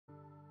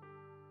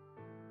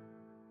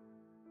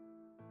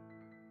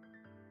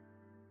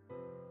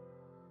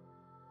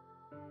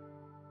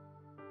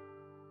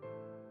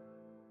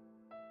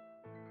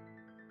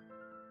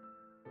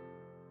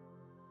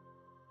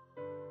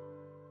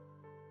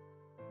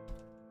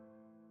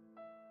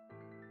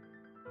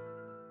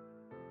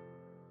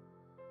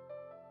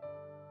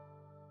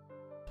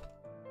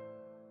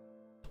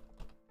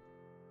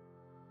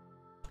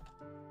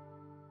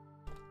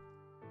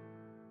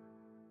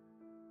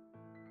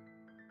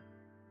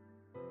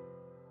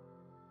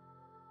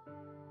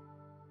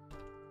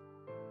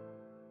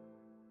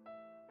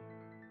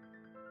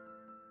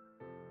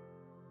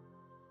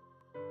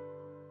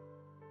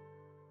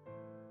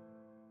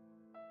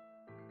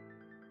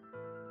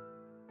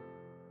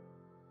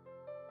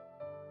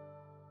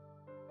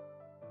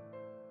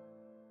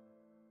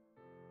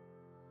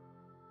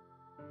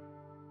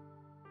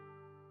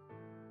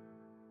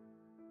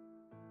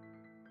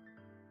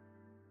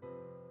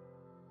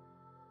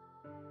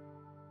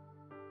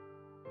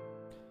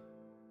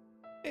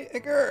Hey,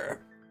 Iker!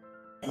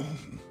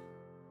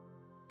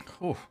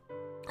 Oh,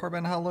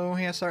 Corbin, hello,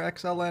 hey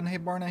SRXLN, hey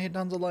Barna, hey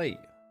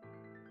Dunzalite.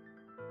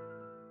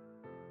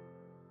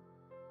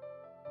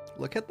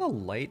 Look at the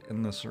light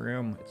in this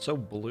room, it's so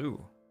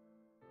blue.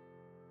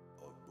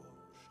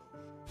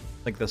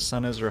 Like the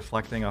sun is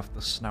reflecting off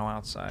the snow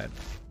outside.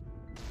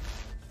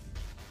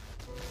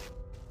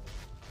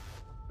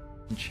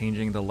 And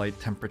changing the light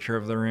temperature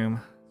of the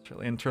room. It's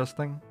really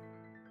interesting.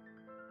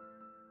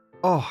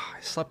 Oh, I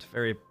slept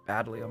very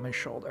badly on my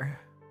shoulder.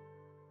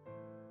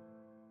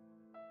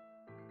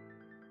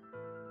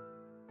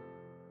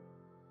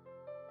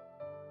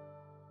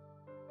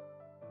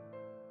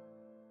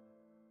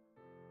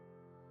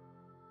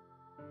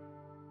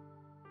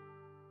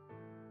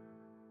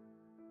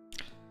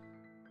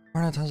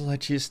 Marna, tons of light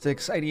cheese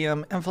sticks,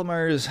 IDM,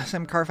 Inflamers,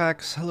 Sam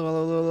Carfax, hello,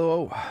 hello, hello,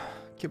 hello.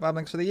 Q Bob,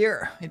 thanks for the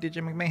year. Hey, DJ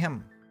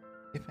McMahon.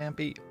 Hey,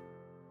 Fampy.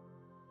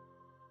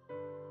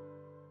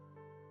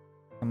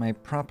 Am I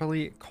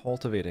properly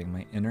cultivating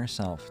my inner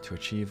self to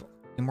achieve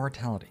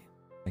immortality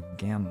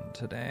again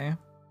today?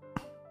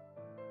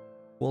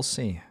 We'll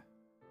see.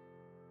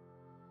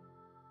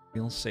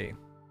 We'll see.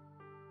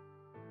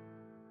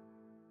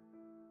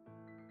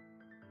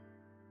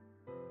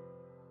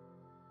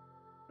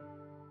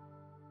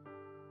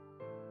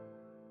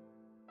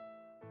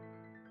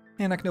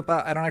 Hey,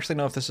 Naknupa, I don't actually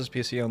know if this is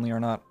PC only or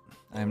not.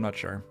 I'm not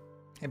sure.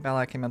 Hey,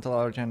 Balak, hey, Mental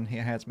Allergen, hey,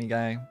 It's Me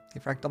Guy, hey,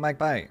 Fractal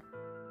Magpie.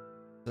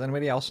 Does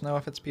anybody else know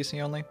if it's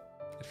PC only?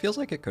 It feels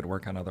like it could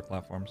work on other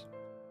platforms.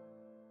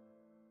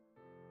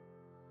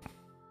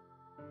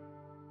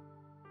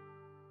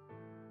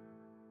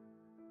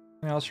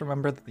 I also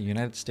remember that the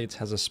United States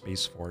has a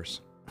space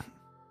force.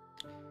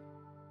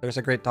 There's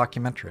a great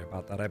documentary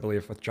about that, I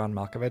believe, with John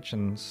Malkovich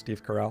and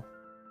Steve Carell.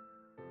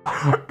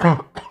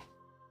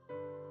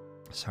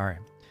 Sorry.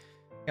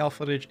 Hey, all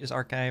footage is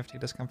archived. Hey,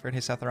 Discomfort.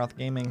 Hey, Seth Roth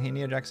Gaming. Hey,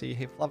 NeoJaxie.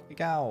 Hey, Fluffy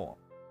Cow.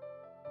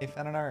 Hey,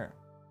 Fenanar.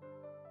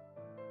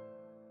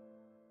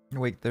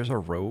 Wait, there's a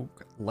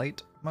rogue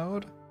light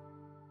mode?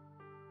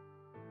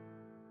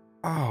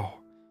 Oh.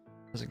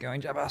 How's it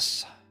going,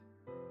 Jebus?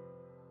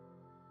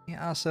 Hey,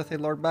 Aseth. Hey,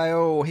 Lord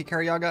Bio. Hey,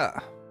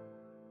 Karyaga.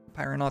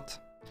 Pyronaut.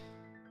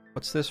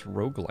 What's this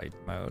roguelite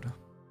mode?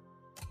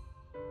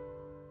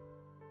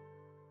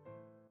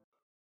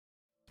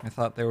 I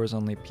thought there was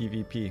only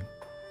PvP.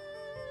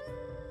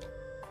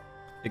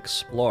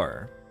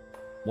 Explore.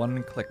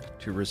 One click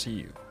to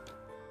receive.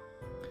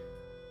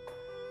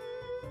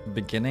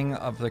 Beginning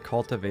of the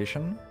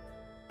cultivation?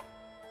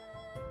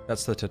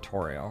 That's the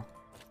tutorial.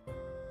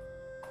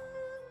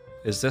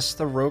 Is this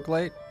the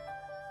roguelite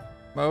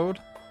mode?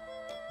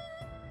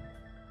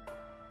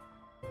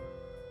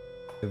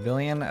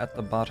 Pavilion at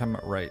the bottom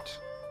right.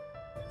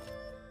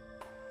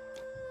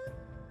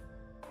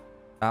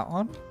 That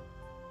one?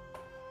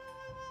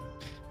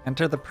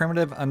 Enter the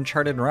primitive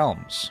uncharted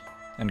realms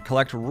and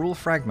collect rule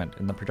fragment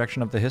in the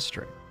projection of the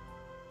history.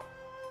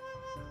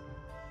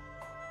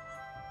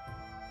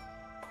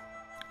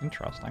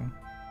 Interesting.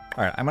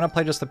 Alright, I'm gonna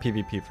play just the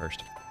PvP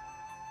first.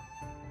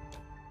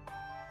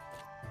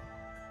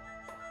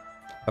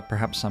 But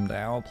perhaps someday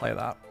I will play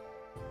that.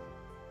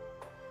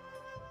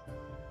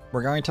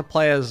 We're going to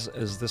play as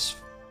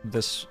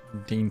this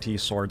dainty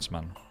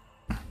swordsman.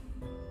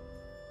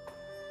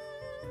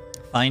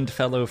 Find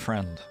fellow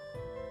friend.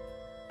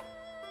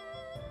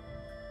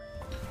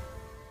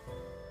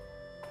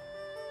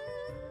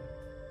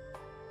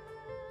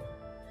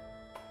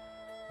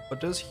 What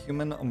does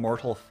Human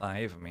Immortal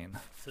 5 mean?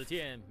 此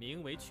剑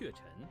名为雀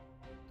尘，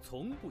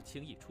从不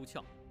轻易出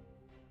鞘。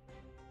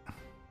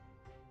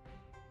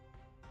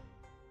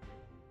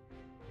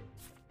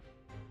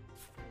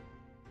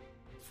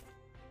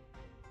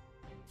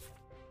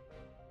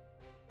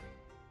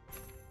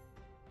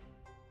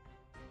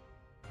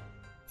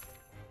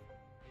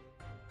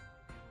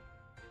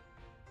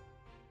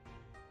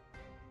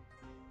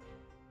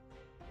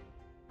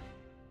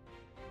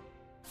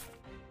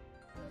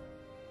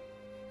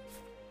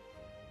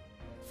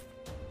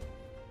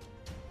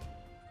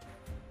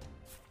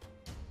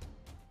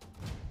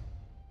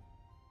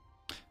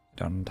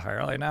Don't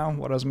entirely know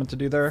what I was meant to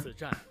do there. 此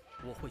战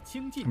我会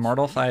倾尽。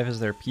 Immortal 5 is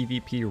their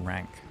PvP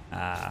rank.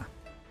 Ah.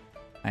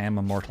 I am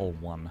Immortal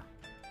 1.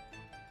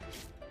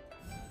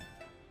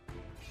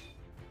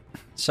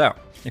 So,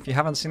 if you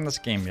haven't seen this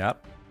game yet,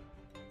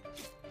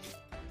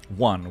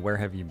 1, where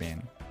have you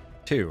been?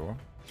 2,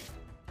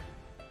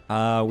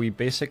 we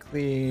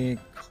basically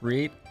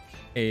create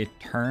a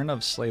turn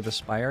of Slay the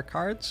Spire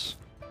cards,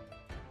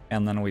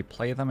 and then we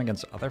play them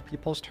against other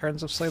people's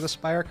turns of Slay the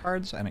Spire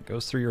cards, and it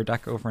goes through your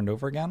deck over and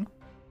over again.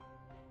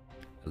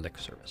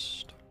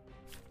 Elixirist.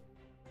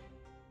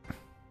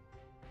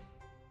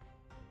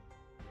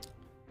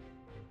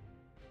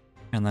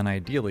 And then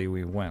ideally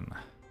we win.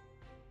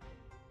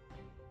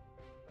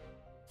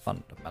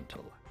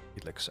 Fundamental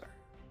Elixir.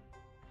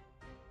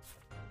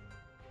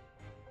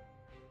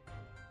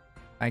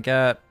 I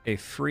get a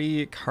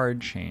free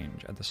card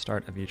change at the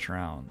start of each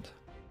round.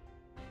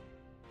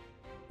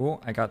 Oh,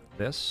 I got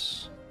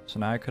this. So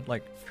now I could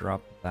like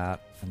drop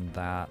that and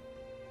that.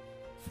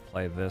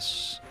 Play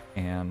this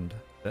and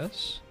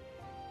this.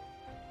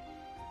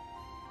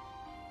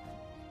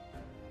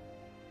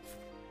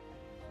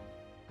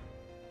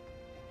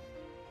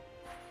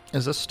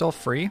 Is this still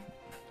free?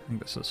 I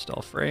think this is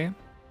still free.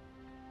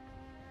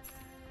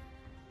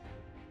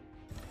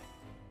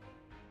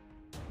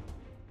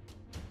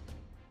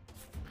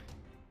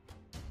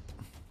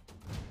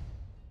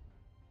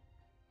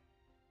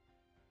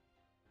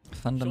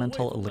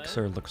 Fundamental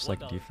elixir looks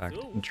like defect.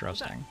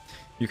 Interesting.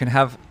 You can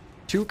have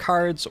 2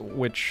 cards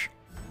which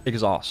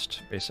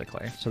exhaust,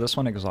 basically. So this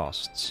one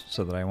exhausts,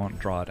 so that I won't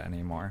draw it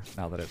anymore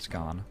now that it's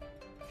gone.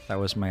 That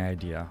was my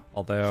idea.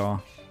 Although,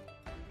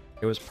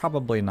 it was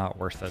probably not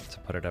worth it to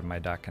put it in my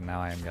deck, and now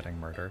I am getting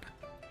murdered.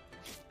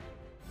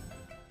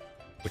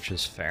 Which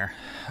is fair.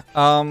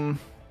 Fair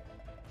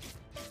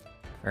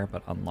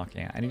but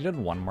unlucky. I needed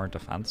 1 more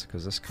defense,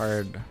 because this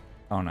card...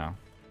 Oh no.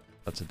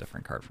 That's a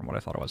different card from what I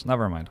thought it was.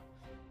 Never mind.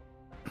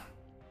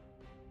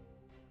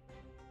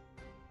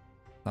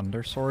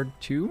 Thundersword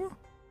 2?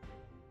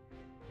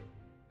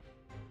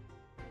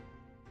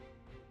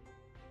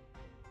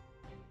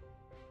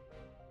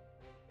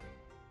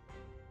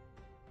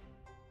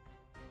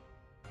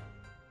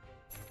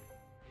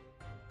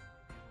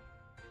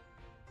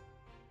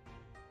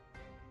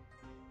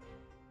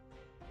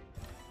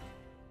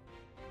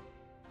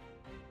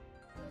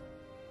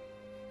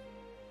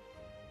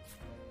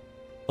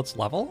 Let's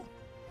level?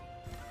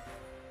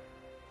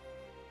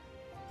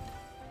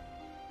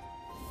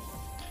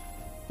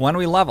 When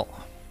we level,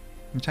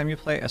 every time you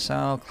play a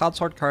Cloud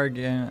Sword card,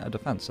 gain a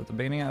defense. At the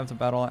beginning of the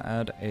battle,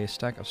 add a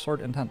stack of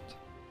Sword Intent.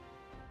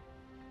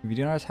 If you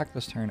do not attack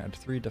this turn, add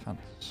 3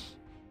 defense.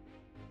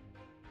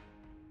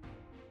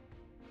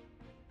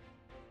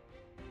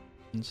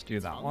 Let's do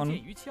that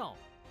one.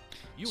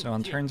 So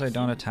on turns I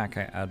don't attack,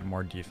 I add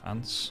more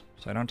defense.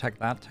 So I don't attack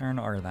that turn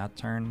or that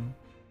turn.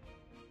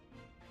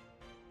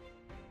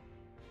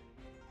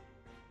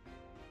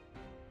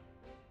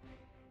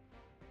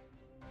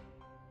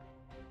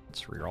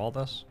 Let's reroll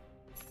this.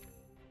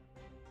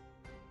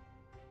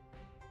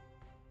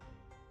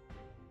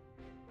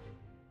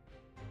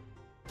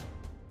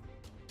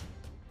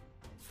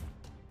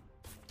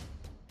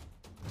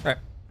 Alright.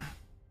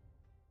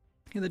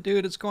 Hey, the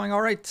dude, it's going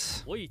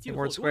alright.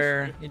 Keyboard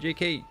square,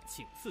 AJK.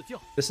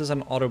 This is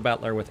an auto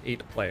battler with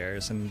 8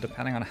 players, and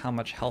depending on how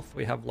much health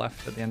we have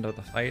left at the end of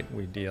the fight,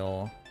 we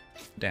deal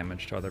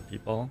damage to other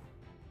people.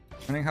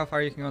 Depending how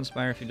far you can go in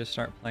Spire, if you just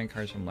start playing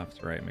cards from left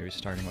to right, maybe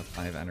starting with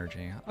 5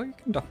 energy. Oh, you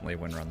can definitely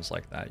win runs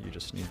like that. You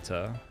just need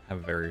to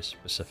have very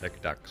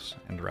specific decks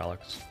and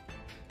relics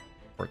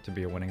for it to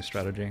be a winning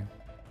strategy.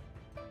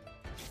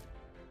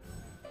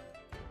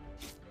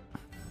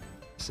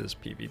 This is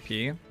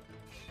PvP. I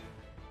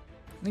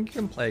think you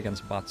can play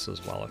against bots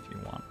as well if you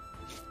want.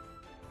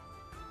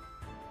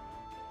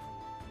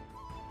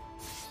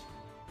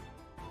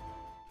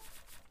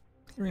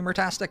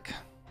 Remertastic.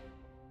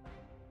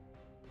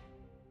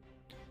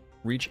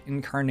 Reach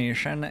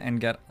Incarnation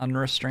and get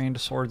Unrestrained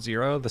Sword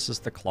 0. This is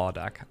the Claw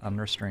deck.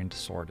 Unrestrained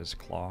Sword is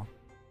Claw.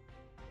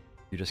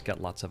 You just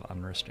get lots of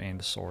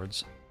unrestrained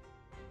swords.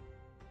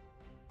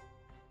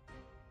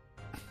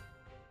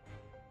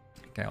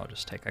 Okay, I'll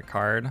just take a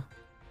card.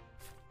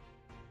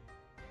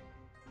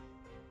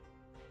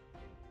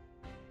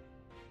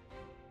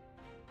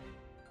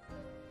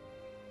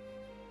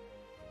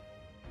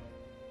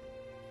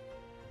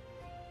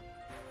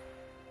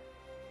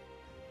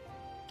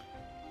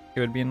 It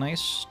would be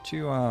nice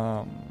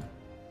to,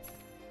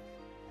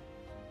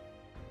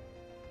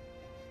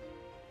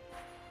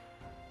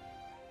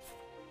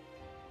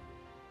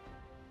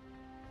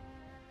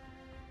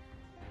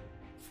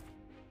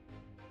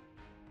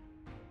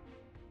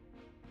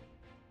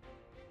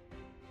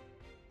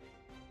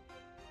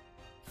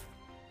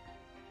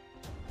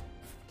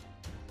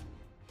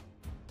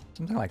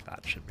 something like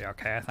that should be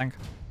okay, I think.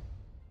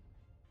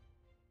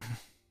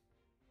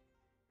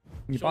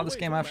 You bought this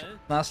game after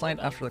last night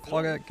after the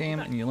Claw game,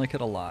 and you like it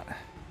a lot.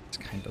 It's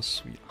kind of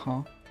sweet,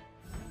 huh?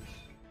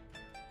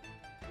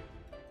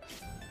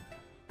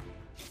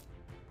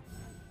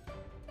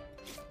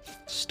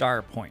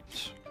 Star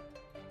Point.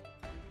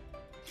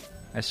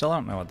 I still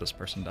don't know what this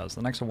person does.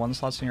 The next 1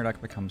 slot in your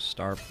deck becomes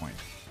Star Point.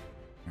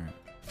 Right.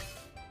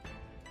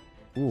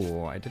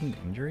 Ooh, I did an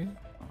injury?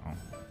 Uh-oh.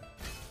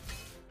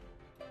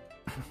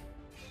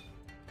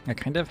 I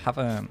kind of have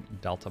a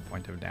delta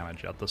point of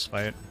damage at this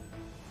fight.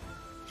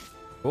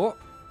 Oh!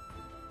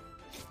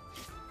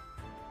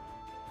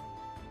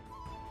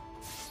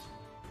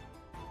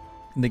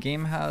 The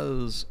game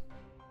has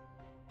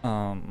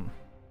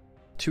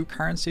 2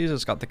 currencies.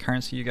 It's got the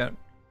currency you get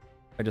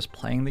by just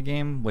playing the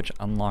game, which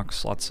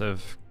unlocks lots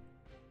of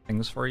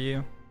things for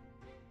you.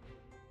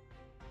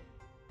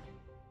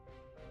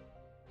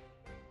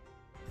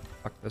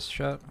 Fuck this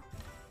shit.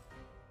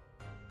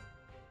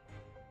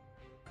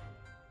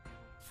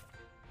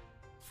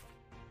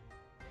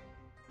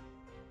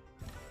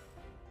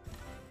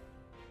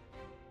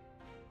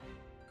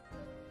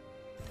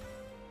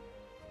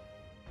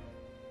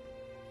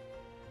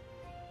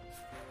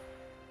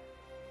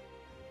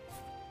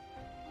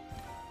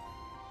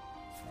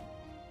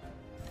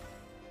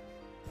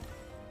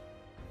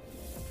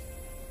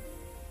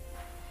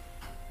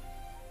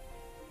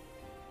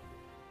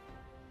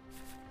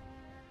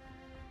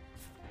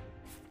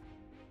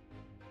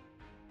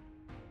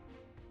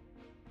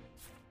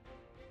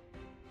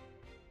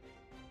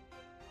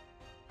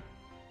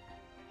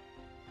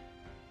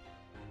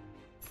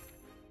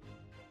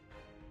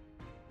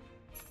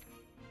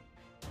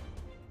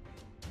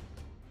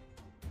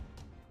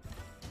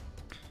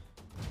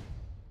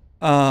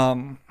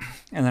 And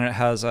then it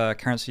has a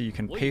currency you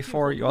can pay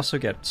for. You also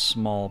get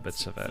small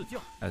bits of it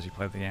as you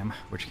play the game,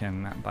 which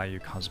can buy you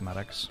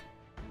cosmetics.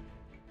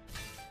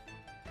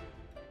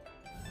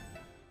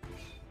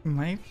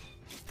 My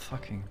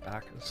fucking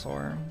back is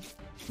sore.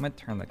 I might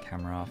turn the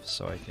camera off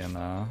so I can,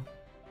 Ow.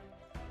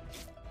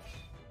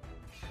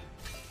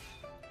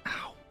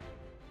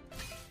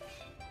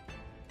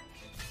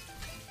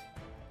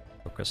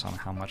 Focus on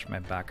how much my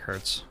back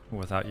hurts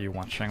without you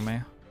watching me.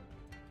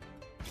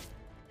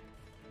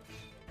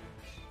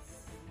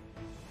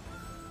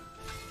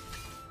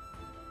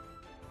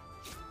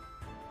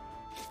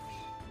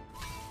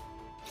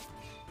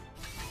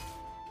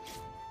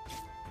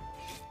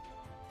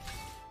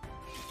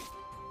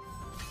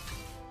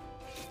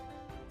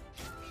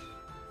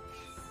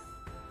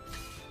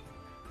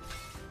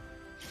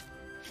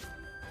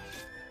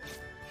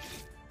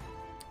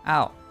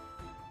 Ow.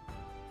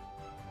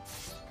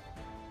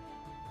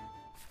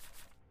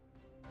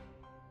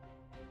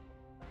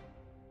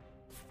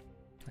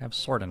 I have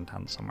sword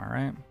intent somewhere,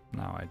 right?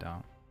 No, I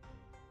don't.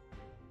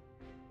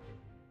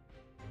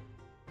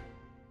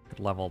 Could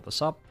level this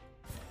up.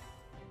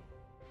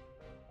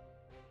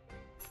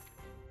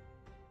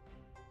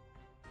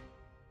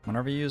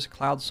 Whenever you use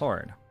Cloud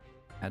Sword,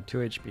 add 2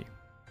 HP.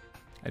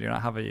 I do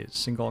not have a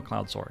single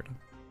Cloud Sword.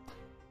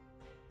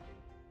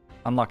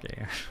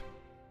 Unlucky.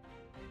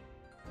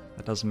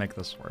 That does make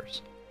this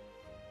worse.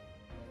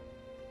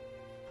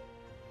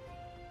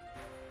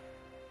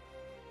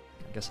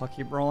 I guess I'll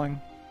keep rolling.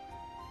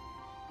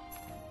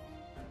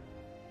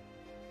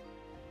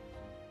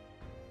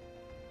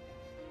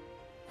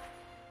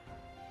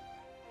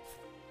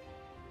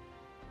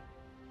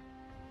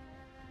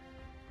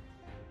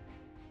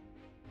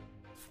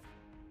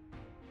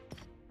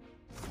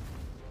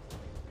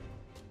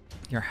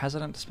 You're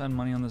hesitant to spend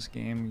money on this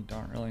game, you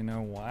don't really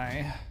know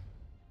why.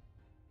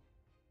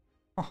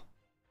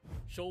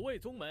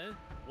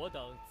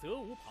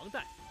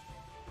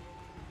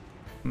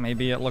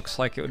 Maybe it looks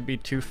like it would be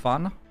too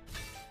fun.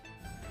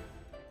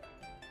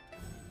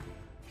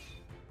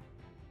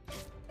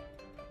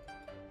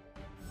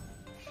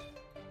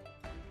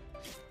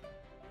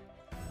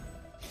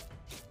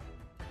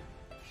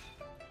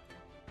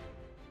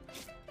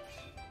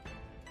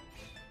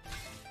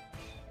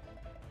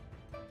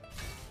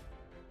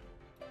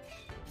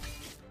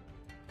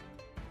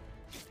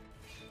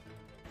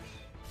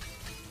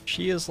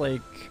 She is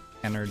like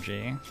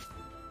energy.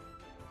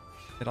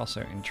 It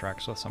also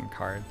interacts with some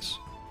cards.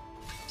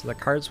 So the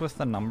cards with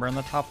the number in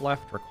the top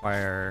left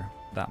require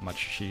that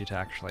much chi to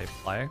actually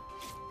play.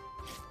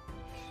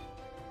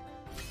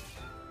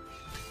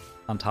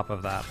 On top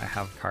of that, I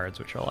have cards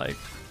which are like,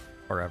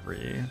 for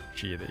every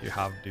chi that you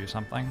have, do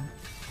something.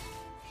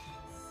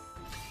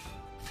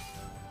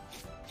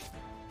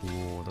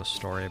 Ooh, the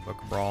storybook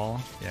brawl,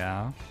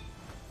 yeah.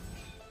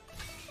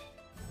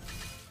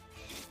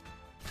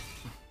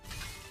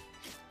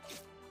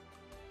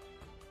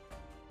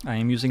 I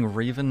am using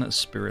Raven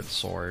Spirit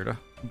Sword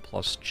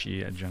plus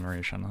Chi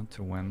generation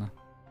to win.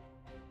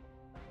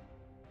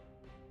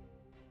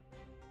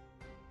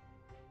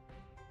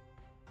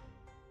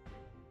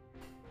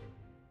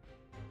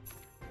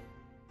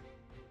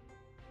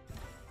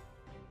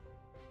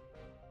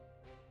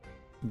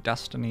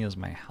 Destiny is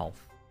my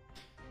health.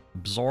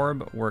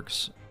 Absorb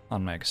works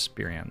on my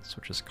experience,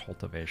 which is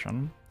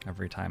Cultivation,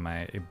 every time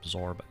I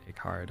absorb a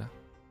card.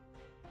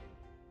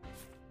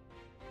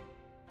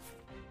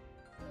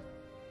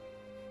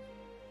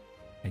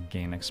 I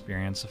gain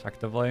experience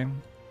effectively.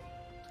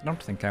 I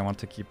don't think I want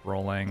to keep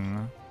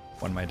rolling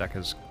when my deck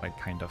is like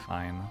kind of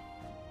fine.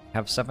 I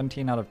have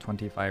 17 out of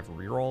 25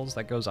 rerolls.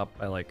 That goes up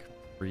by like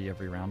 3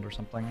 every round or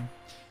something.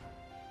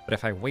 But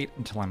if I wait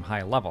until I'm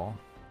high level,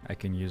 I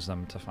can use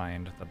them to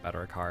find the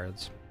better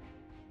cards.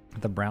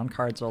 The brown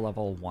cards are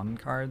level 1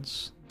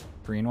 cards.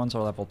 Green ones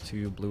are level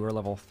 2, blue are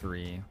level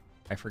 3.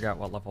 I forgot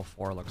what level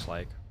 4 looks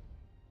like.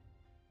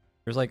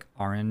 There's like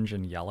orange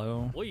and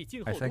yellow,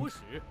 I think,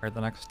 are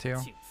the next two.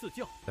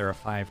 There are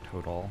 5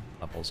 total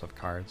levels of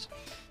cards.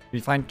 If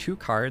you find 2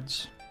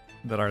 cards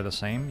that are the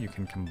same, you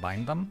can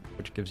combine them,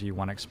 which gives you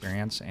 1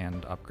 experience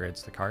and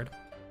upgrades the card.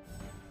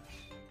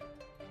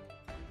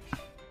 At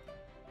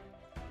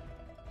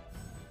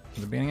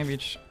the beginning of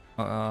each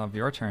of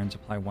your turns,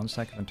 apply 1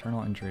 stack of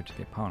internal injury to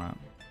the opponent.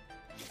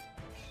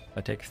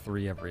 I take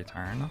 3 every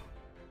turn.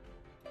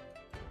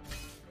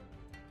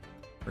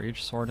 For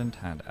each sword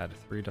intent, add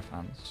 3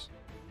 defense.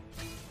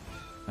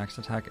 Next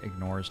attack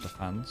ignores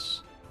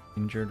defense.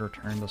 Injured,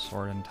 return the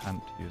sword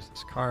intent to use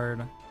this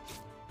card.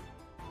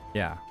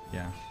 Yeah.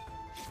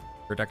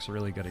 Your deck's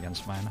really good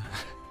against mine.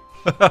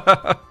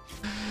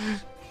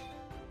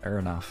 Fair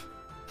enough.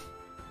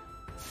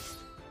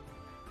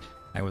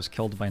 I was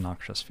killed by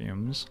noxious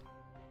fumes.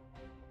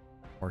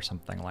 Or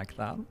something like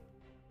that.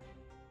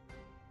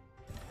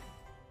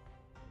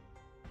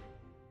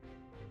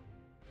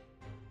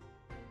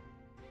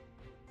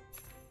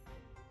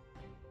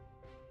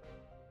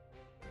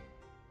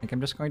 I think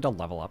I'm just going to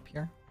level up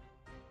here.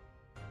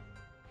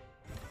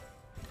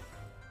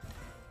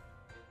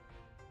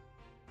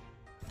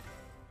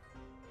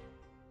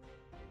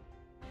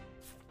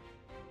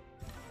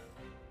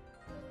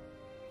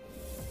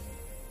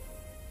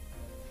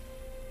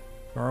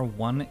 Draw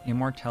one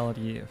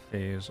Immortality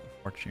Phase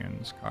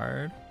Fortunes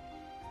card.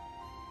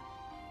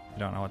 I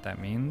don't know what that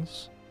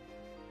means.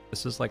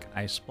 This is like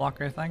Ice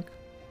Block, I think.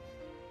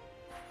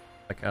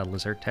 Like a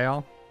lizard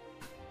tail.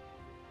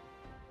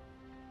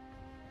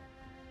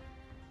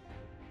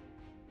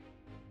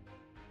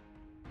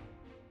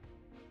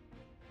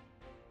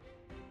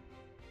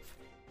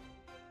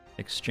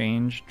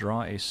 Exchange,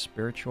 draw a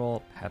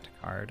spiritual pet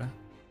card.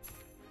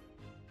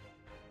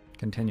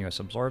 Continuous,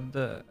 absorb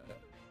the...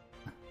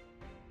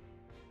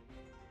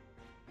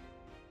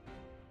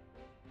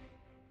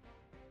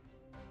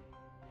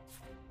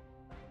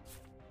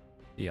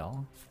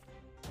 Deal.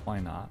 Why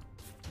not?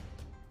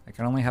 I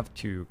can only have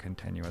 2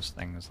 continuous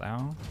things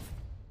though.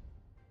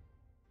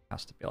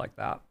 Has to be like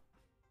that.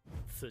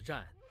 此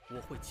战我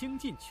会倾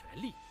尽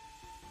全力。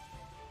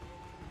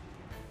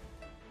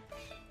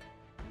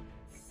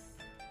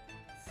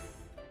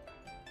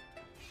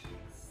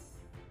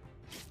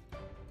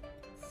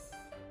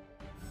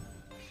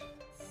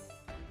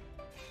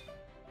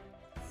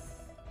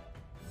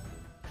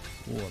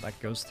 Ooh, that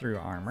goes through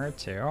armor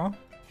too.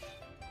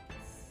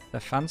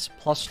 Defense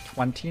plus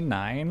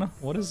 29?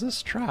 What is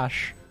this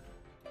trash?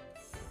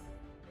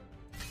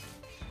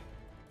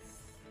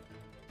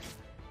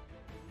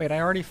 Wait, I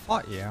already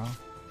fought you.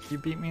 You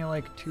beat me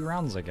like 2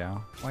 rounds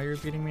ago. Why are you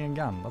beating me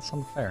again? That's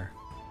unfair.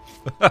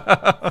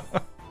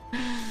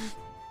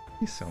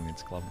 He still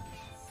needs club.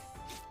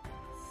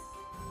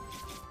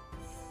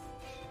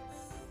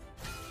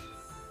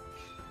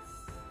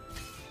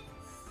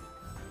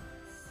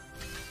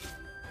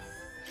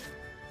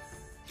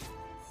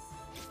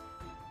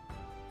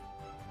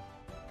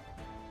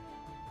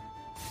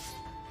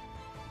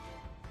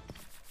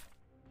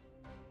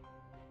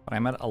 But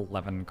I'm at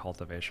 11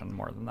 cultivation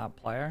more than that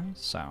player,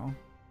 so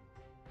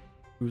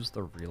who's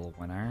the real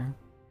winner?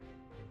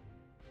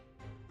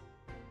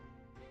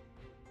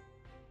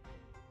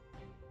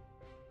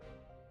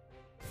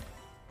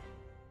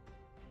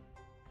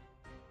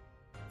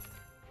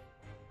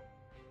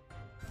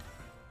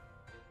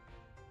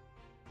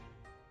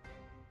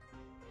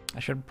 I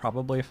should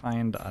probably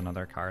find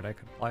another card I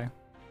could play.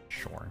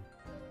 Sure.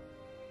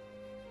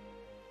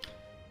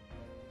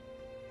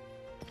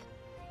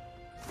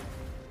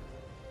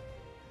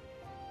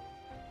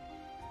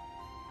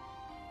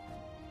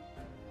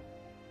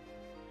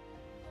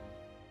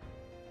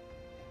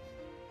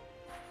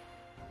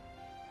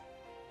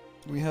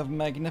 We have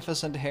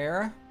magnificent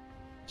hair.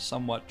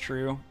 Somewhat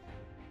true.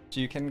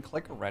 So you can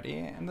click ready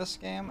in this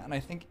game, and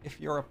I think if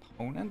your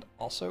opponent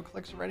also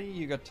clicks ready,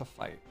 you get to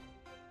fight.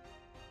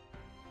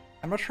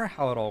 I'm not sure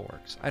how it all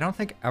works. I don't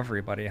think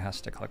everybody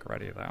has to click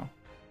ready though,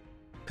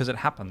 because it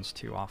happens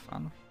too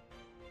often.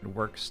 It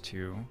works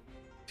too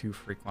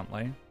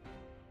frequently.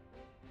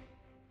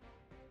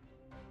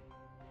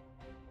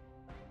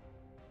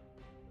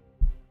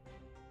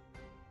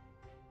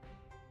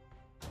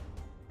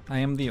 I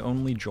am the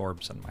only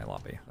Jorbs in my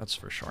lobby, that's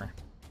for sure.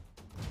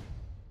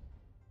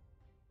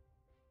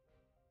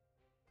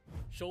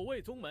 守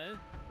卫宗门，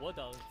我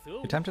等责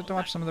无 Attempted to 旁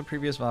watch 贷。 some of the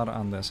previous VOD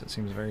on this. It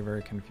seems very,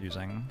 very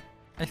confusing.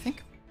 I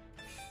think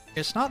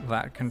it's not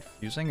that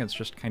confusing, it's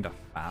just kind of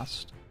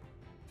fast.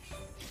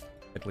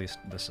 At least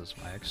this is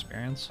my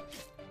experience.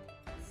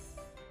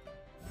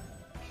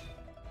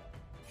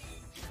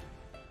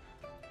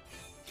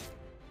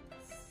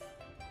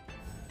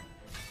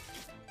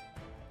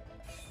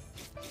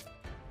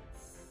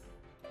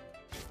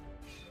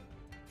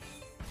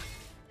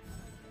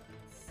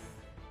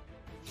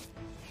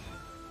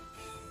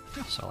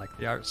 So I like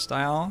the art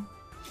style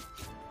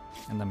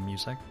and the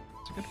music.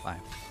 It's a good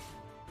vibe.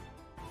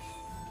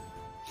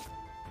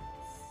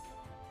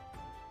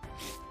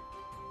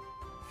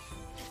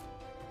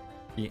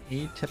 The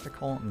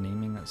atypical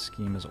naming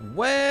scheme is...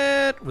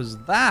 What was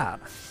that?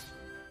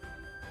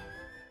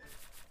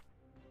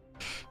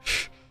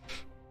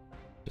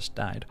 Just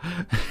died.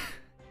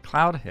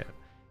 Cloud hit.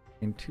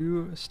 In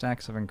 2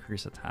 stacks of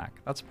increased attack.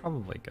 That's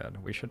probably good.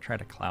 We should try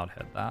to cloud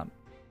hit that.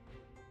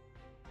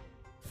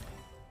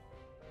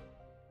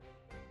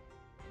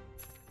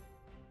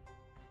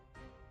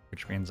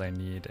 Which means I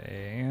need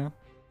a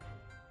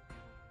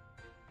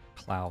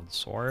cloud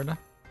sword.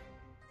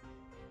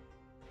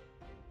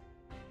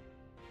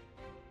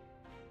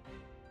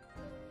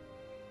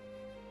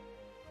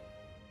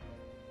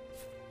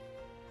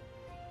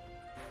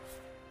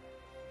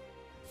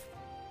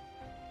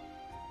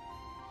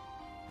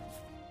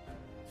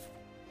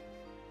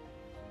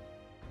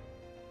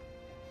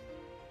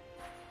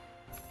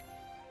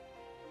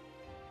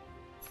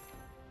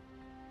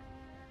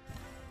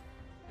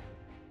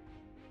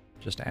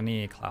 Just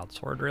any cloud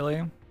sword,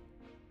 really.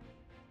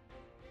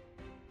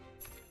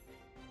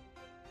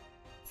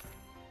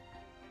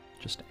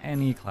 Just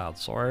any cloud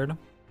sword.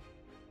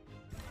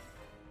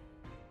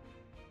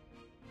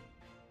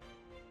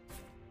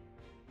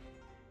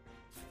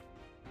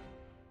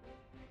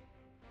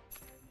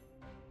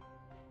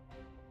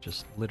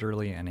 Just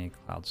literally any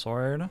cloud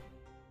sword.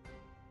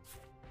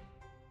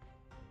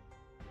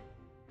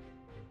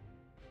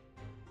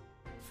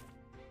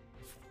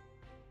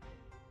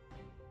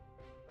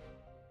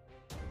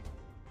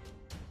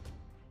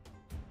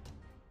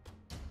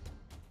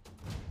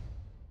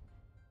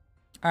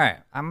 Alright,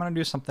 I'm gonna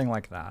do something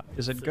like that.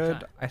 Is it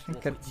good? I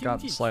think it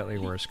got slightly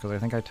worse because I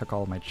think I took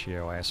all of my chi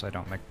away so I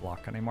don't make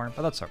block anymore,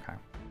 but that's okay.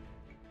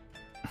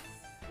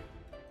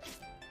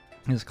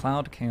 Is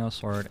Cloud Chaos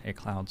Sword a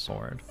Cloud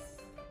Sword?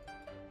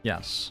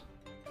 Yes.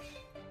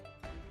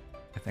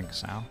 I think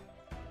so.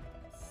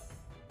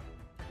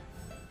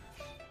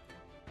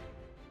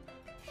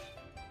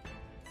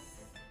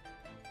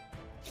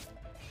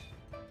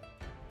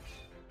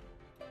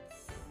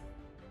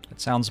 It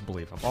sounds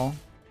believable.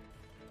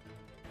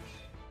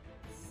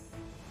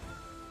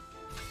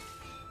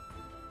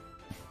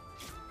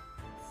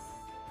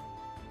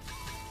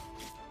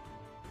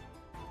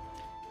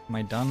 Am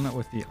I done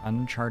with the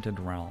Uncharted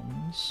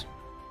Realms?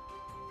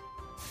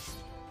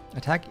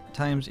 Attack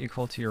times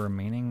equal to your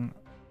remaining...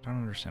 I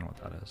don't understand what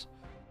that is.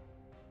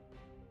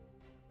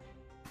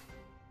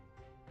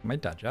 Am I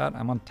dead yet?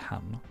 I'm on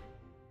 10.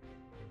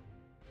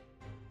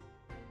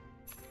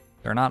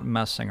 They're not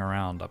messing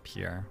around up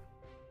here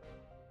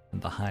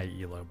in the high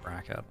elo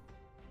bracket.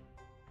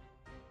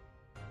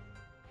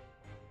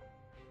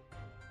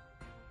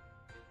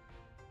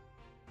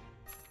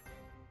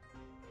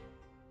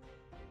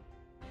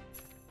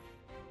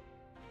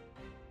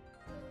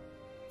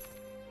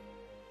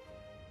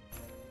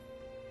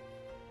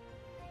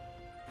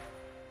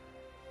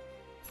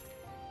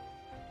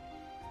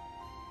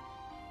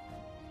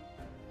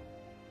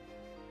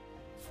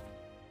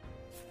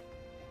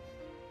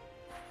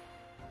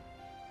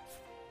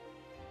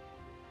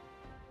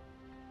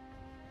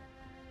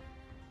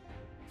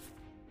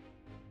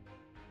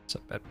 It's a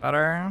bit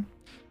better.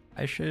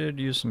 I should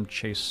use some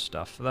chase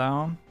stuff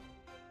though.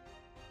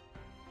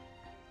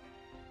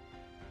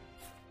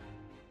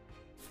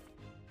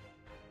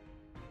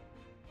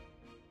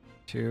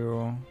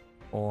 Two,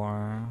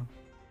 four.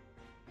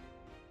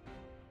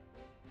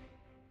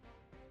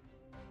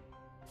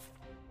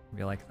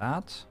 Maybe like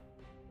that.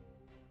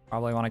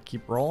 Probably want to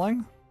keep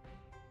rolling.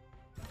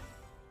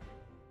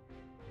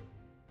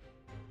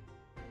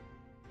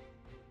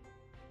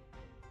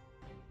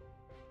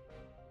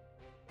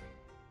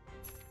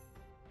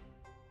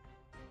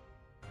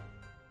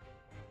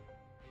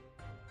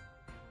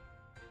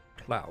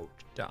 Cloud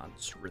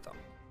Dance Rhythm.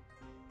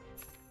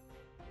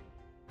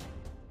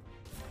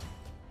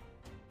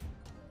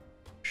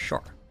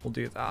 Sure, we'll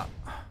do that.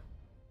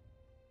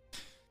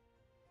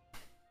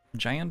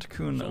 Giant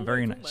Coon,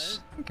 very nice.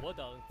 Okay.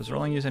 Does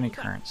rolling use any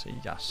currency?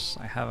 Yes,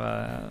 I have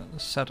a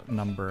set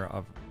number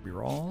of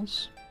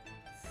rerolls.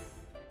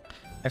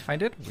 I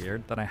find it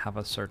weird that I have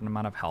a certain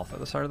amount of health at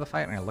the start of the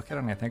fight, and I look at it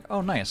and I think,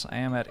 oh nice, I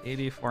am at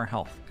 84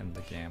 health in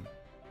the game.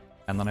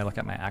 And then I look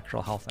at my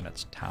actual health and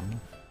it's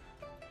 10.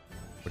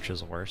 Which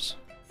is worse.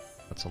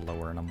 That's a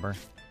lower number.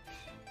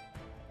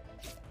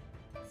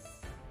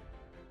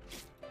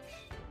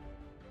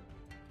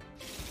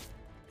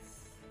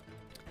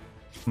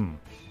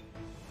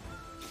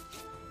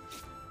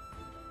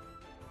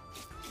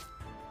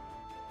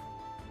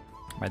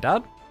 My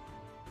dad?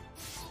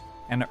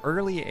 An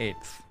early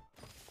 8th.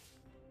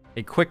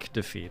 A quick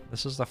defeat.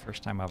 This is the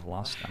first time I've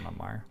lost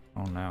MMR.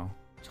 Oh no.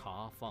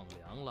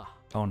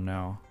 Oh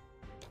no.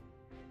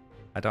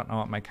 I don't know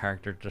what my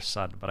character just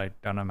said, but I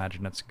don't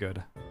imagine it's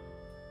good.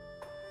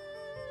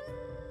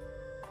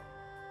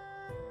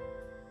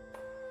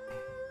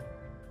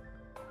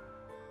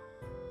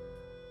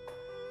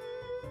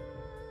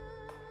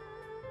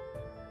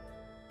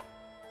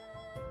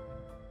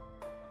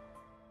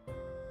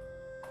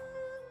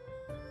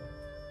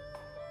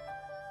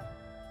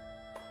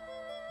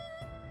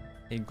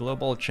 A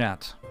global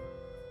chat.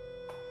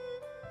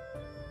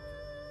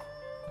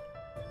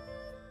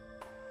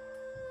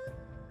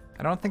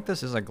 I don't think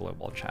this is a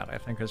global chat. I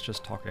think it's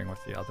just talking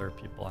with the other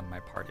people in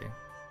my party,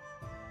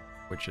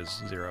 which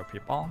is 0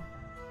 people.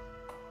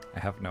 I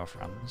have no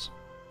friends.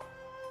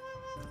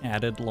 I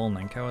added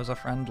Lolninko as a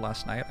friend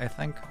last night, I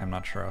think. I'm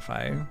not sure if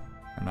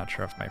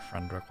my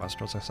friend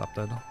request was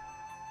accepted.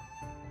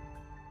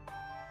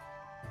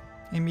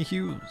 Amy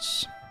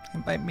Hughes,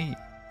 invite me.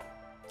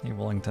 Hey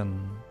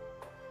Wellington.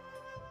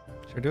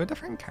 Should we do a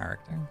different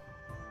character?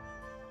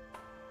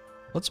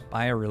 Let's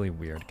buy a really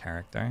weird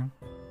character.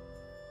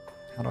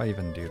 How do I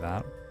even do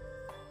that?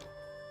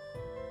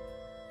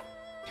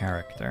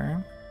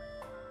 Character.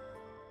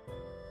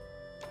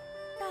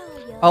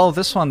 Oh,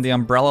 this one, the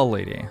Umbrella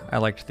Lady. I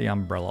liked the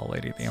Umbrella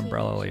Lady. The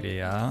Umbrella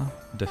Lady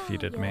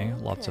defeated me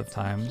lots of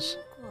times.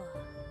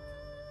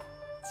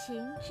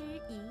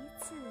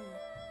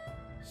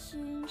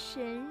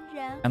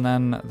 And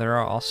then there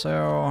are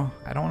also...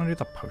 I don't want to do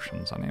the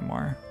potions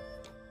anymore.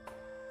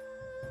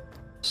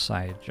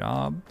 Side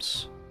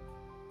jobs.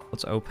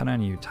 Let's open a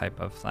new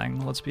type of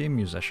thing. Let's be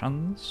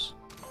musicians.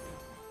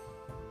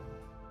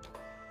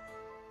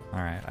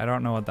 Alright, I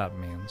don't know what that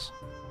means.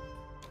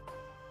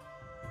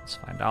 Let's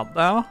find out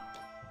though.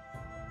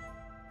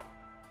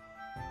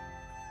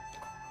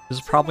 This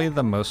is probably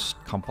the most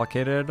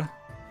complicated.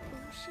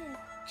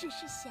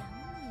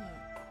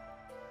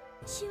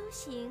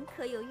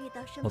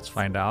 Let's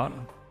find out.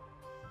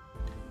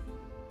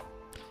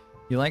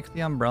 You like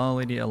the Umbrella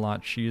Lady a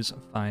lot. She's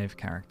 5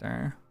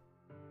 character.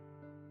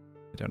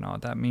 I don't know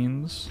what that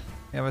means.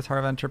 Avatar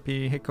of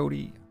Entropy. Hey,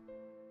 Cody.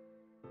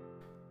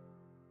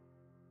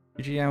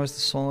 DBG was the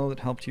solo that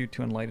helped you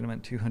to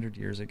enlightenment 200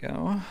 years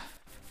ago.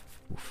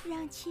 Oof.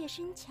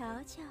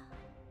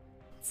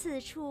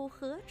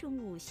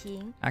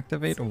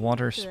 Activate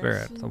Water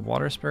Spirit. The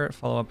Water Spirit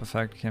follow-up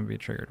effect can be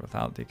triggered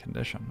without the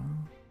condition.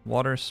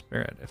 Water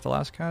Spirit. If the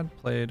last card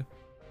played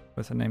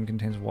with a name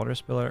contains Water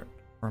Spirit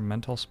or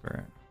Mental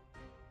Spirit.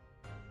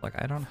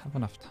 Like, I don't have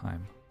enough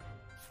time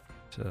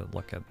to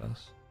look at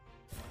this.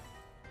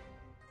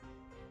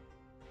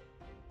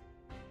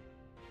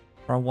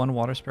 Draw one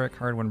Water Spirit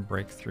card when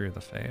break through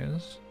the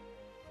phase.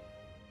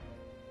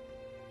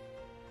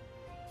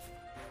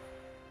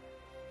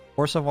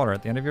 Force of Water.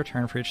 At the end of your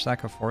turn, for each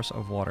stack of Force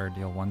of Water,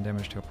 deal 1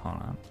 damage to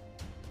opponent.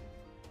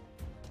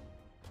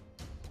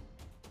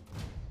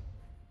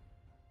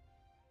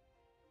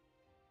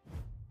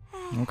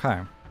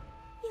 Okay.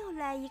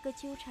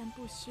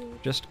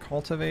 Just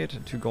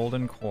cultivate to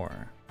Golden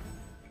Core.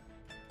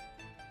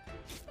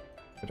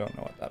 I don't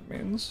know what that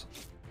means.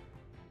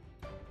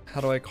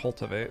 How do I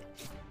cultivate?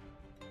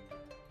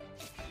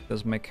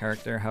 Does my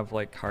character have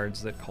like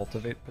cards that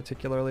cultivate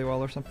particularly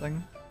well or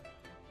something?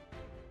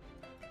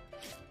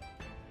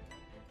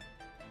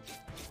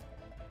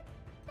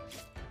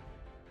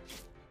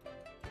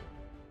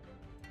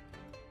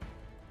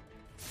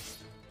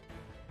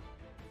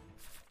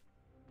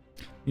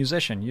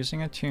 Musician,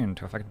 using a tune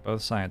to affect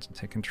both sides and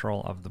take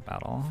control of the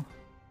battle.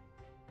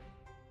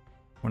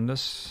 When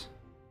this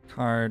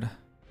card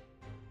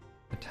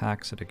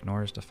attacks, it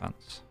ignores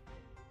defense.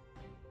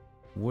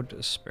 Wood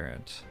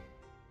Spirit.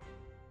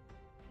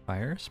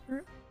 Fire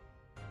Spirit?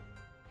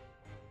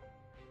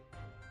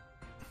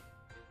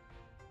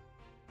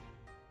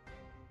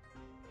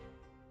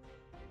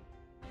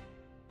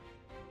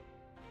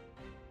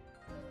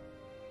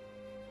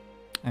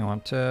 I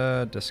want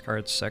to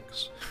discard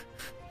 6.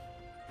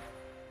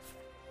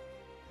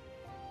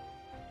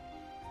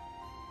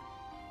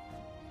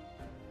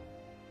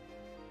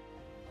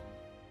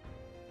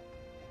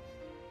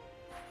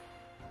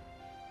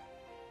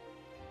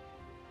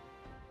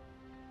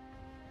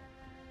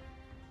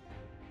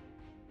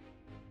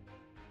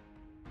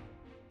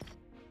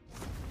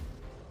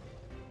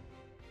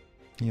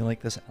 You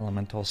like this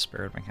elemental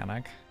spirit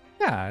mechanic?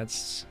 Yeah,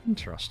 it's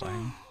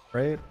interesting,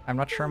 right? I'm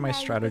not sure my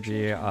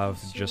strategy of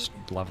just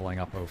leveling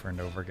up over and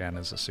over again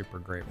is a super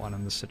great one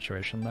in this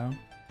situation, though.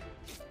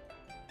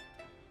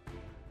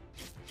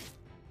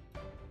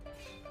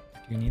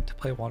 You need to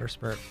play Water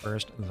Spirit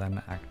first,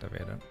 then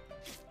activate it.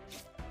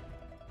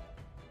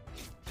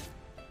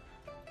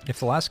 If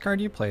the last card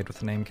you played with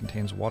the name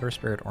contains Water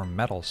Spirit or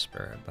Metal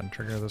Spirit, then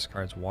trigger this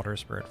card's Water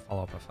Spirit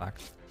follow-up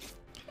effect.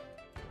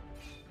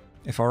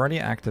 If already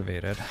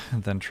activated,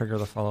 then trigger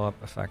the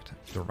follow-up effect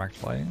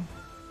directly.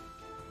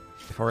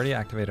 If already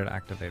activated,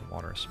 activate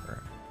Water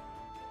Spirit.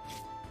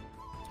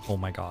 Oh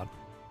my god.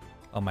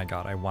 Oh my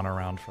god, I won a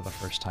round for the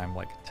first time,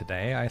 like,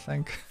 today, I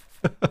think.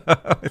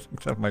 I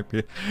think that might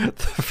be the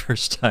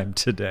first time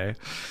today.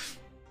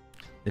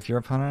 If your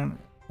opponent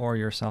or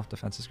your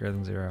self-defense is greater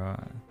than 0,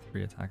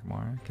 3 attack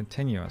more.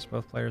 Continuous.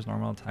 Both players'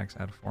 normal attacks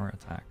add 4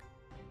 attack.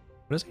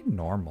 What is a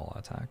normal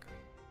attack?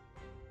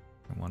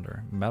 I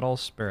wonder. Metal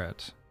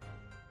Spirit.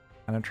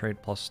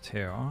 Penetrate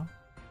 +2.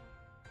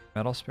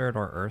 Metal Spirit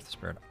or Earth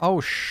Spirit.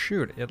 Oh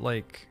shoot, it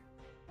like...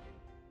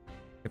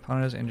 The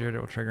opponent is injured, it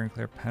will trigger and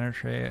clear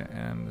Penetrate,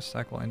 and the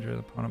stack will injure the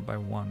opponent by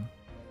 1.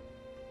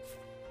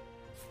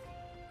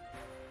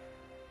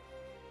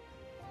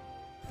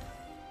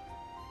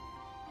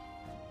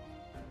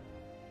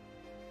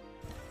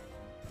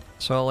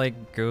 So it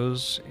like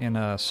goes in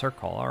a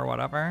circle or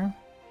whatever.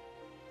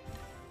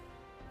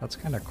 That's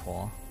kind of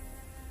cool.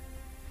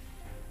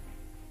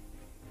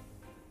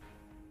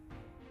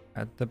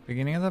 At the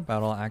beginning of the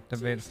battle,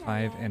 activate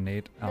 5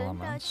 innate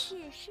elements.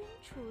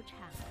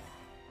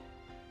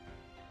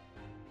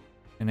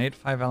 Innate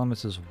 5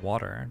 elements is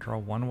water. Draw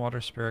 1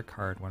 Water Spirit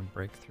card when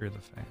break through the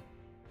phase.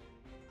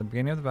 At the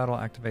beginning of the battle,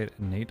 activate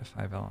innate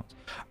 5 elements.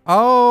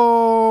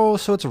 Oh,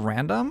 so it's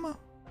random?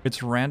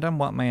 It's random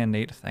what my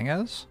innate thing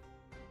is?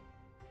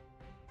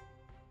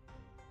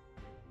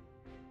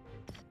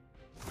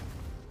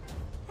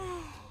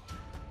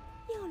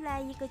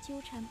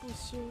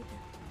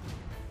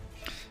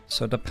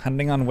 So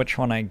depending on which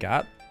one I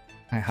get,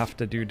 I have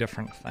to do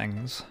different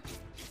things.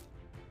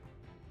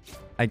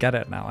 I get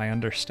it now, I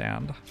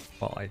understand.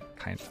 Well,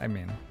 I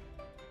mean,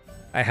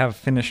 I have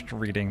finished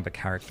reading the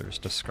character's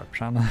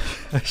description.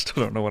 I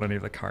still don't know what any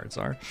of the cards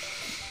are.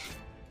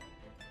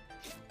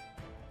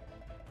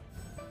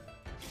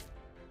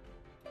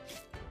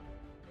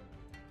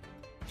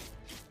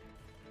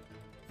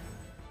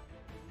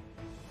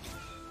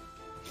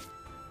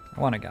 I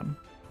won again.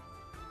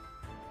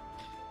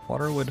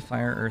 Water, wood,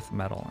 fire, earth,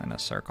 metal in a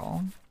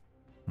circle.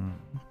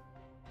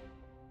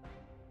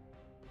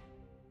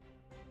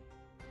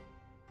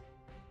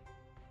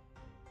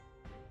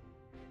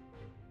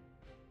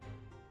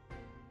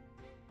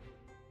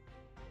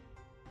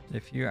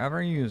 If you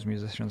ever use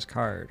Musician's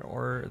card,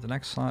 or the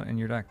next slot in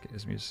your deck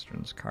is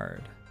Musician's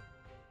card,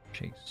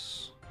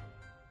 chase.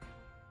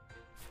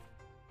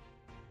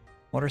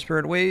 Water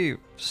Spirit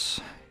Waves.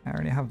 I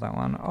already have that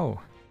one. Oh,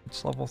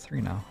 it's level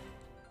 3 now.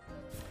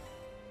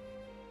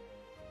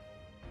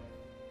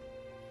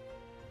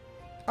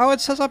 Oh, it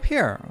says up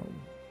here.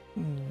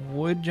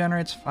 Wood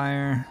generates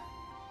fire.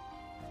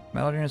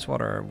 Metal generates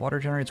water. Water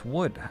generates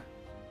wood.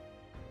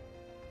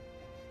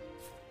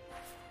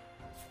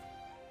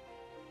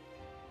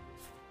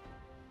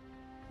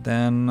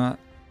 Then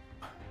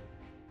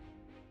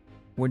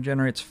wood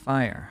generates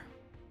fire.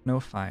 No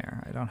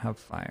fire. I don't have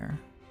fire.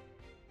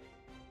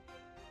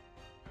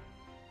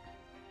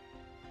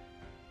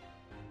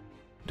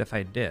 But if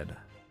I did,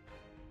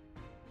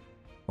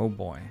 oh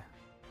boy.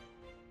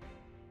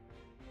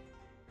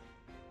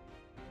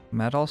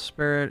 Metal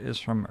Spirit is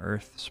from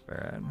Earth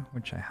Spirit,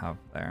 which I have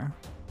there.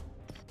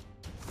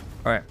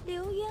 Alright.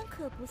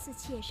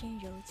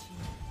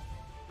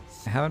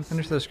 I haven't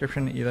finished the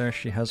description either.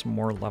 She has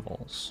more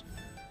levels.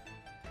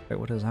 Wait,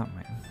 what does that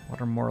mean?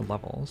 What are more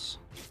levels?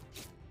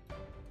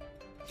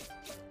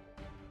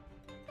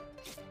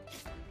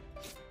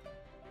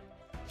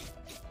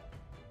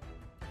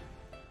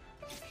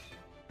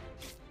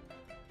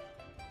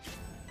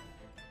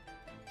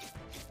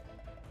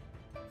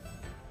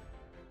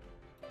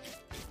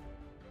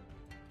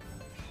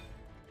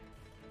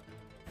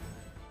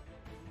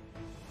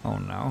 Oh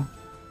no.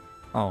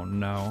 Oh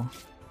no.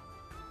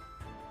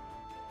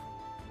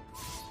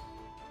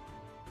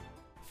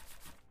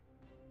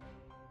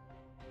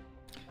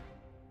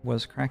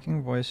 Was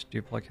Cracking Voice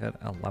duplicate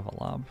a level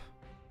up?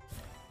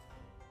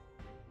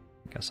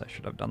 I guess I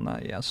should have done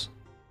that, yes.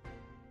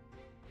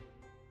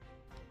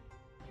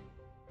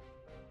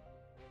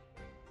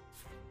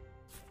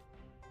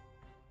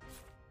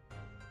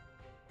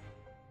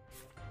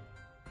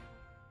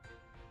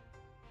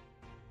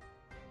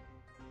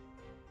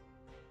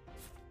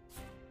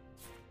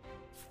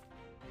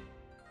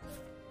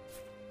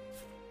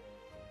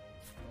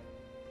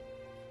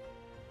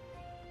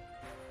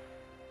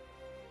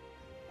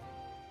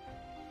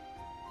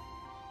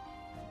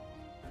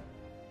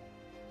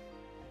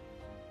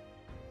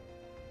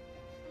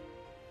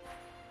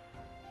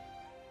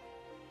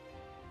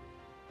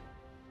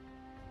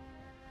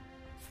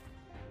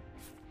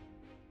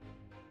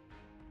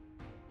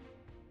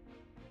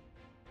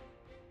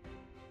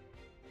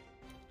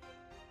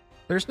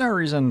 There's no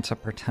reason to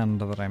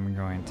pretend that I'm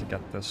going to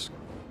get this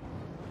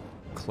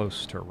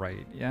close to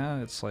right.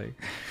 Yeah, it's like...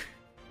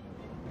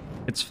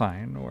 it's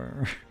fine.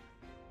 We're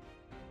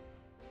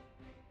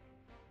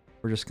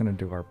just gonna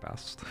do our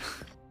best.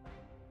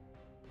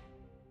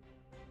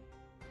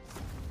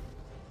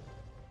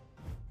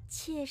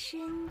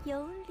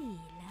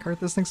 Cart,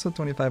 this thing's still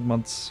 25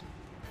 months.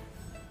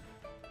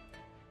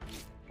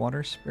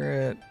 Water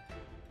Spirit.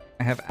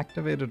 I have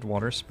activated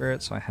Water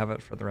Spirit, so I have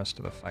it for the rest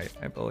of the fight,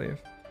 I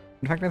believe.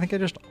 In fact, I think I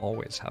just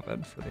always have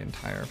it for the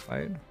entire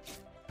fight.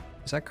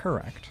 Is that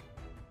correct?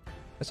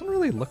 It doesn't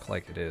really look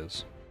like it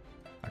is,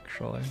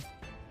 actually.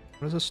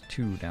 What is this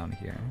 2 down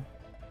here?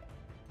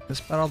 This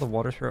battle, the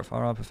Water Spirit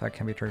follow-up effect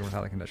can be triggered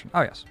without the condition.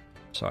 Oh yes,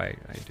 so I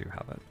do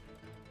have it.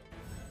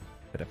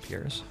 It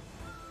appears.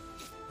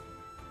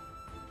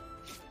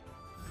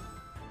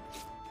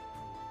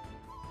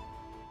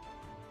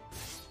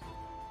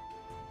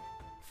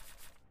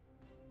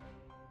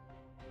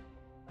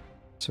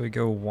 So we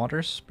go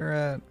Water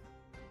Spirit.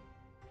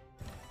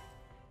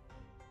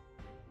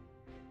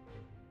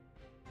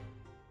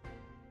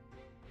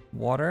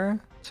 Water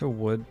to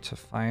wood to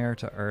fire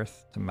to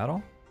earth to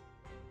metal.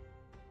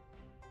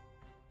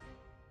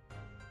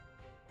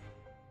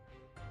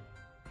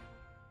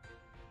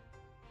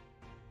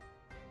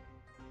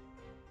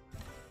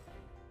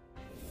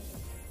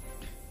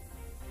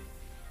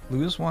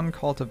 Lose 1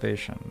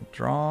 cultivation.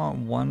 Draw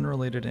 1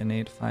 related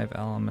innate 5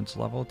 elements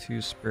level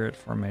 2 spirit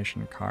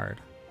formation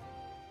card.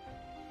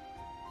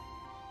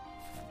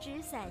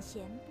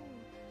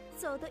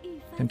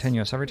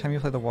 Continuous. Every time you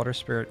play the Water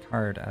Spirit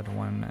card, add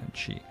 1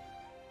 chi.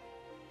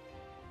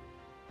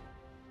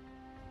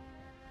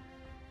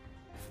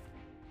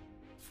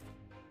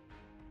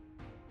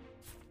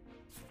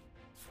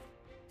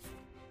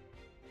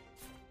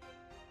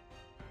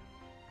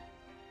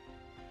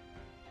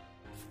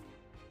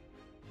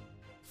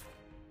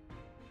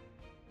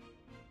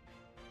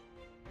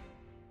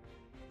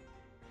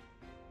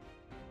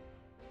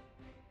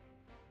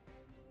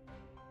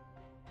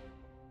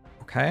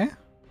 Okay.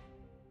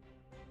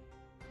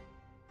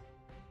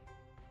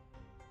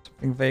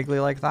 Something vaguely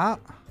like that.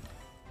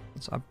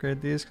 Let's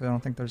upgrade these because I don't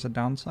think there's a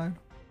downside.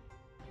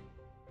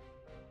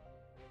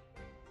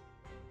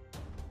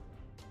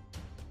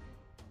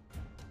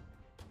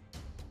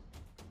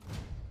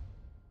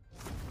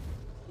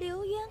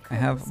 I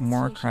have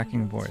more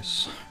Cracking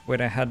Voice.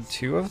 Wait, I had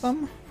 2 of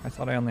them? I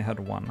thought I only had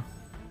 1.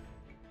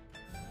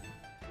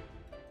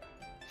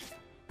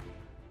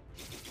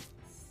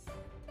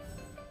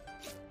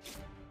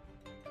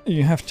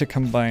 You have to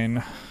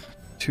combine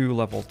 2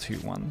 level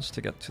 2 ones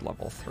to get to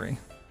level 3.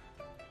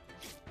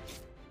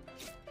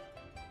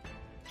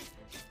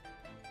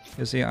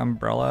 Is the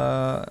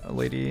umbrella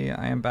lady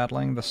I am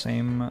battling the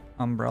same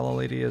umbrella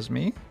lady as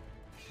me?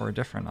 Or a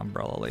different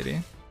umbrella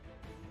lady?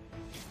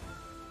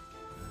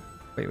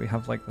 Wait, we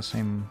have like the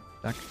same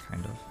deck,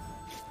 kind of.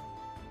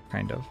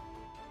 Kind of.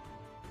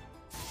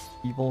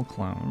 Evil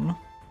Clone.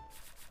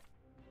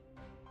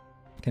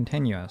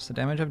 Continuous. The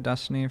damage of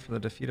Destiny for the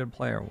defeated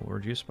player will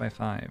reduce by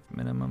 5,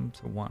 minimum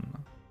to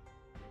 1.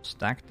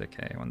 Stack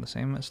Decay. When the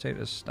same estate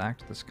is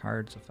stacked, this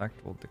card's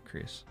effect will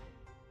decrease.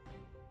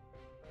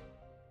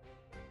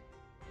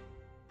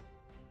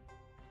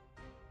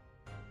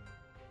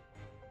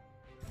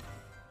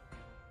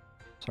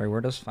 Sorry,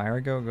 where does fire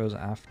go? It goes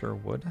after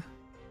wood?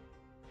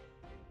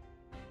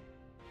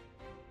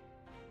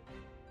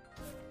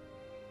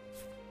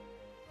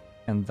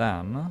 And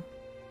then,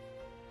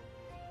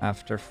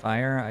 after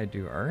fire, I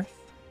do earth.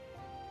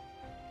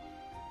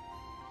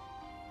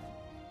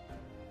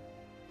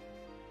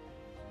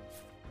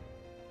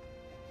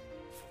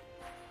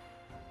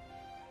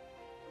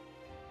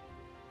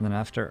 And then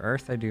after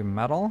earth, I do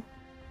metal.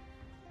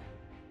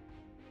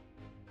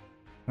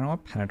 I don't know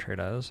what penetrate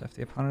is. If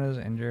the opponent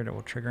is injured, it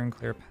will trigger and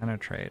clear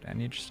penetrate,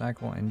 and each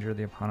stack will injure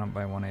the opponent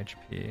by 1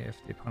 HP. If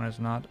the opponent is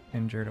not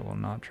injured, it will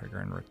not trigger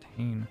and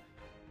retain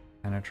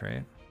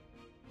penetrate.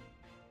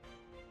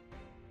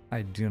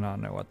 I do not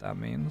know what that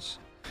means.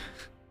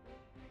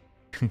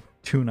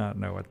 Do not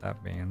know what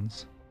that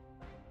means.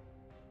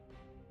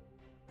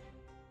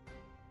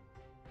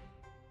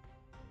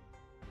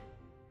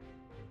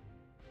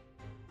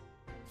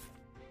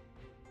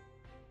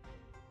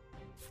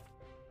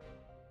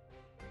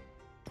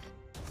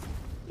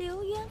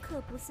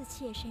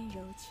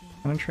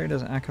 Penetrate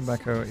is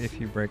Akabeko if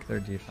you break their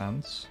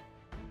defense.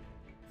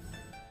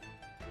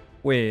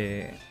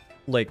 Wait,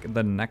 like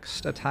the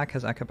next attack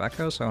has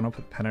Akabeko, so I want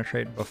to put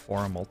penetrate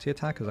before a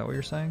multi-attack? Is that what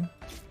you're saying?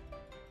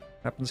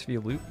 What happens if you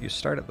loop? You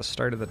start at the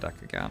start of the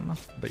deck again,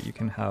 but you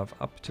can have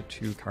up to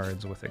 2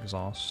 cards with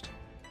exhaust.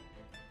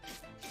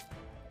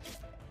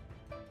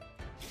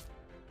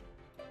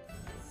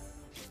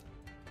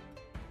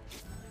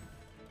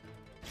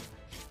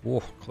 Whoa,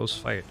 close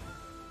fight.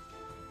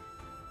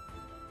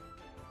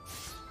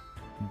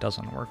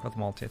 Doesn't work with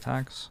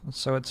multi-attacks,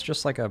 so it's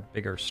just like a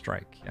bigger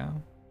strike, yeah?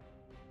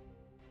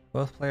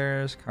 Both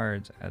players'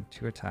 cards add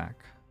 2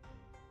 attack.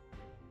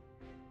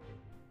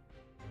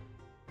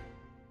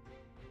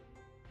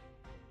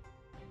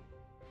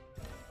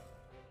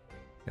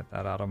 Get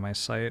that out of my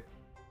sight.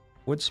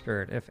 Wood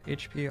Spirit, if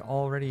HP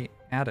already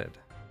added.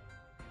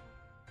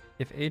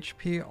 If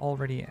HP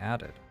already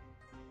added.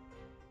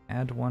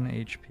 Add 1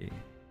 HP.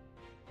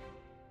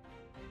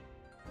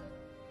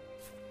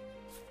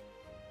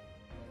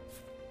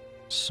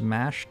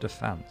 Smash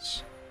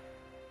defense.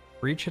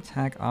 Reach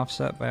attack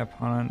offset by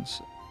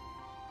opponent's...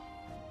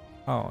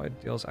 Oh,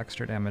 it deals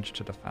extra damage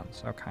to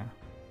defense. Okay.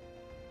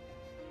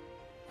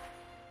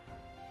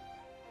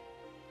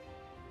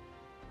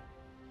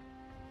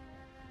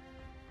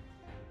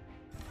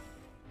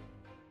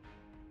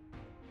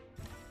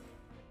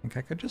 I think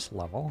I could just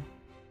level.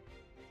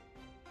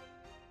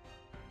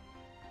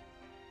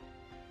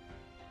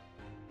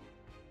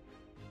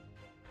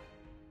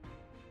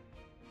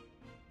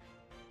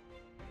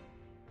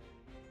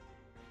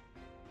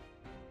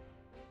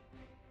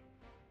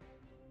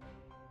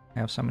 I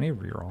have so many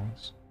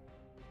rerolls.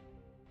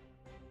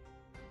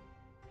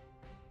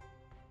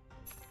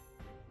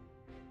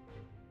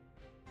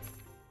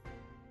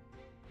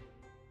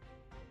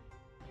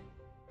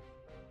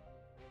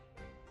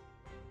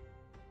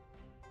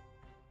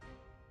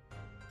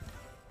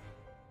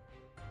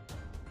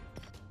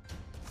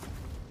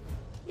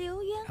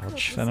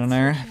 Ouch,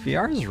 Fenrir.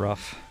 VR is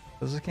rough.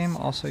 Does this game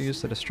also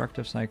use the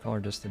destructive cycle or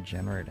just the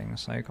generating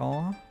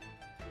cycle?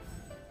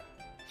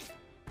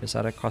 Is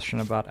that a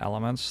question about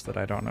elements that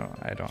I don't know?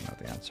 I don't know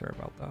the answer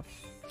about that.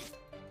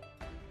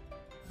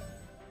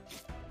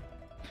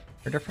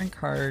 Are different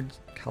cards,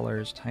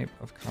 colors, type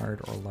of card,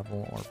 or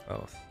level, or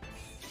both?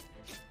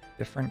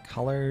 Different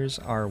colors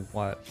are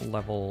what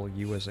level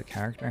you as a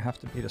character have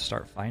to be to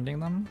start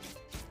finding them.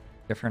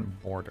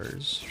 Different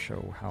borders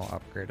show how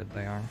upgraded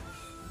they are.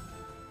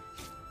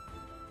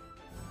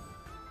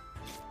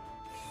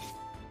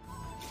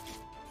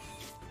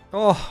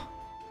 Oh!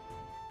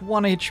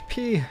 1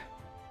 HP!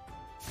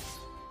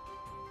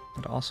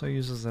 It also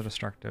uses the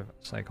destructive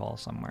cycle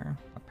somewhere,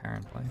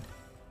 apparently.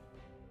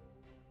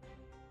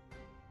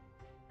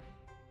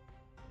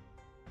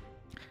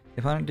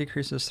 The opponent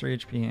decreases 3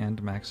 HP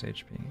and max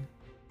HP.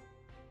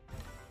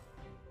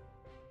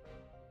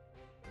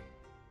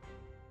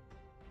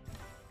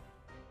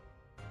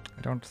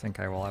 I don't think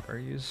I will ever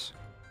use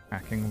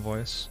Cracking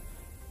Voice.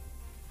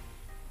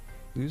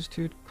 Lose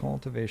 2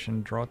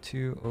 Cultivation, draw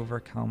 2,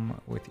 overcome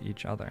with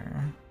each other.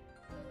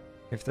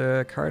 If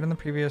the card in the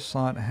previous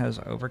slot has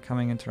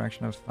overcoming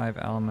interaction of 5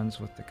 elements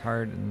with the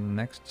card in the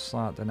next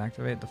slot, then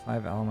activate the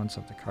 5 elements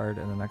of the card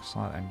in the next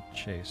slot and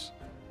chase.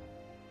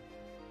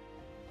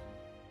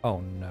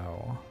 Oh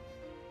no.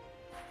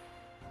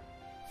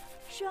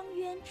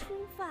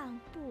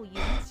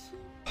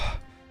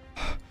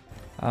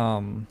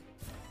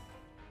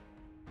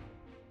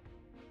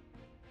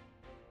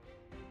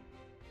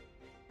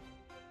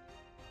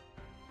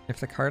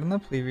 If the card in the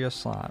previous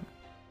slot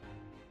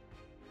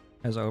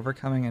Has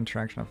overcoming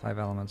interaction of 5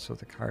 elements with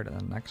the card in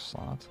the next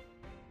slot.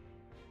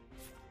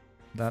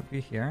 Would that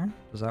be here?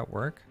 Does that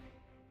work?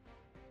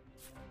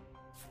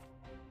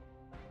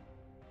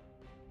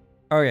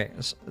 Okay,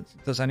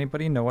 does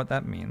anybody know what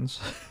that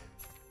means?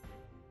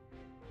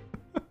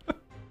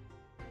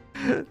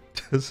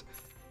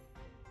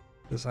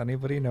 Does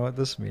anybody know what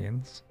this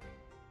means?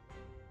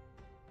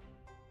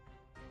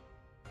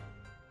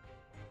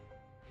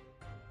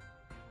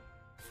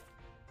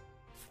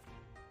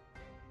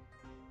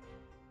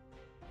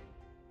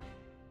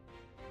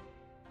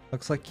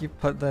 Looks like you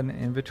put them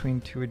in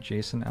between 2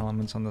 adjacent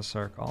elements on the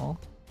circle.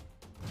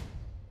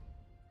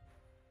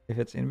 If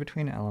it's in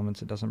between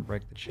elements, it doesn't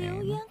break the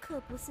chain.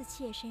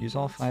 Use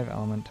all 5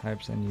 element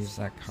types and use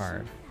that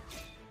card.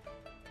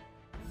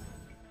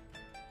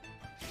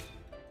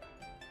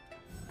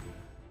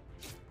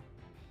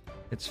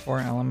 It's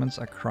 4 elements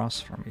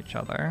across from each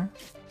other.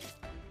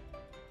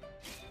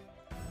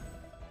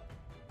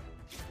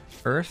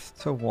 Earth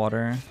to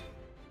water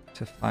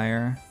to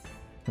fire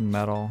to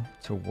metal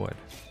to wood.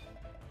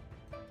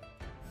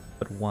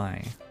 But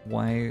why?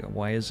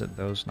 Why is it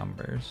those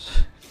numbers?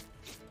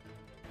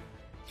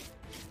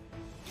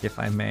 If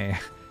I may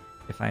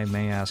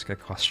ask a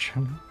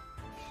question.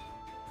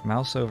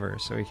 Mouse over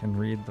so we can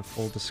read the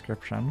full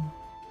description.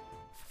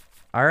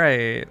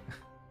 Alright.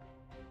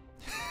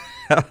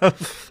 Have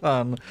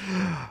fun.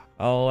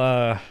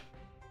 I'll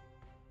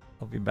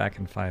be back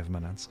in 5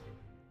 minutes.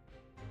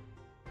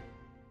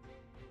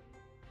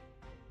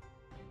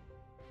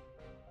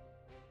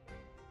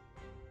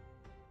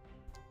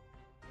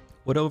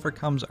 What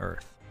overcomes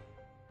Earth?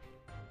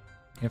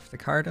 If the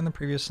card in the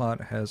previous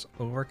slot has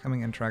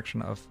overcoming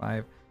interaction of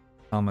 5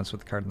 elements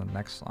with the card in the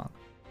next slot,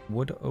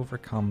 wood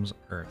overcomes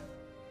Earth.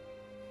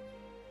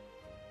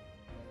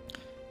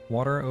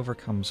 Water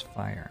overcomes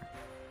fire.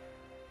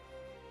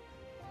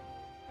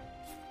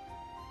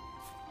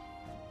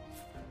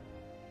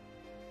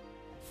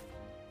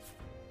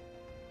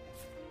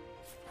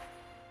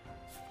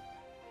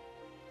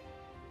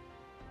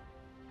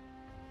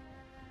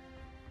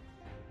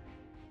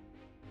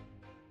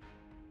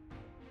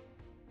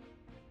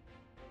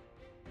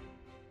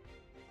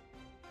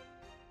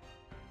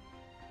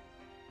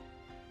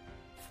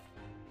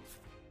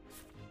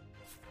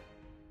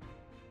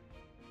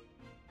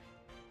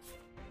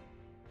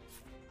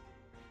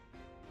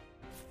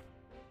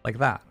 Like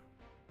that.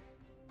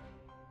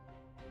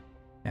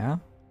 Yeah?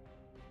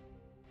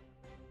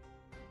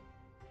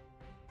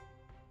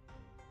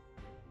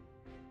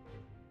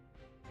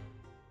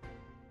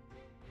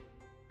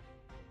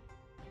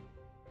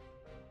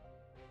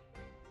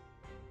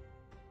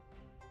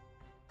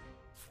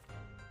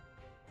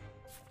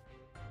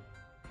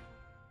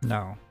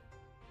 No.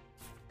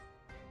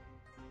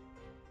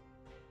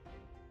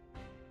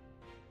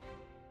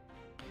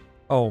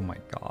 Oh my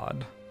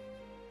god.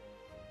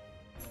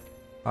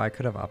 I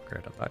could have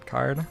upgraded that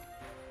card.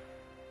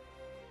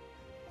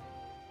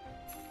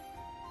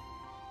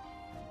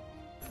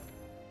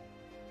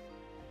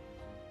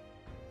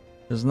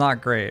 It's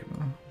not great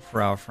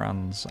for our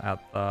friends at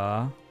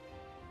the...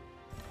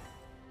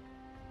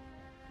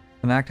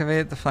 And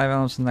activate the 5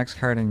 elements in the next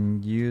card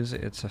and use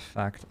its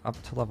effect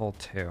up to level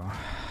 2.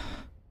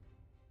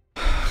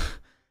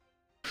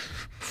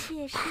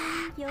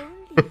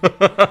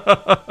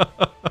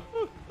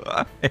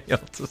 I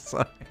failed to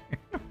say.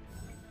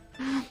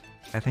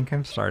 I think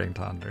I'm starting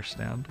to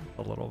understand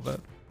a little bit.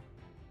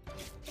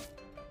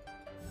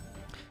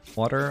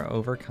 Water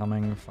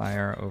overcoming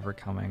fire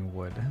overcoming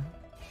wood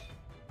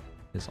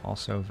is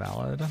also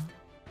valid.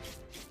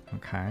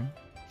 Okay.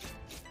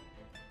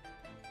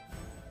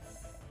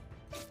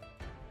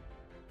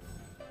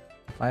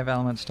 Five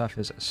element stuff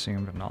is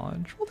assumed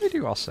knowledge. Well, they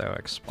do also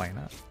explain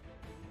it.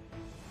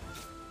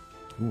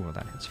 Ooh,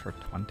 that hits for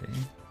 20.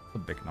 That's a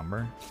big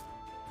number.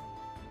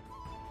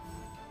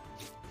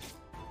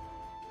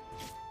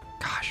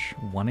 Gosh,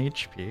 1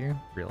 HP?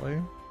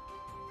 Really?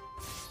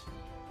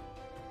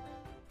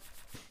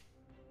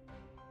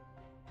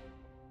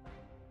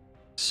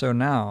 So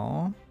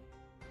now...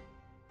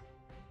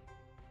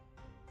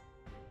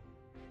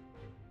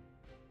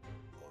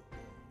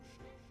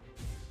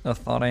 the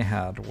thought I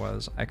had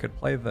was I could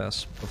play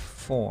this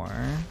before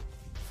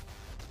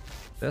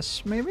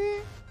this, maybe?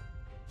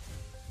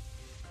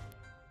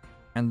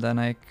 And then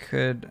I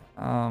could,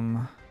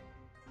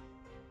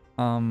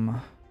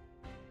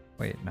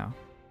 wait, no.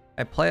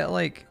 I play it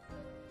like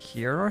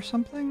here or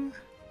something?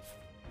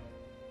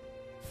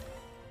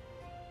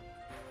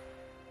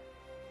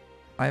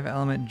 5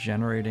 element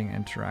generating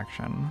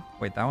interaction.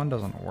 Wait, that one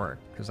doesn't work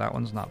because that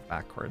one's not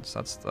backwards.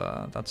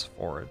 That's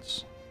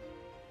forwards.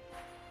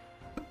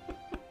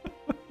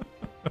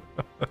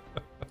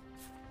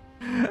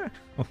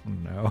 Oh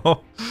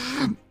no.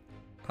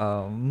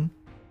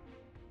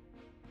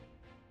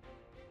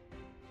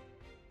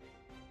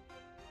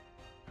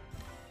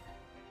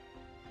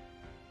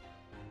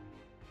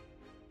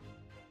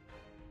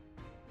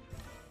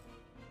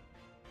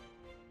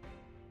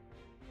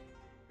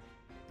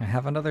 I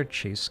have another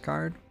chase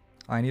card.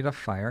 Oh, I need a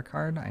fire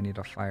card. I need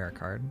a fire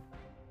card.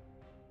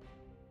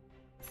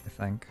 I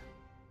think.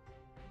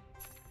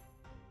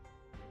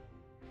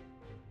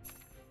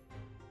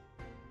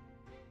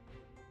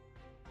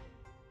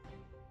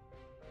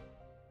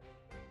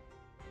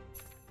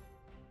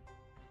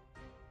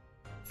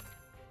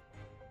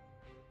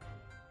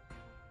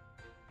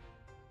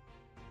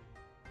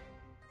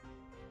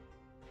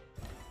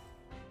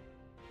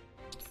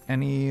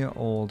 Any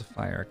old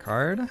fire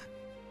card.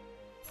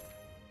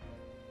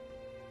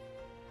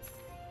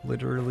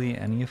 Literally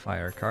any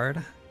fire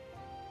card.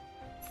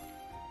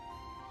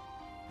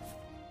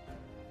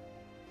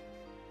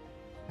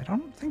 I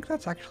don't think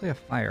that's actually a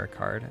fire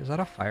card. Is that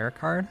a fire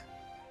card?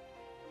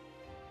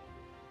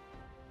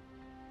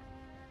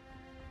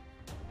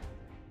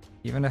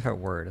 Even if it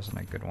were, it isn't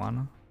a good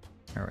one.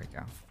 There we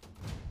go.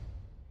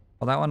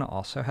 Well, that one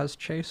also has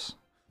chase.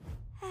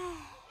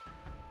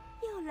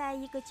 又来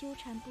一个纠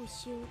缠不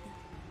休的。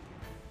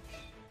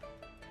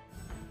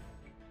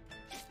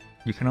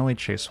 You can only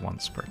chase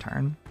once per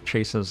turn.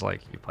 Chase is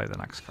like you play the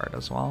next card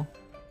as well.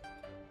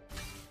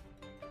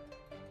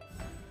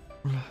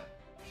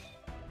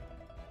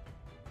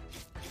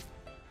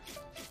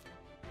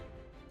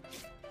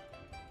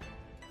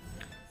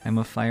 I'm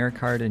a fire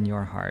card in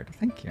your heart.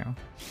 Thank you.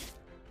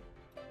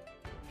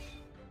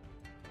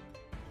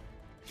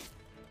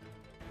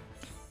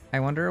 I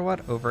wonder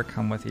what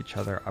overcome with each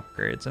other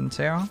upgrades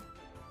into.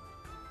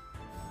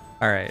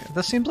 Alright,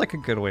 this seems like a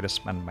good way to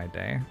spend my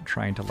day,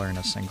 trying to learn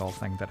a single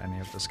thing that any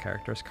of this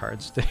character's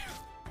cards do.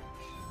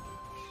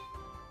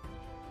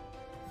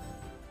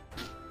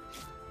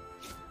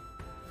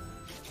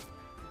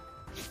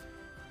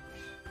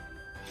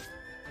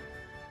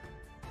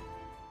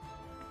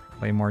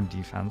 Play more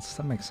defense,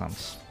 that makes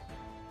sense.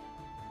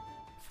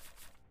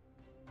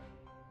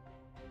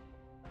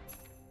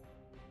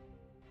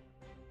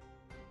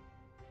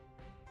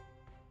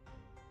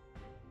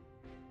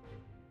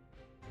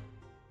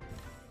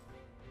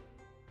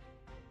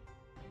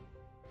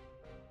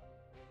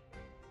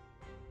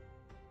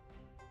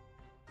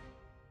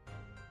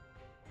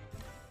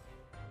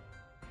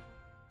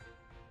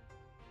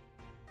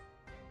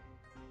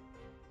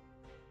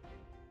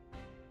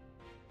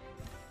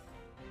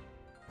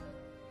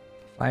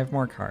 Five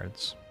more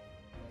cards.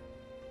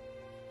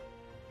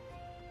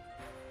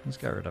 Let's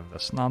get rid of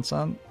this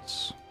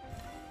nonsense.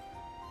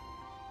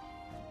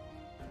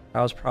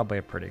 That was probably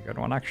a pretty good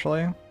one,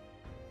 actually.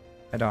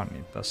 I don't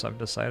need this, I've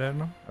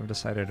decided.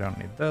 I don't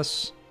need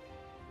this.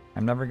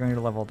 I'm never going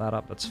to level that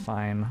up, that's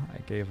fine. I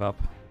gave up.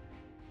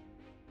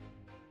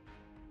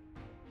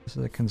 This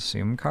is a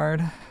consume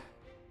card.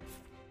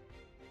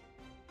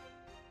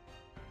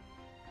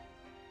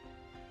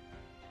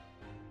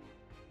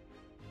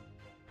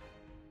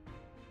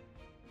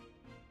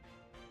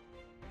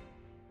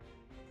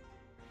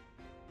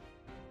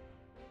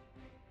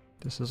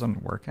 This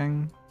isn't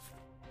working.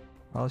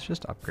 Well, let's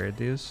just upgrade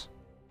these.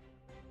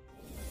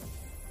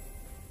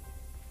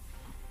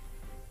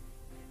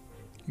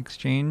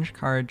 Exchange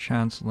card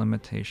chance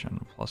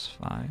limitation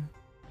 +5.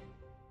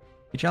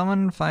 Each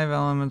element in 5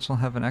 elements will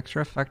have an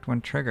extra effect when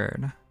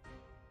triggered.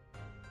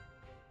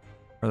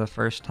 For the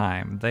first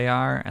time. They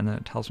are, and then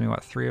it tells me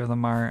what 3 of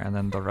them are, and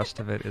then the rest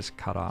of it is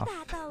cut off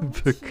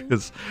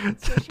because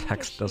the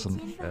text doesn't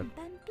fit.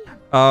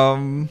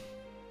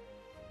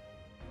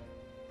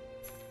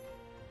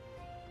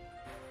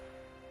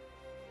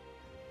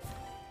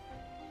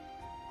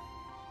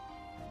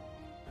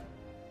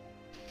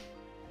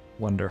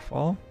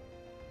 Wonderful.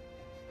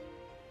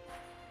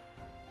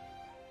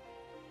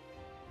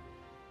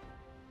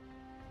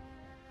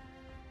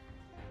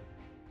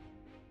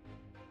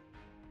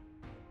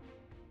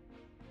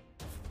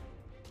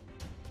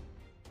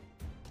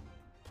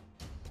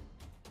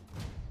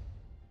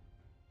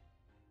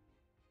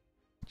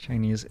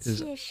 Chinese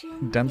is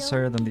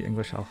denser than the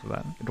English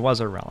alphabet. It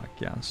was a relic,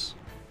 yes.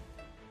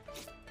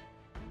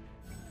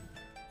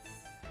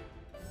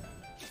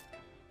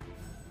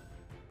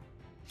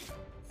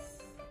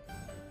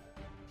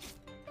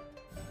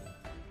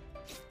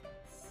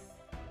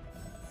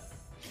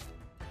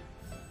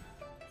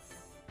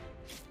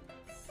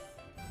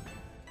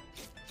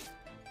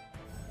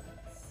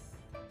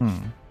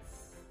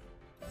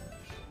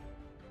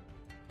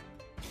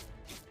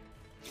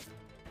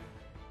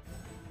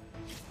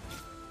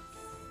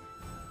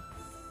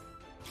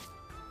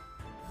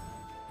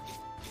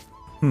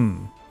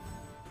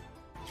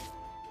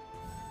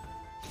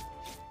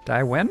 Did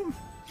I win?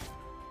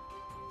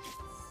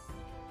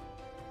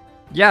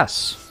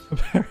 Yes!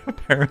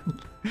 Apparently.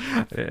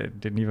 I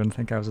didn't even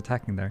think I was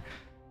attacking there.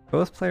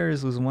 Both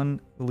players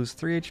lose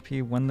 3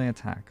 HP when they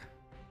attack.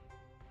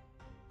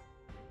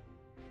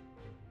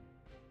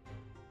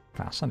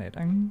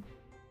 Fascinating.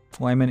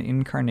 Well, I'm in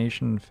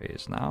incarnation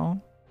phase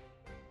now.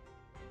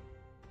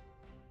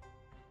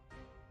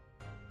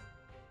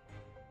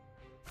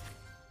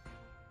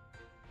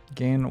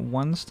 Gain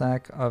 1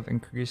 stack of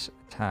increased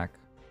attack.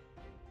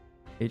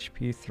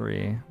 HP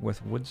 3.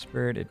 With Wood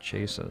Spirit it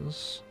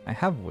chases. I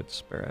have Wood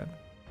Spirit.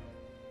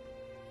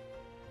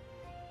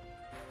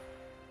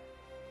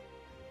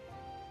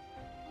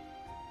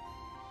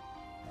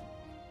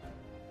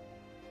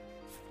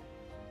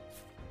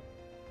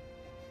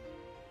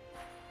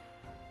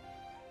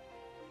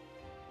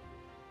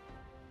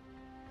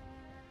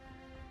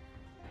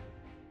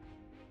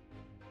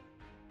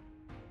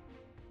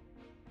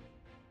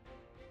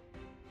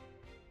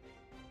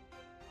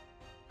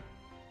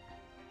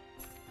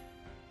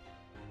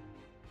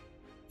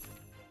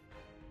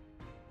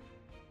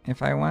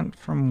 If I went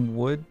from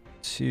wood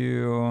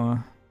to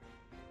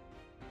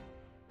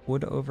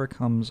wood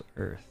overcomes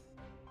earth.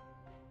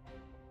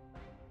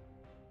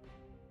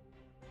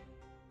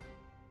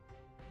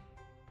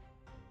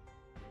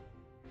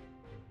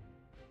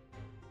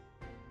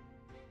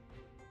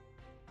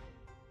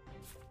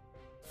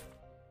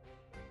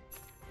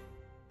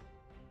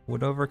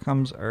 Wood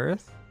overcomes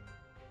earth?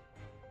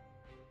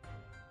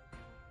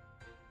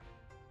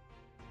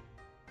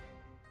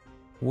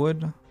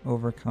 Wood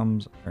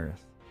overcomes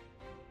earth.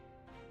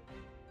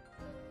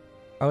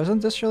 Oh,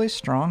 isn't this really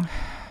strong?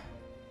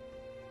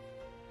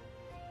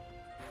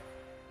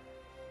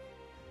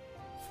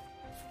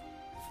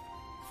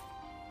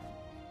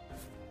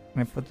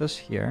 Can I put this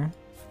here?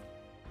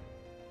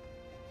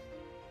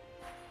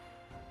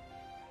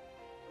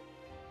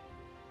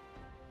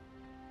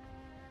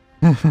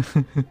 My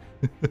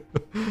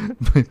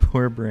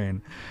poor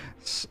brain.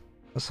 So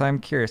I'm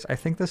curious. I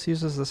think this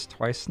uses this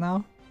twice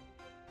now.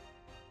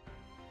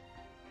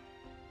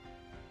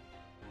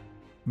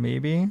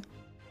 Maybe?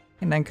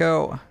 Hey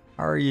Nenko,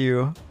 how are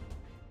you?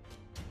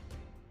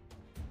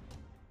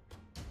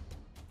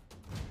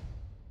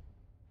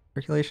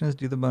 Circulations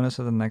do the bonus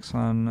of the next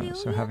one,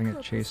 so having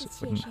it chase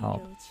wouldn't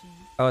help.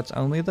 Oh, it's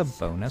only the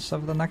bonus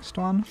of the next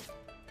one?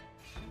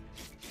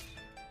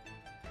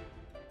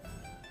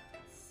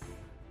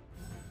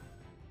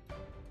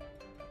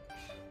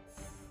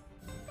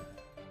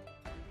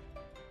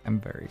 I'm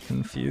very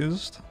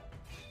confused.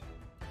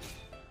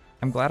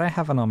 I'm glad I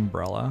have an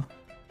umbrella.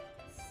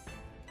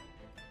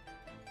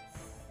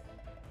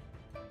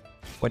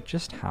 What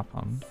just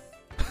happened?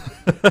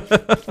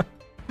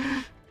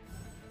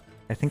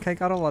 I think I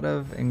got a lot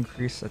of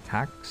increased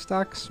attack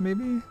stacks,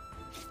 maybe?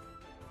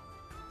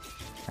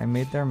 I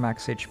made their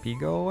max HP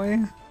go away,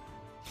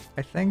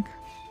 I think.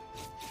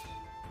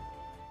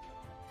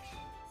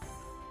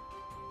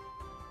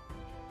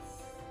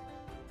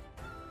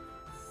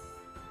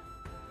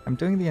 I'm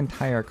doing the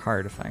entire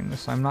card thing,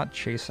 so I'm not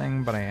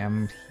chasing, but I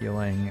am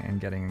healing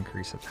and getting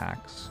increased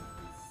attacks.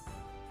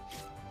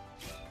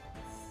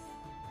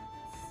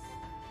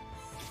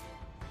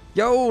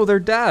 Yo, they're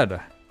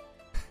dead!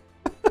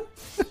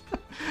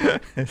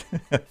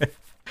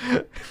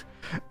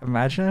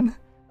 Imagine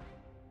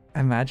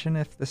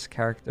if this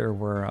character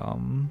were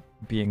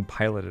being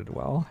piloted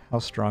well, how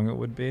strong it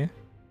would be.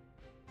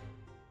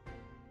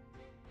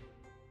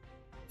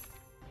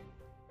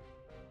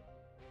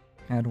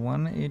 Add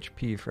 1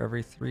 HP for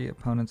every 3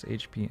 opponents'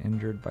 HP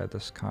injured by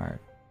this card.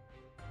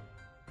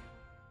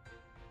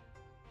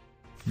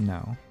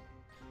 No.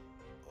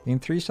 Gain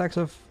 3 stacks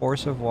of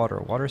Force of Water.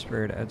 Water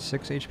Spirit, add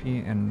 6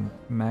 HP and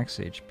max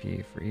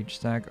HP. For each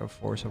stack of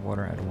Force of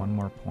Water, add 1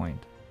 more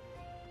point.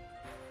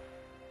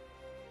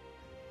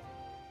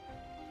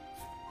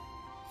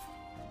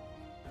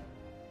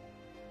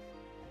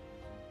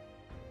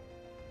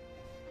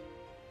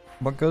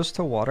 What goes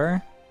to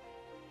water?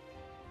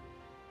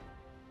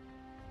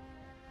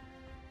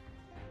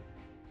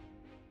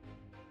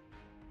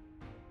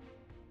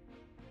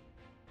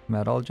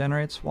 Metal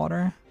generates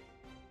water?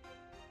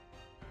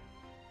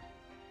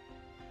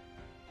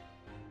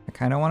 I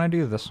kind of want to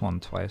do this one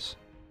twice.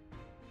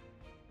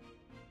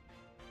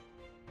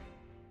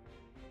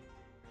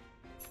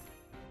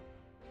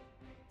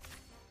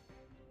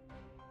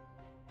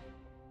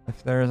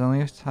 If there is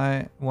only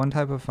one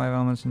type of 5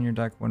 elements in your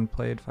deck, when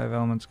played, 5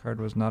 elements card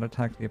was not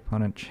attack the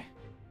opponent.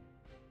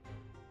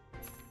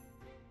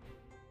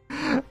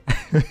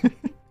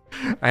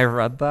 I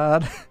read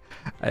that.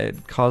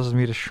 It caused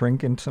me to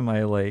shrink into my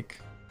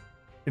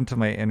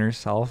inner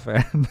self,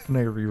 and then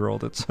I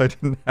re-rolled it so I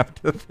didn't have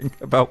to think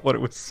about what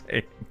it was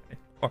saying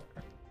anymore.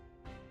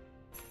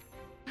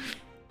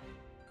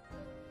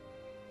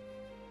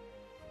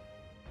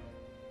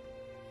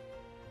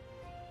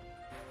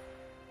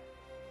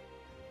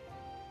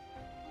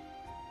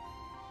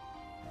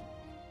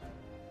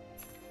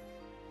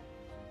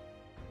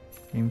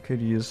 Game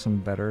could use some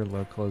better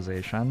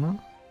localization.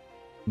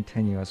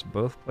 Continuous.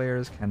 Both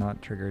players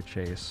cannot trigger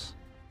chase.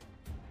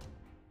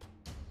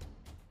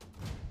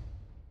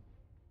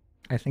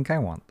 I think I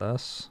want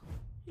this.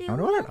 I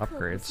wonder what it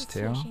upgrades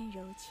to.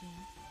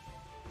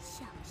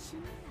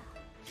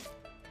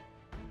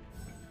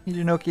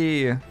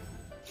 Hijinoki!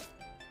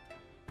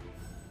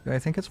 Do I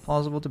think it's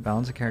plausible to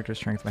balance a character's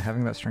strength by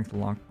having that strength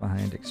locked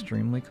behind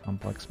extremely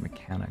complex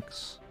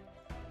mechanics?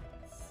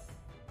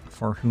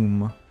 For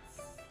whom?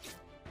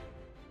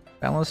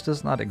 Balance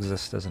does not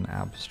exist as an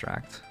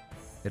abstract.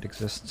 It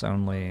exists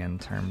only in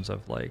terms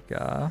of like,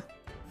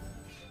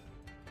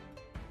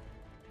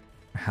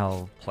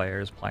 how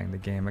players playing the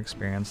game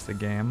experience the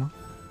game.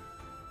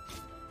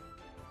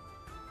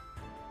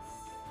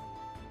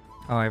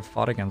 Oh, I've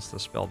fought against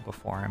this build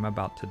before. I'm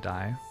about to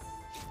die.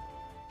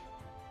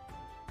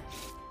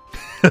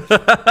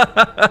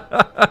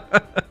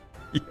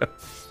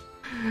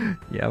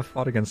 Yeah, I've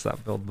fought against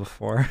that build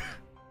before.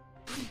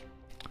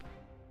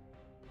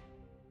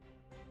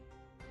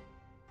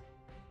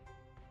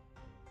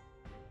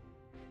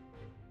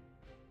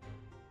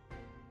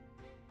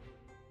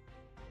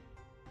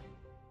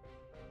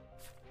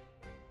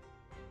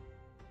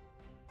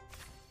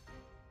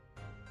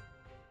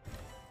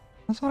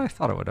 That's what I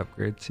thought it would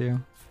upgrade to.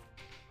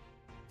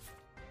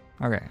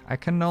 Okay, I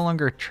can no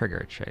longer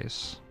trigger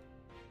chase.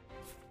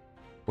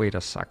 Wait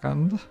a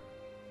second.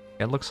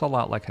 It looks a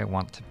lot like I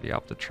want to be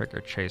able to trigger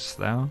chase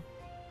though.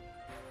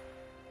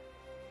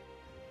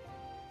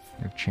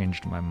 I've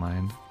changed my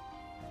mind.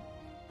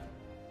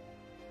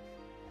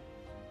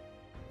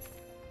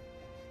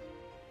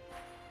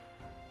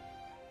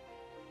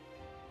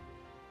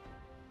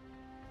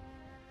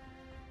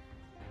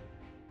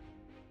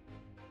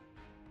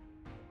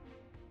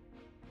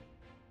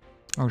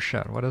 Oh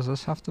shit, what does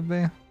this have to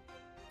be?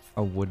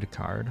 A wood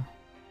card. I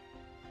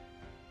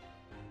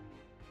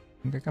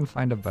think I can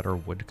find a better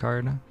wood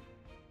card.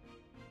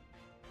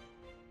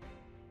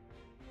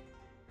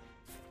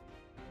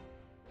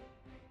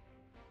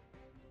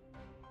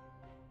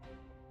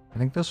 I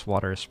think this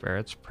water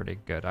spirit's pretty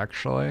good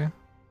actually.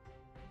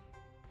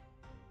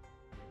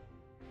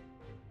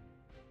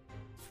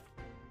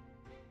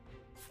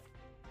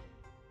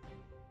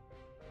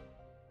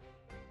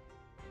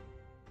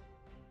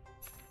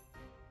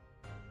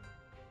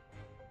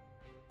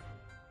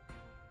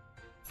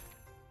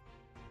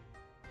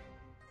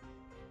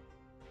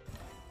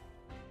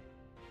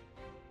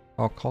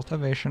 Well,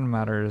 cultivation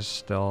matters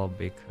still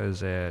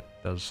because it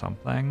does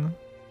something.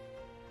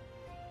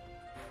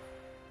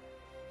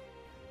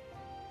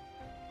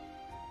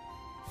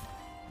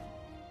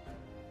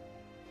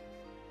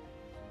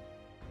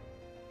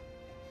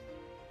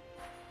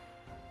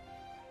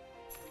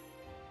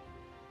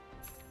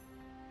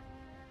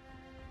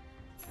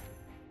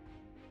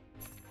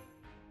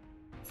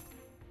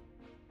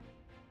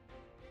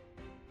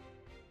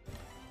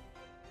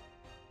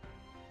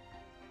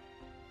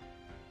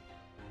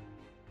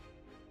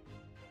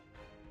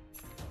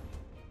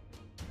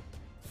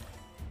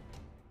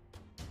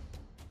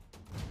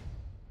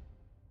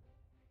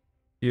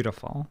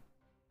 Beautiful.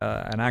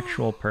 An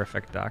actual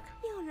perfect deck.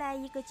 又来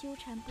一个纠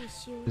缠不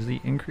休。 Is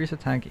the increase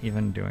attack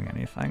even doing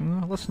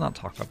anything? Let's not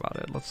talk about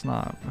it. Let's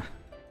not.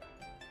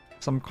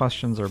 Some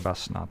questions are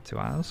best not to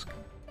ask.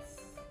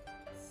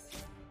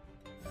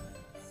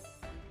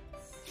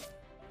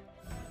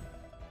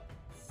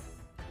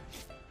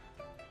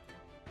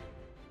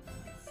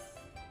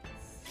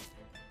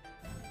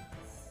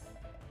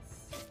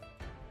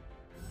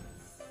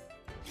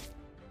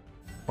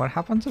 What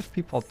happens if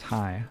people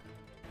tie?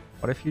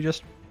 What if you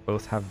just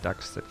both have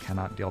decks that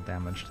cannot deal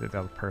damage to the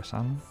other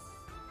person?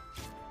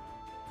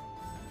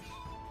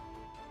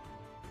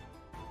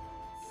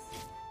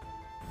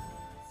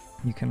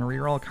 You can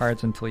reroll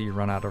cards until you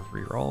run out of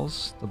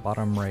rerolls. The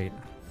bottom right.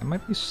 I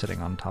might be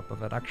sitting on top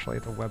of it actually,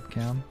 the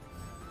webcam.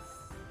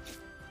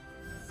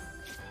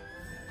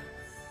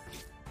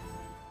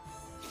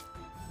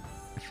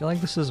 I feel like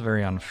this is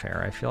very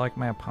unfair. I feel like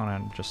my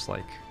opponent just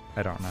like,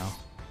 I don't know,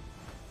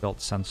 built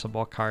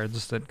sensible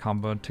cards that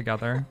comboed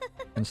together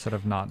instead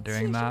of not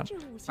doing that.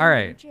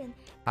 Alright,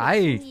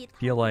 I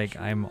feel like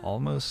I'm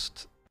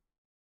almost...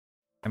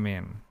 I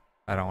mean,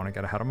 I don't want to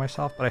get ahead of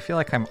myself, but I feel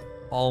like I'm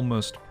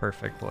almost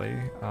perfectly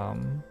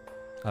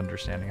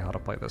understanding how to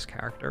play this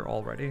character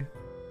already.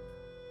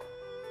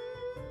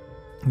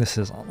 This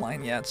is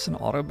online, yeah, it's an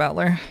auto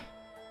battler.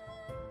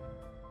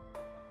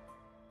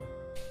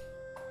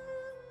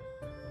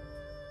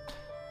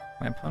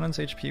 My opponent's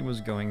HP was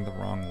going the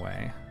wrong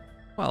way.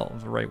 Well,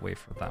 the right way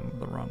for them,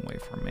 the wrong way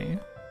for me.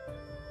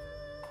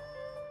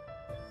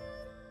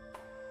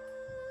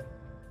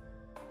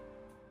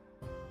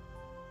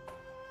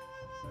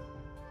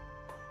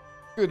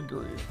 Good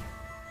grief.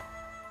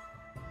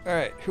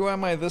 Alright, who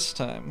am I this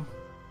time?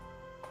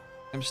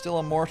 I'm still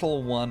a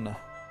mortal 1.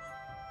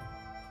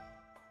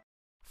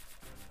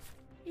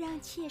 让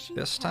妾身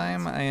This 调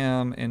time 节 I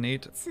am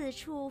innate 此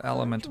处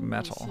element 何种旅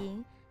metal.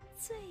 行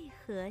最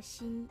合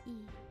心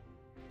意。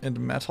 And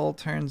metal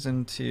turns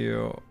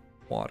into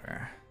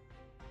water.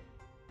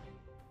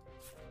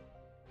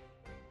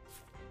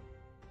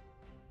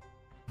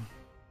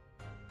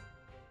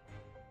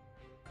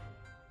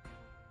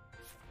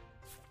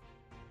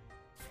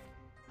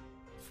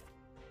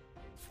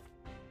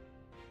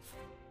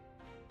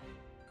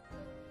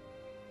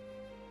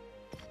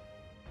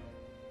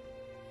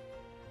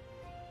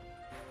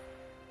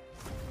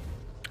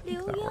 I think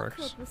流 that 烟 works.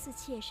 可不似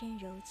妾身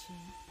柔情，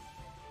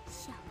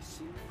小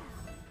心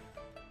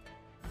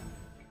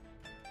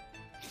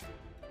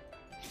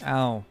啊！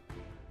 Ow.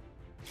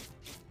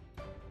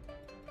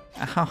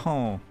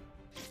 Ow.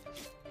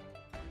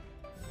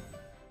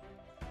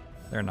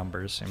 Their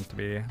numbers seem to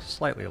be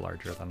slightly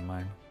larger than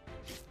mine.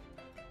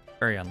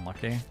 Very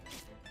unlucky.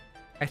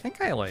 I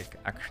think I, like,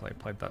 actually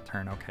played that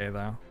turn okay,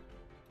 though.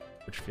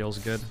 Which feels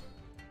good.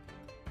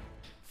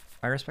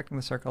 By respecting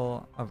the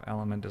circle of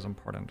element is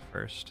important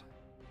first.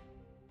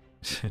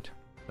 That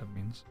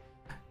means.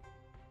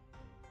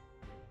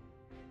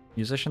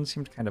 Musician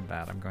seemed kind of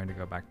bad. I'm going to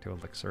go back to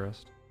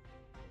Elixirist.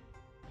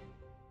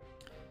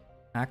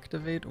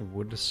 Activate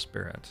Wood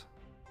Spirit.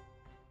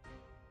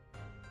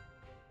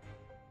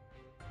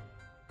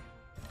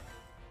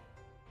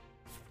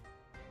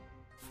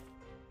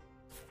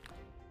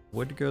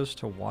 Wood goes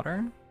to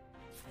water.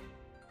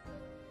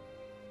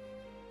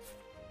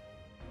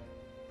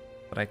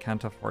 but I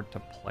can't afford to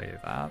play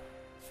that.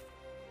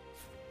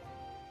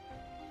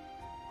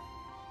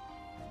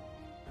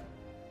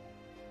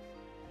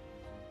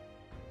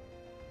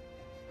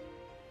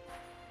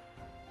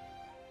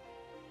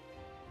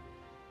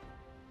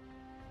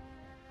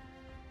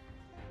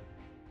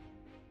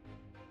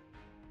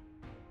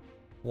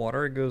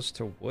 Water goes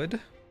to wood?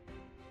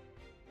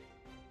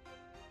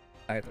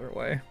 Either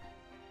way.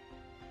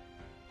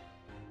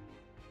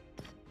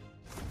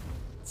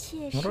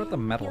 I wonder what the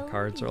metal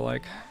cards are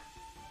like.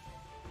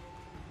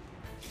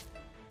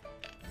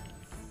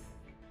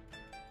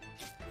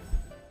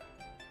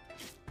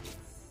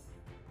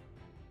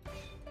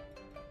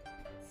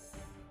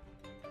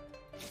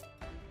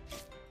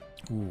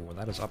 Ooh,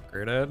 that is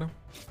upgraded.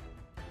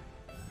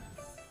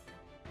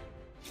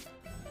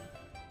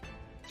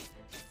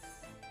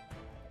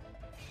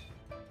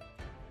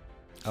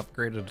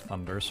 Upgraded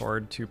Thunder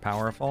Sword, too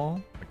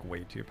powerful. Like,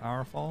 way too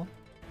powerful.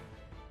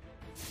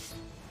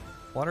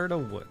 Water to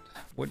wood.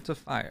 Wood to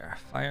fire.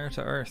 Fire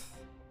to earth.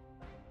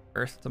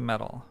 Earth to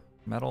metal.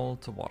 Metal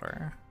to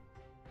water.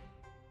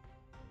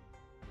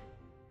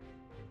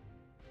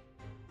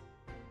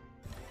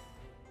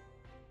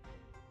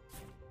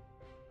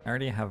 I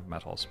already have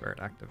Metal Spirit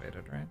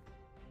activated, right?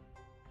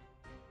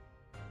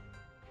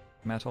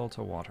 Metal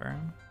to water.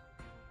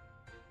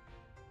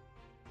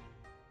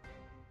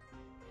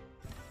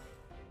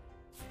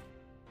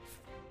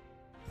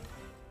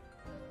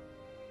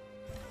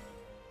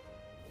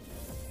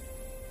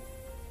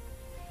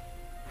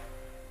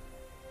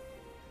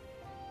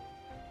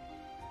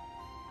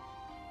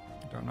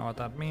 Don't know what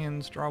that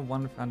means. Draw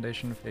one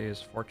Foundation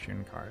Phase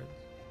Fortune card.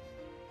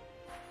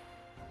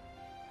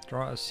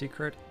 Draw a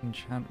secret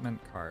enchantment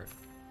card.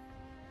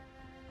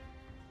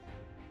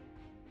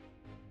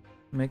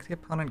 Make the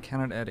opponent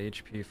cannot add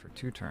HP for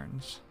 2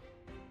 turns.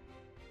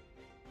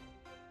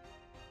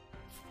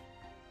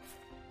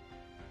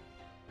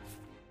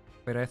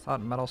 Wait, I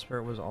thought Metal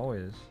Spirit was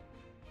always...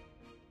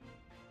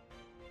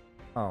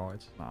 Oh,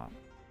 it's not.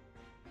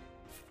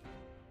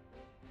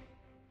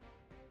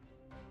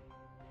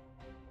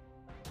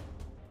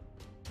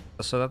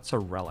 So that's a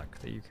relic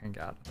that you can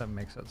get that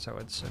makes it so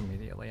it's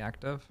immediately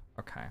active?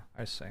 Okay,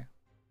 I see.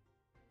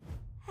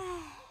 唉，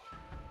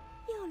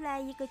又来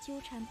一个纠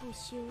缠不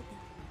休的。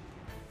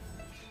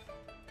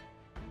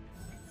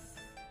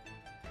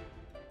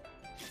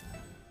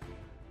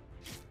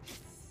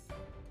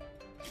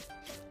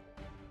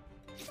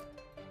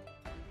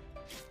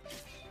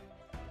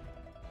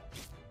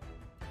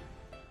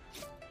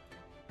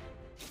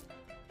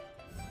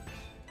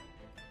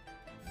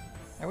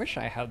I wish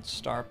I had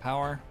star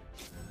power.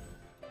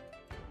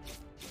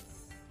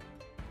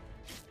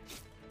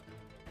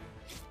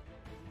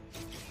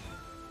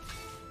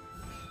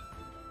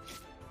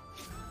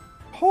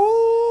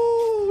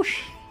 Oh,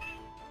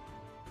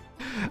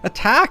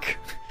 attack!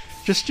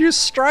 Just use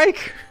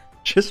strike!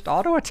 Just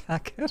auto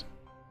attack it.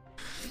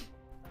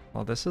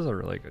 Well, this is a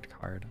really good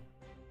card.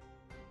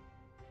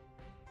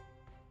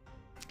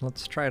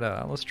 Let's try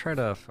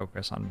to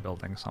focus on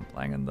building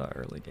something in the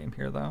early game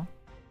here though.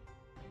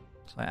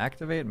 So I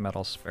activate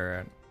Metal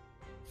Spirit,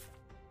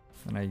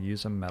 and I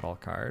use a metal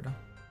card.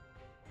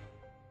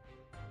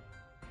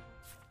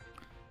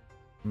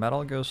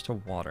 Metal goes to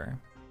water.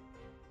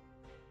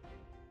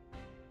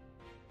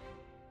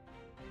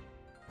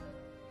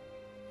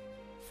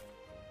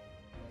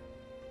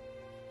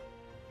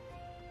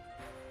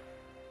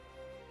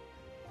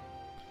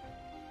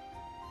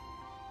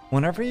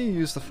 Whenever you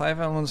use the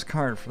 5 elements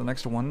card for the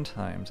next 1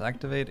 times,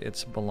 activate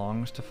its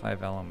belongs to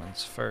 5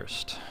 elements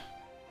first.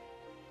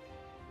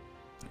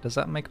 Does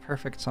that make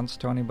perfect sense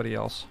to anybody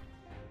else?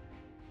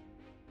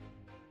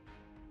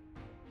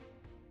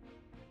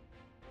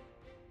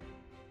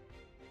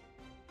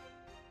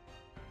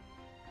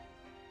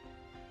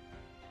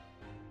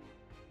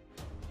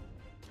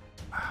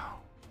 Wow.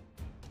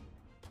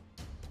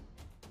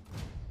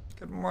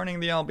 Good morning,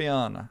 the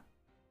Albion.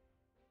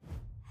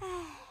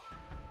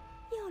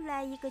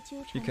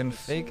 You can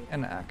fake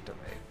and activate.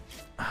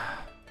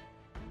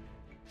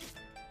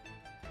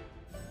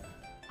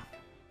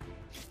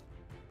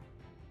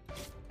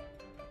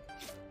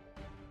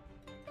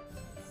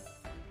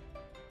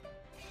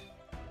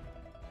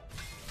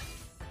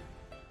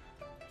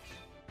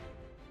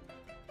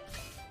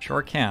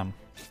 Sure can.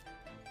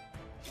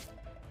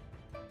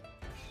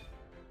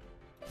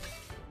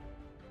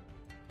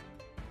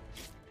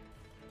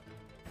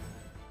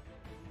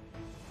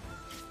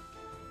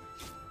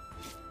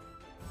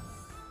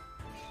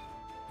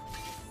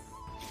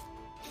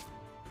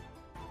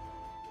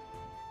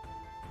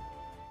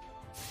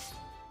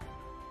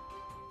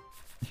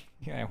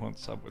 Yeah, I won't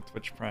sub with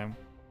Twitch Prime.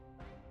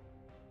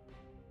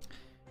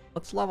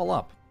 Let's level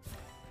up.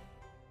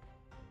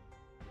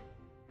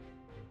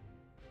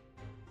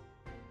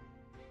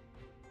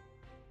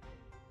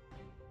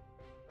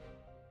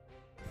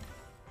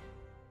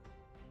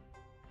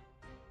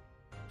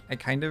 I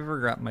kind of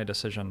regret my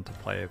decision to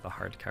play the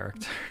hard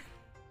character.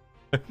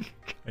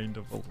 Kind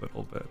of a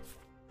little bit.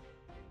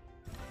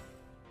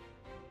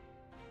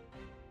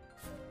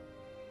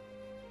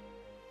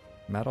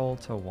 Metal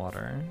to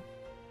water.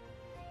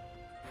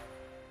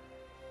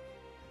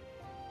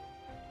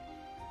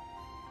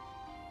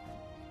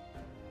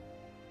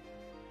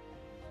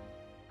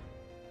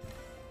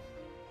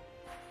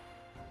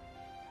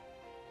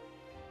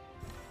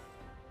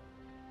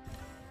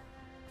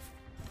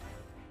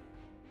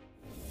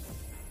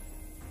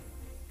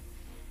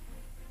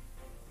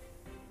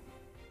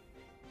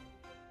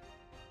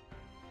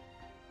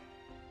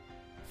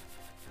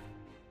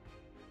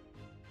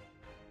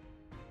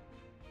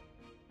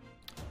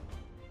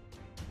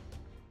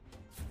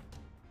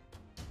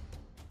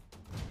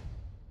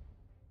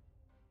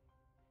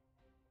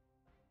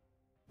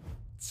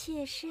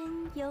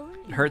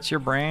 It hurts your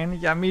brain?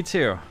 Yeah, me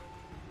too.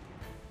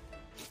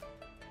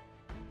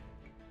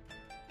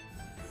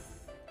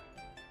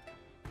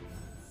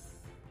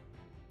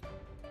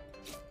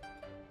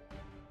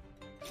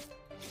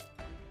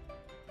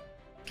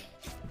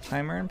 The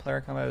timer in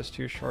player combat is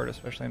too short,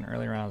 especially in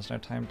early rounds. No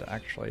time to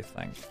actually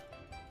think.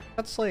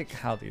 That's like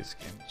how these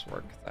games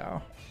work,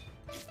 though.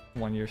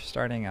 When you're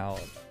starting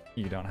out,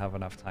 you don't have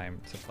enough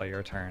time to play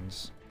your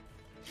turns.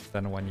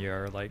 Then when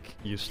you're like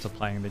used to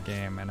playing the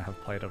game and have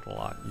played it a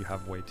lot, you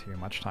have way too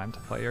much time to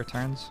play your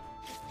turns.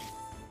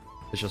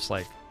 It's just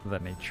like the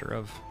nature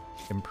of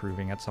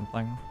improving at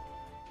something.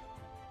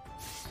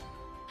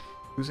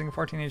 Losing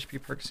 14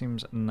 HP perk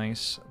seems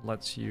nice,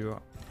 lets you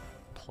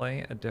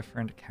play a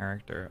different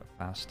character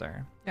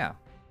faster. Yeah.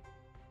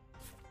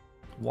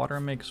 Water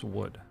makes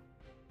wood.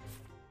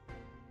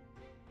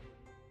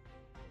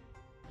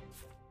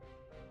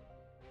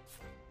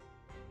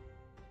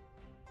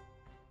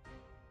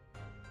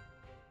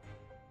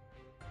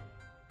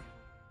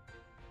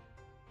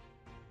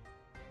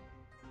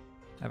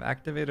 I've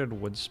activated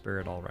Wood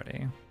Spirit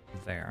already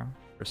there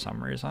for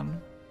some reason.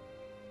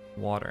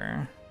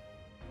 Water.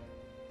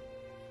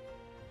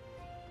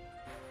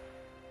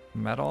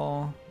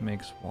 Metal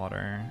makes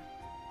water.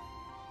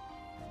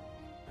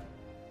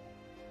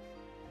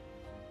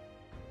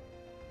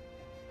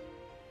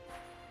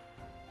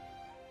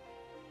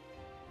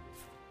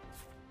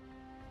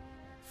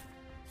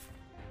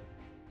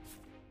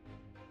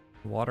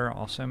 Water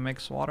also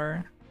makes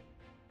water.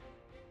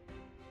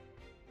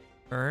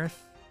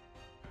 Earth.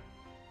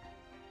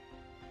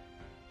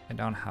 I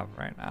don't have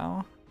right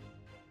now.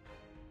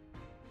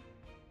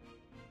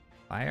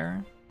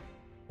 Fire?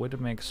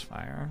 Wood makes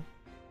fire.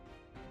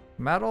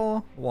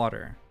 Metal,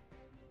 water.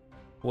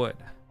 Wood,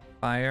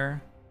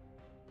 fire,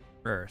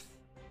 earth,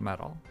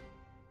 metal.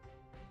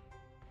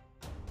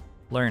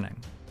 Learning.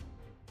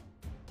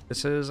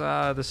 This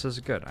is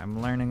good.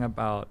 I'm learning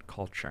about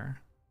culture.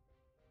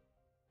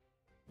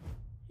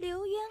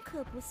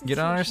 You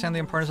don't understand the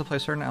importance of play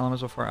certain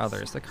elements before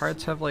others. The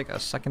cards have like a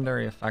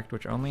secondary effect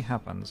which only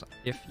happens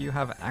if you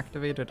have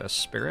activated a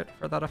spirit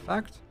for that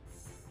effect,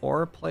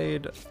 or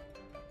played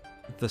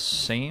the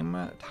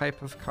same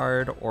type of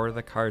card or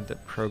the card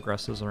that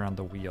progresses around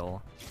the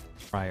wheel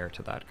prior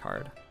to that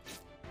card.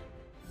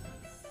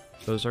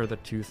 Those are the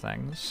two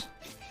things.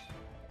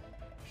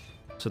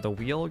 So the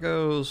wheel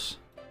goes...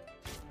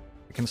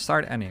 It can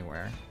start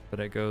anywhere, but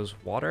it goes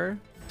water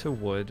to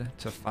wood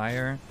to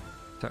fire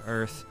to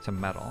earth to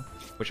metal,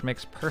 which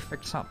makes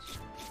perfect sense.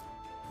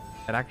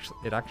 It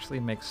actually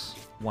makes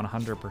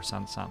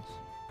 100% sense.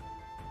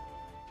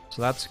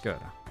 So that's good.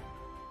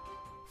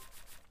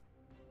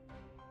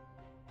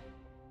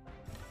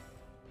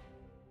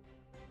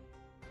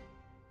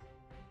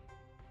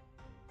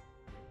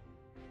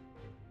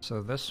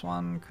 So this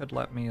one could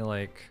let me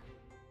like...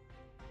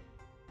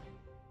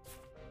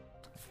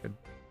 I could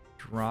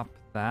drop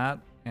that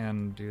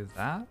and do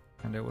that,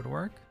 and it would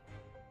work.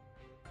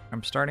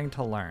 I'm starting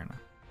to learn.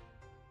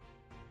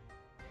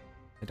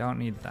 I don't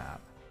need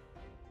that.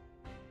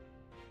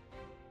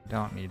 I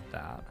don't need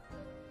that.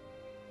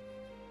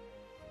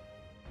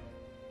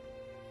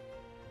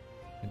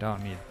 I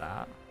don't need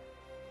that.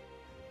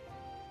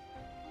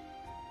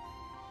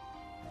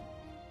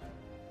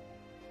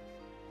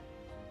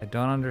 I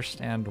don't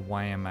understand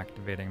why I'm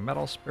activating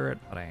Metal Spirit,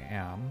 but I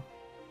am.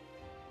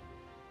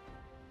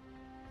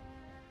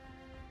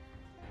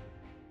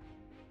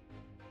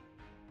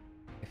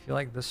 I feel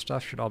like this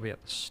stuff should all be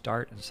at the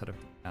start instead of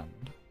the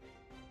end.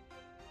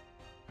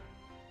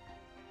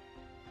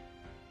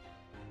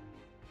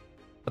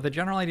 But the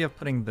general idea of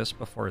putting this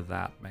before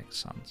that makes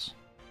sense.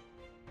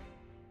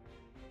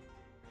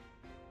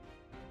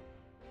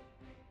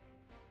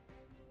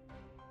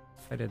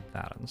 I did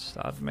that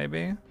instead,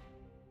 maybe?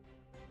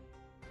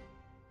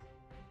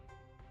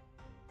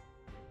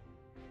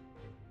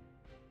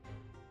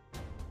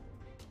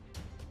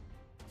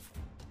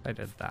 I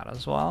did that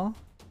as well.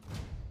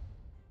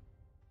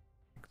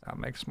 That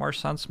makes more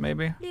sense,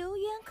 maybe.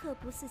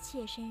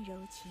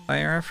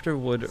 Fire after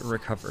wood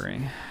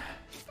recovery.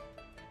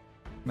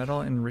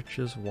 Metal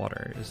enriches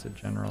water is the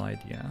general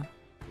idea.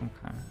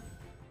 Okay.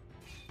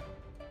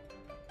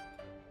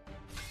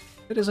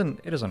 It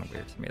isn't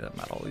weird to me that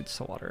metal leads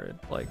to water.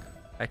 Like,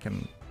 I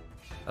can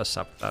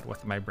accept that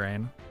with my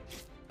brain.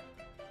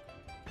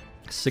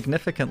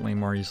 Significantly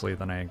more easily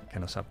than I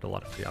can accept a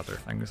lot of the other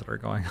things that are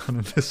going on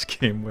in this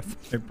game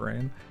with my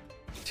brain.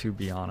 to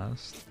be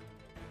honest.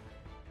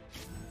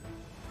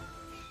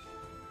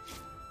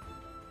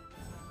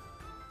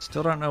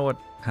 Still don't know what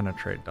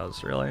Penetrate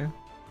does, really.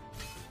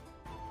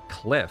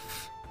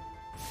 Cliff.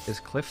 Is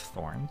Cliff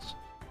Thorns?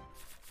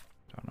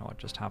 Don't know what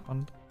just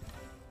happened.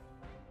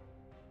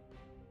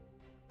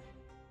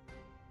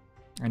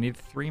 I need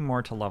 3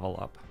 more to level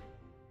up.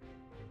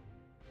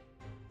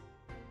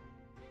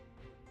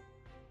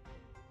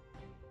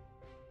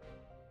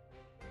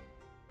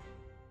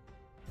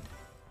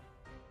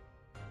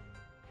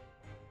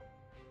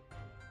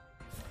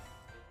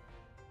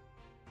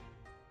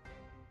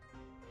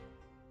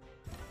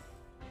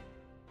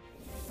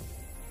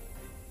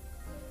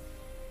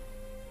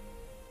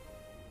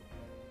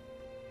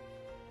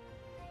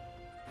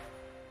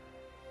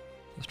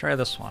 Let's try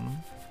this one.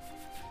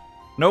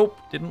 Nope,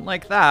 didn't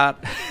like that.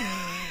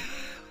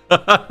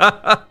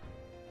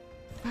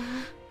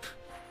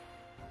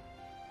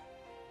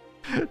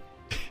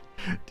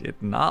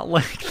 Did not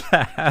like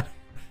that.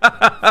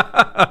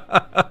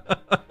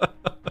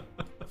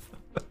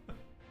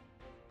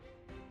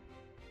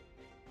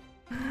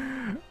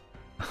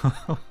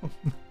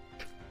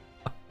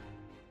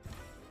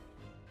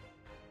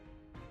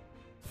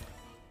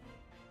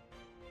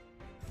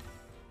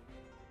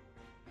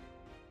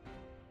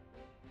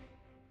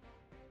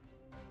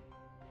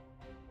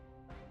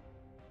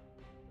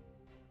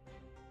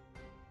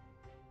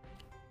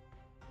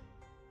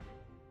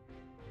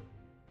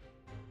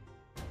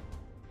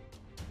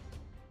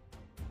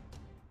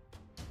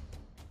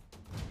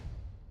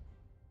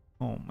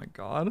 Oh my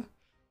god.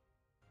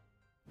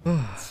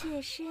 妾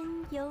身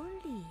有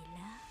礼了。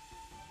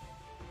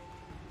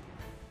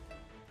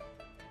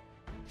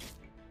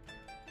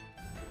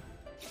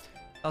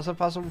 Also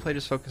possible play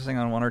just focusing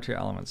on 1 or 2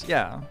 elements.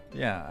 Yeah,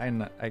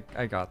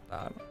 I got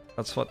that.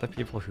 That's what the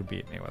people who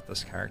beat me with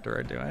this character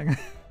are doing.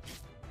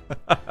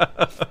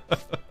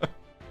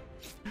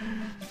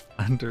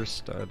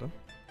 Understood.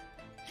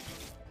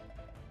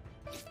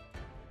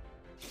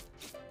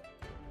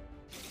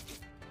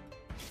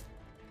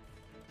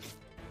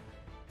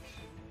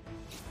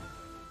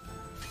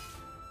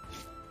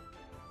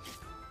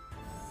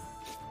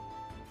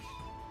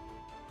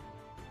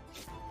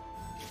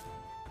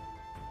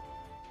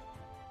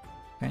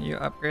 Can you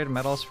upgrade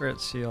Metal Spirit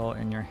Seal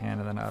in your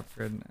hand and then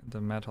upgrade the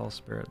Metal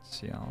Spirit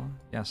Seal?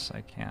 Yes, I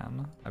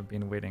can. I've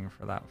been waiting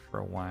for that for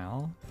a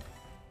while.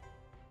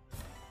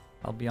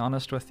 I'll be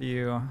honest with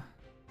you,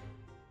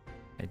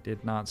 I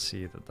did not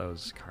see that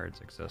those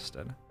cards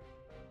existed.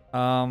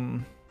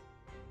 What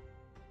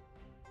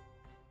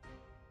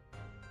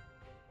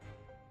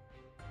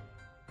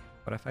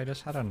if I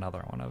just had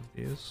another one of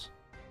these?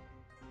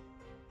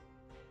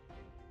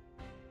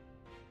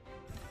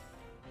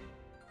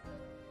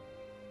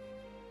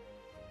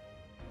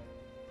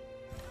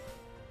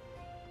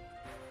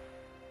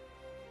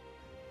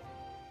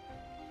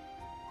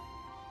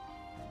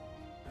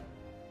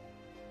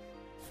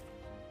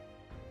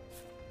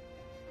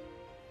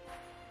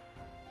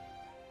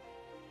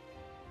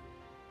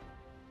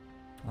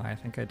 I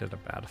think I did a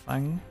bad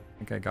thing. I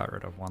think I got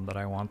rid of one that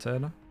I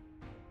wanted.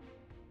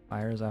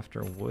 Fires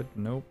after wood?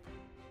 Nope.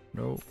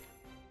 Nope.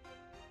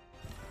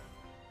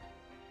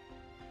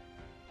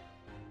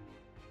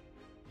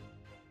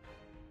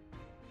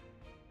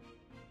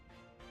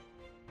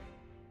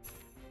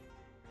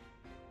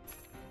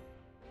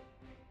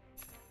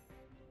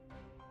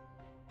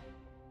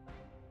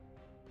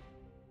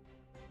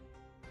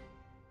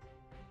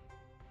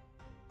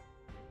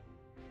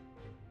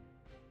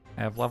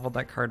 I have leveled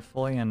that card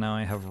fully and now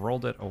I have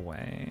rolled it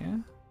away.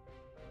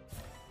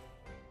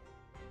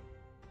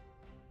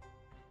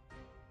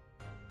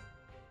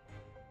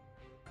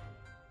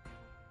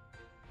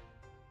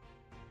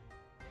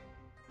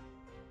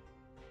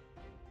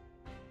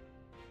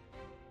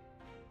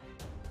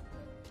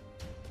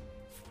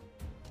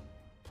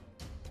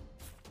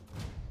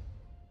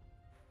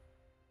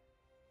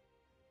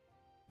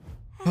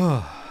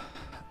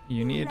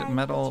 You need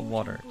metal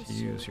water to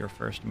use your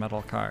first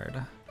metal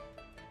card.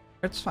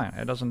 It's fine,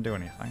 it doesn't do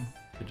anything.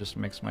 It just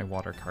makes my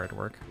water card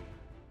work.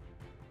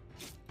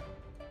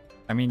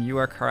 I mean, you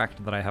are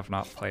correct that I have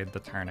not played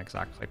the turn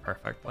exactly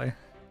perfectly.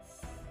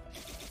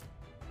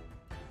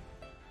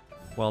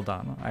 Well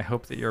done. I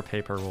hope that your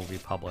paper will be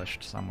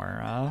published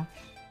somewhere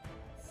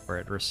where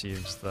it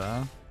receives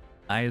the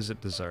eyes it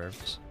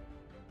deserves.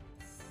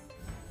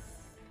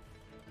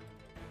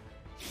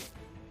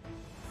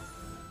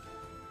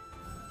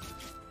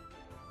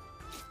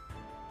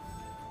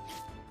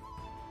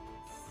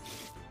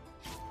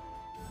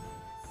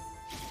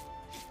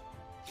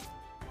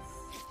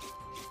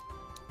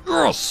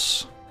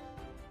 Yes!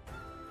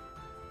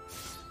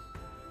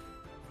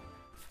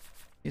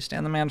 You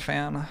stand the man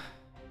fan?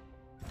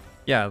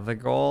 Yeah, the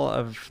goal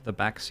of the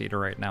backseater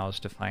right now is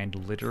to find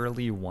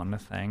literally one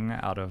thing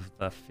out of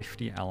the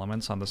 50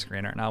 elements on the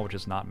screen right now which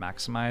is not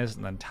maximized,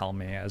 and then tell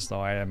me as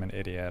though I am an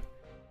idiot.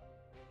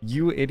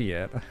 You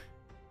idiot.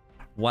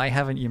 Why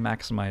haven't you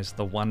maximized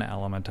the one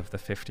element of the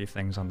 50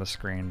 things on the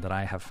screen that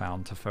I have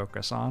found to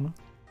focus on?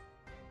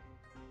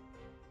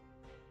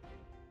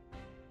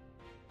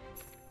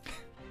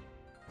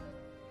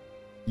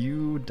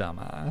 You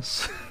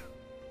dumbass.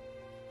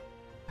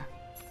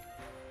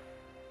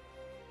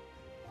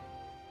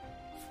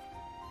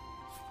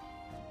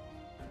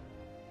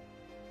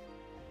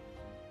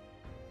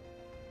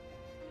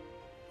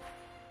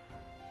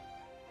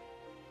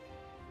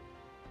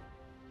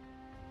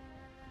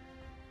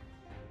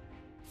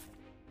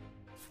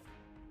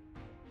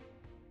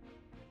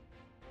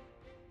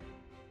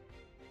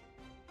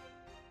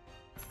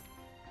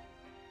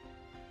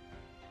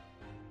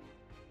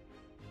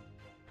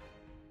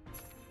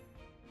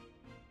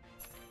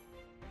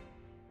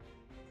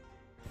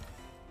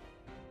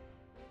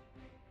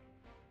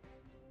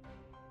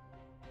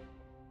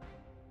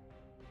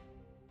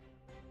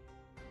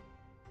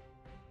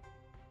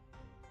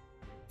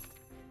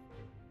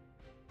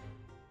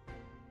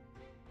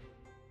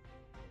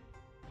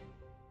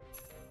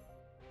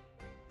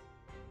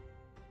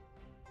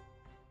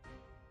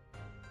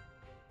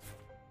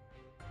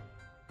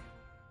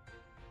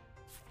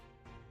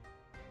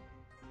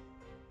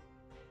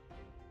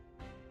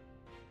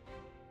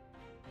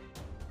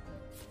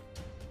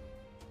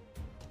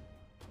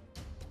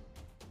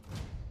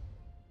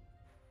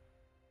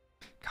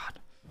 God.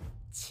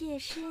 妾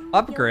身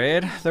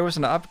Upgrade? There was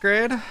an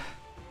upgrade?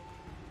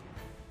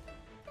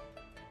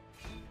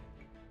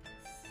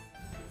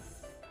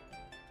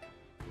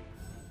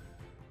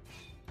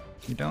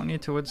 You don't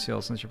need to wood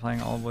seal since you're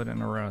playing all wood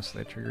in a row, so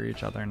they trigger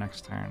each other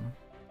next turn.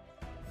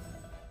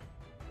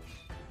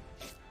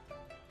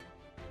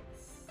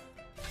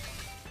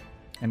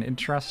 An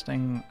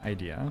interesting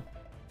idea.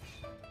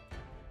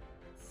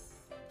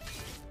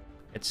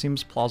 It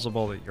seems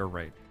plausible that you're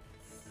right.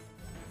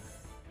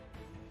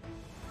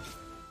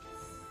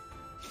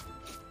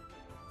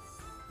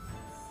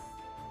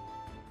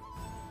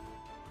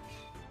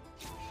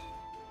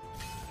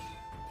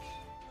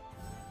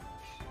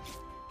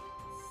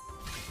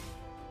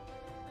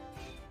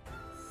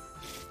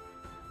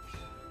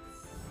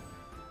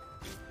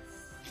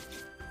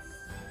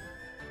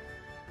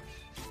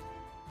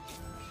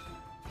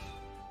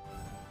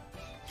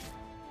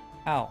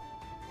 Ow.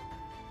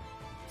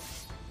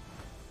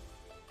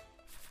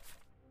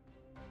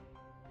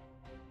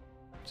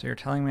 So you're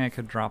telling me I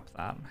could drop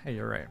that. Hey,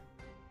 you're right.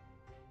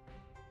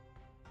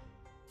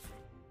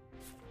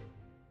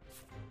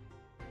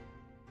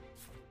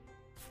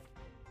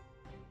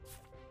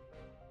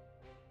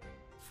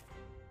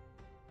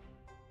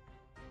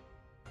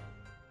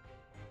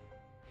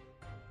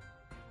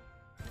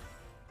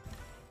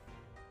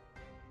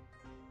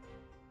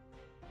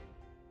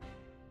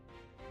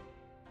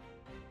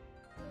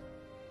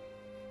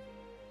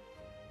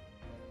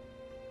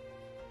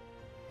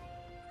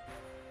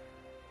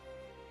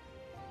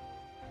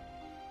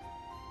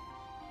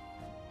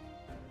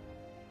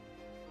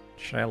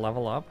 Should I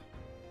level up?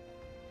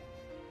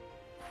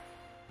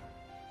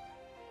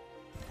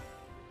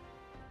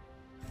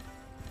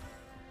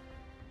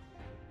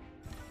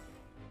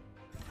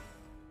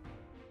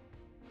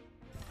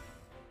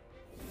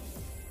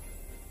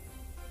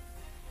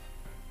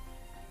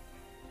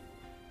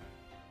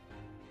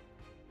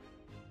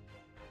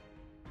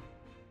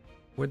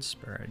 Wood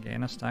Spirit,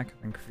 gain a stack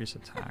of increased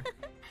attack.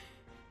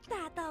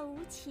 大道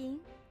无情，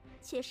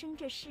且生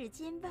这世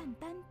间万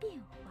般变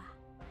化。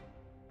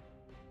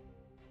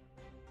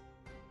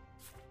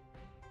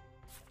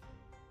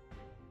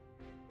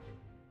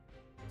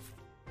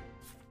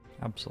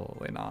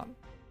 Absolutely not.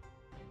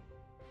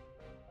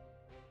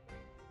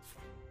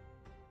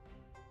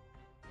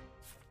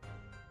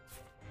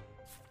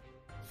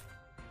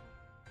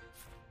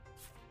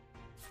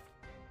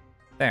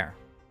 There.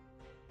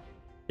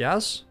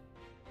 Yes?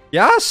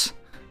 Yes?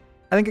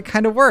 I think it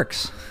kind of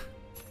works.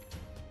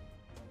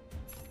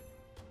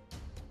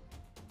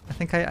 I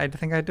think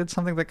I did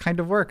something that kind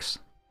of works.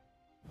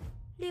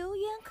 流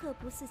渊可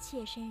不似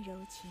妾身柔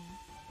情，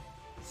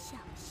小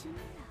心了。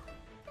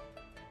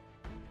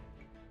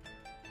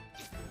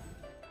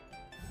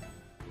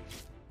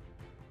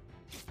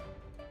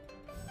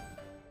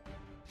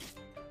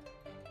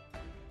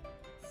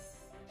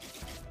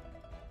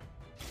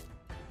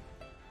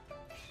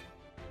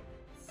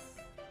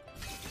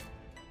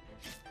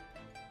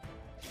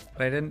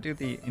 But I didn't do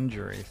the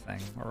injury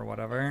thing or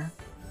whatever.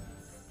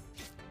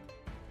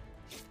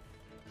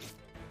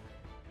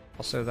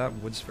 Also, that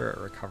Wood Spirit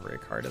recovery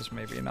card is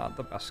maybe not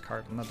the best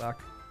card in the deck.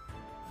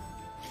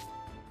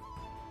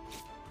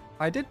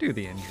 I did do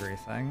the injury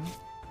thing.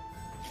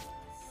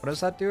 What does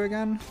that do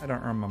again? I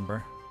don't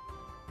remember.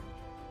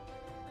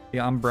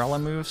 The umbrella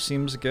move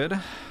seems good.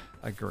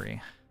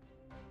 Agree.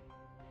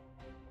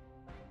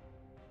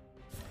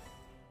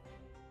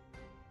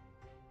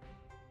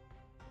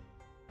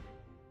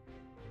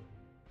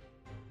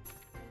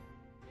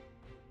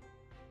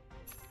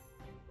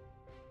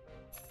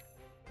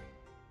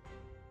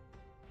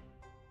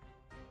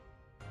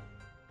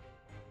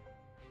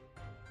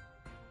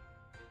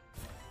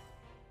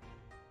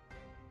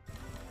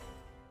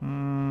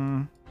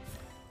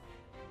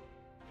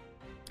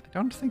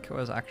 I don't think it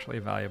was actually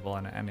valuable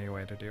in any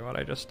way to do what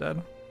I just did.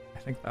 I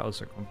think that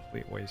was a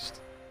complete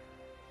waste.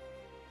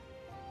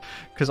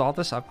 Because all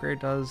this upgrade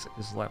does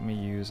is let me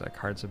use a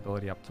card's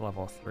ability up to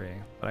level 3,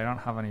 but I don't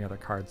have any other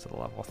cards at a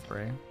level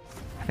 3.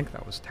 I think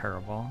that was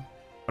terrible.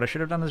 What I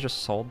should have done is just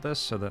sold this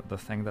so that the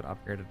thing that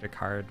upgraded the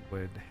card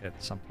would hit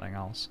something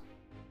else.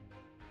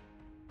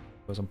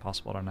 It was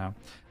impossible to know.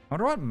 I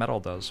wonder what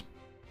metal does.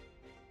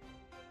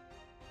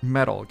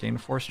 Metal, gain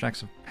 4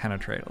 stacks of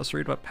penetrate. Let's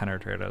read what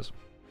penetrate is.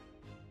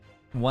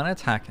 When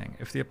attacking,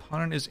 if the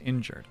opponent is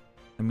injured,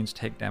 that means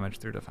take damage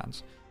through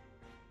defense,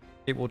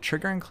 it will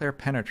trigger and clear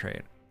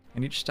penetrate,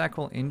 and each stack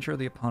will injure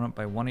the opponent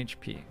by 1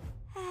 HP.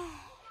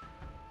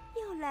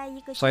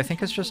 So I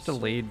think it's just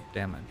delayed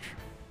damage.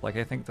 Like,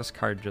 I think this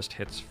card just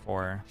hits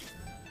for...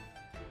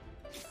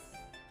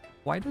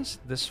 Why does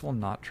this will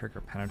not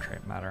trigger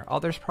penetrate matter? Oh,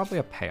 there's probably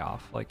a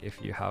payoff. Like,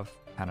 if you have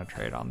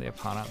penetrate on the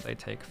opponent, they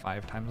take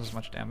 5 times as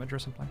much damage or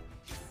something.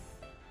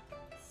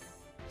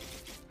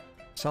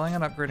 Selling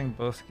and upgrading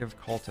both give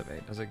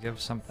cultivate. Does it give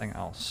something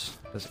else?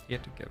 Does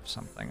it give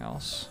something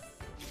else?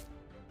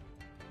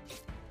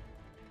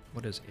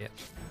 What is it?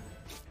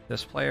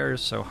 This player is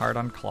so hard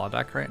on claw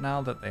deck right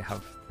now that they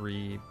have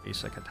 3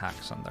 basic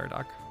attacks in their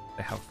deck.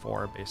 They have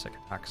 4 basic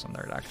attacks in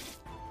their deck.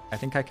 I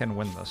think I can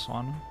win this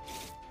one.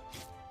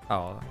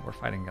 Oh, we're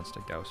fighting against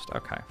a ghost.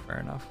 Okay, fair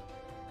enough.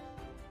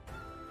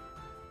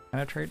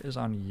 Penetrate is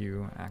on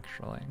you,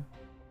 actually.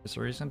 Is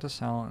there a reason to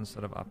sell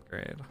instead of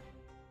upgrade?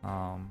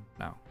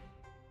 No.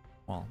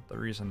 Well, the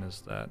reason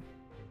is that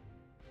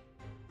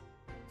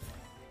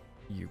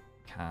you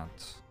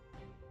can't.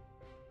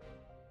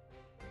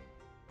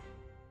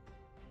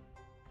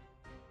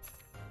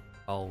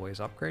 Always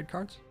upgrade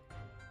cards?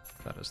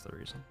 That is the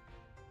reason.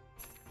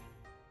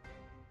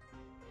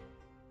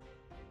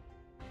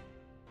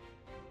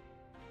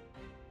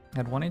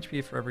 Add 1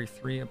 HP for every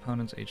 3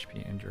 opponents'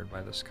 HP injured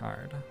by this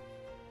card.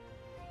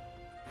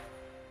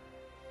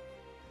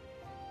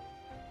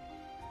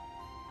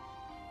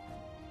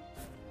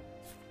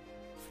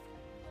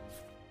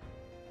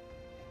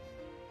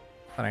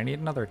 But I need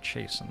another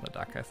chase in the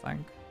deck, I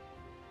think.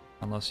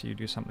 Unless you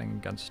do something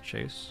against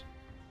chase.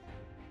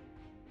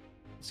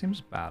 It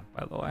seems bad,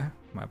 by the way.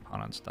 My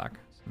opponent's deck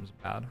seems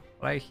bad.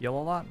 But I heal a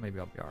lot, maybe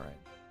I'll be alright.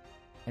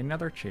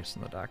 Another chase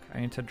in the deck. I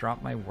need to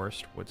drop my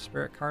worst Wood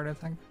Spirit card, I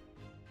think.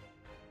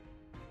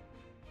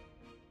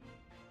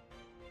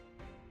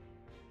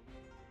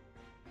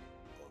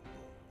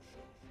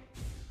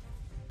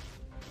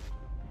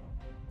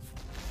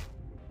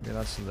 Maybe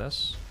that's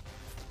this.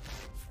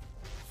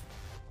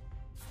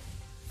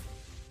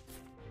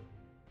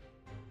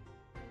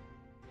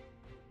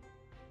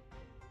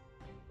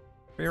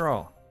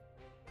 Reroll.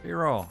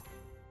 Reroll.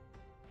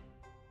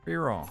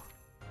 Reroll.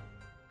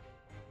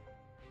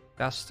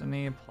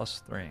 Destiny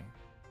 +3.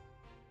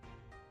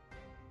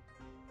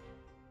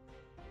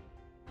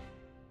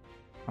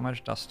 How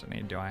much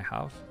destiny do I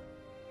have?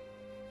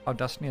 Oh,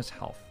 destiny is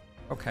health.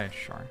 Okay,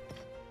 sure.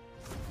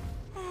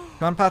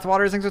 Gone Path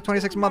Water things with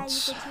 26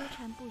 months.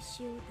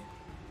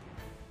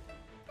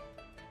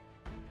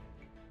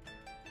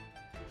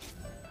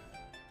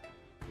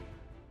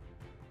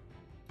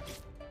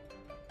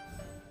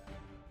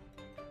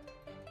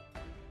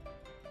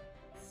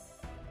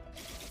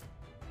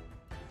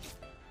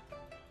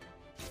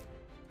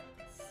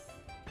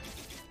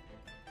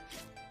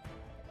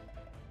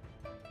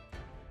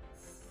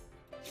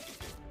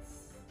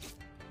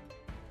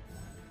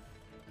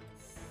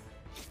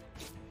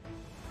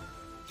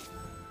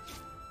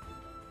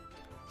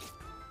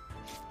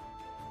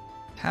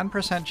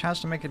 %10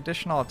 chance to make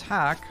additional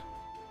attack.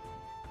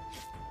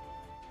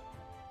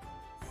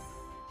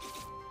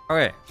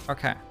 Okay,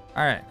 okay,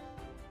 alright.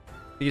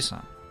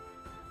 Decent.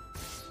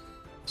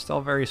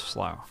 Still very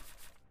slow.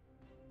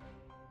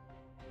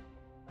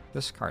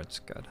 This card's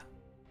good.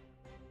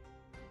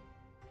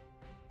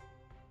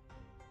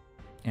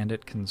 And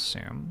it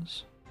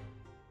consumes.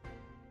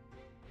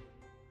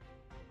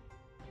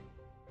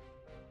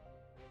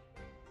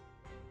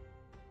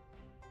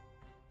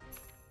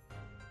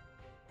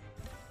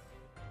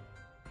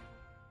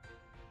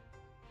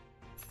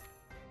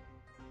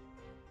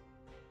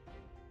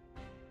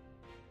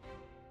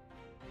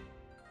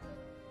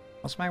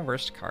 What's my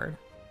worst card?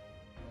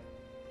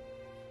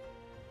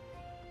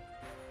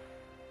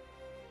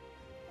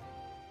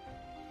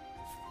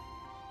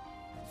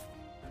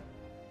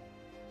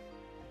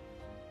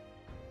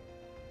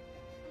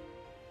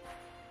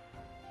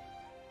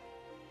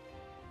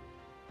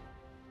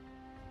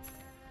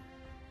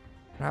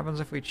 What happens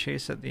if we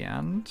chase at the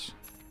end?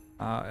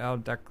 Our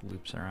deck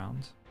loops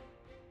around.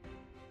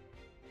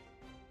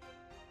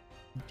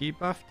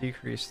 Debuff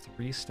decrease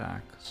 3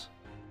 stacks.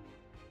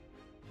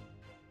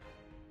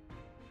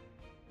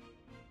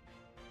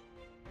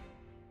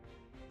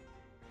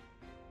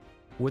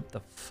 What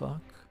the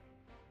fuck?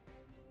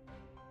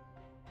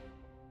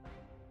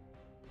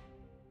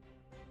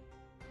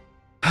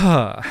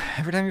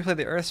 Every time you play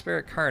the Earth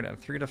Spirit card, add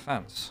 3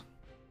 defense.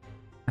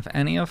 If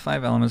any of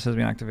 5 elements has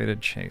been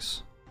activated,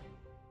 chase.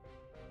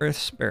 Earth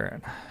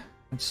Spirit.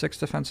 It's 6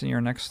 defense in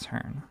your next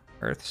turn.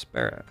 Earth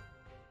Spirit.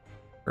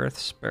 Earth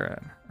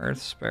Spirit.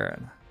 Earth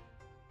Spirit.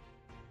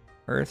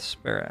 Earth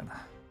Spirit.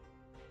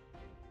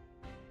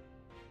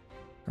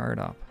 Guard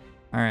up.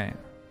 Alright.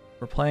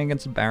 We're playing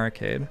against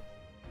Barricade.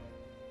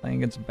 Playing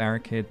against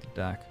Barricade the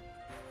deck.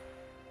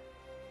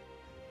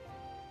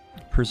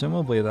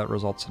 Presumably that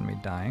results in me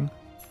dying.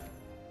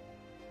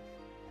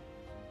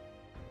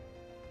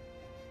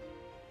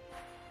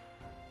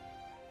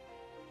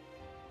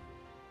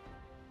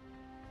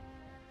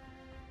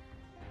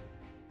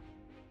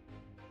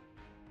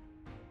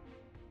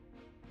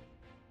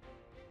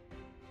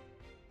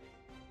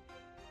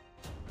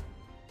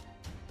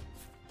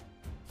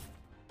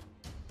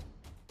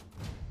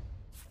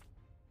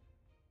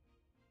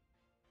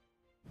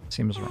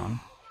 Seems wrong.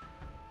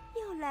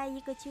 又来一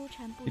个纠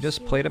缠不 We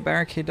just 休 played a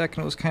Barricade deck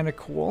and it was kind of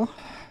cool.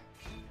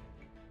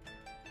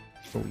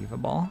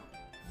 Believable.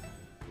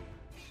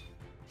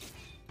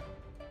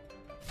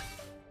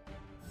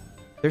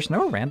 There's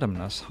no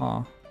randomness,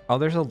 huh? Oh,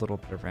 there's a little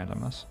bit of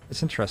randomness.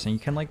 It's interesting. You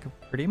can like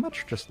pretty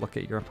much just look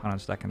at your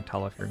opponent's deck and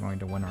tell if you're going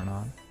to win or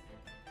not.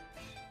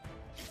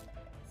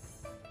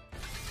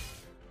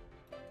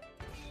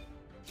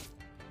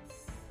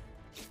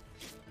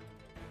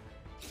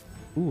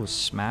 Ooh,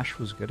 Smash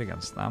was good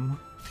against them.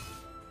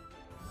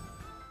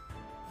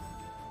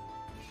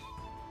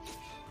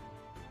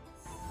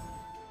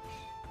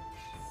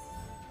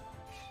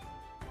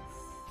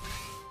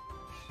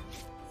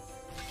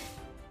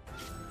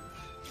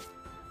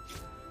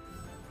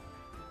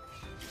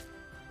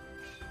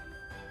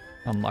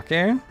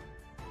 Unlucky.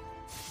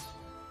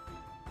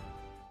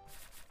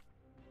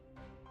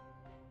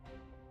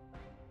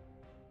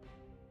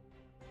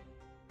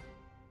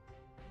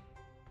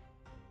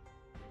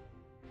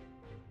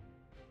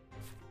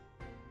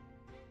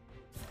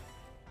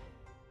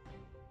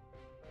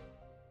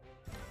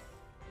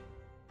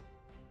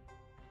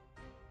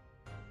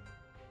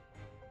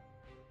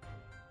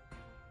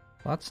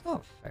 That's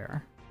not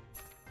fair.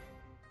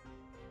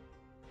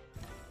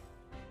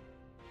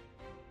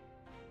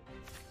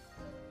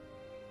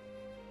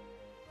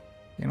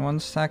 Gain 1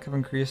 stack of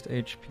increased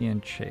HP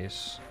and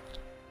chase.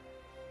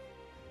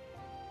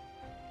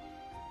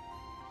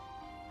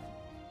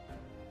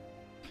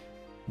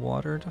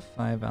 Water to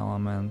 5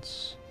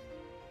 elements.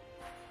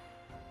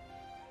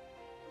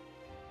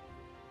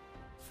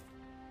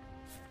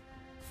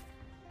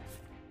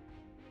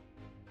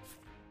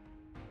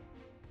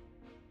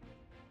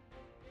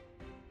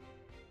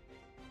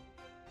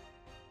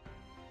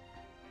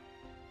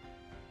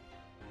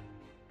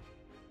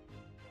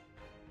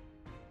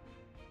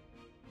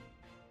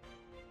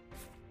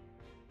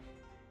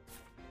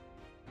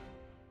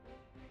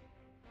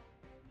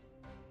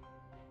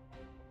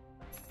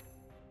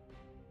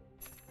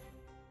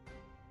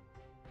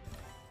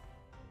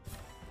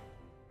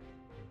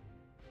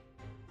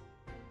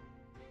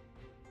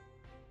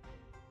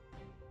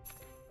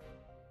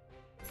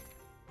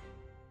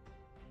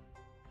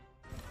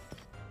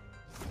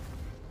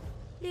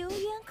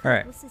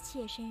 Alright.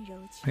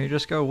 You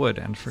just go wood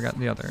and forget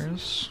the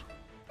others.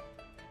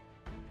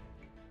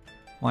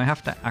 Well, I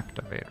have to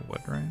activate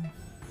wood, right?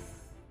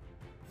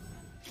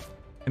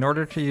 In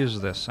order to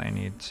use this, I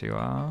need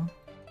to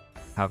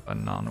have a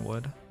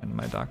non-wood in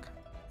my deck.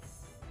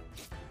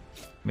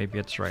 Maybe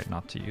it's right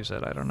not to use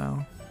it, I don't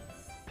know.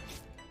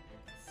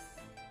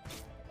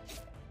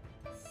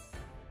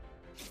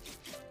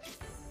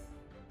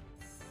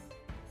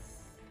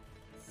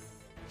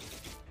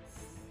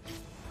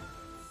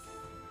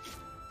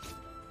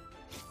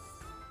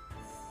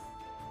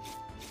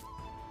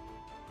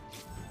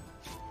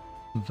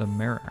 The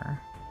mirror.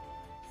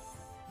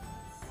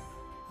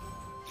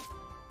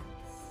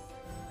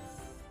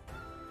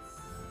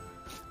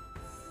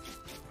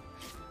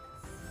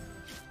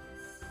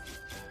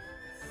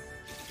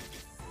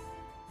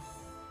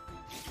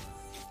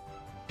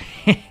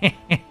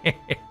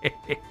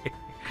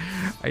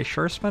 I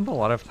sure spent a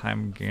lot of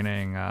time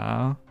gaining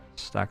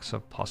stacks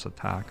of plus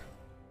attack.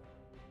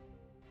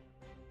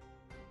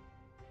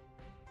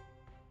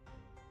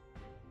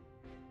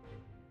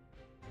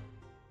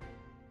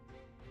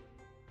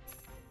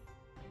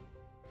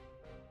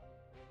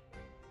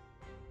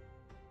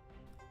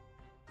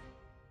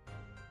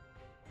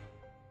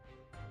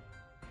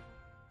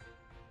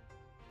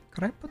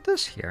 Could I put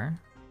this here?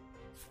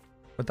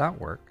 Would that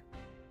work?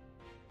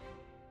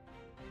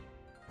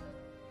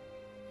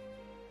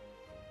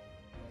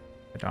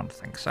 I don't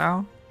think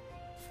so.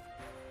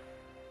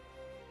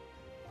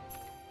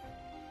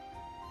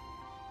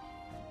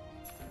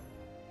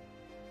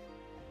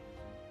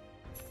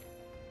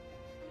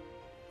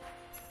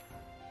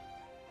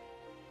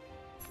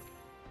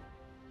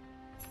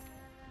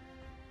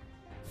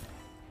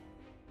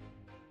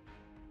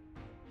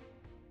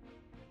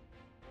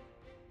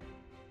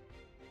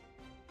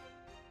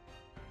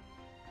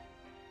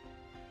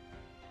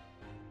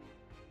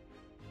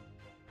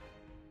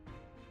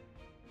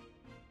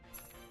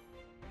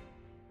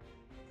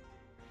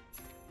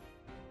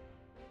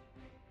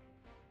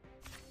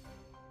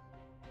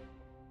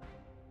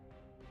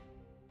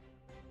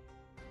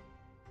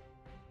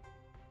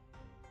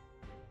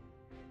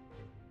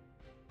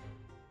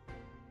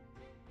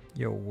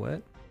 Yo,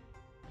 what?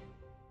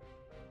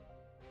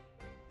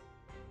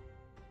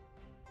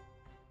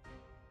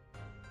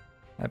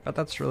 I bet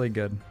that's really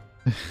good.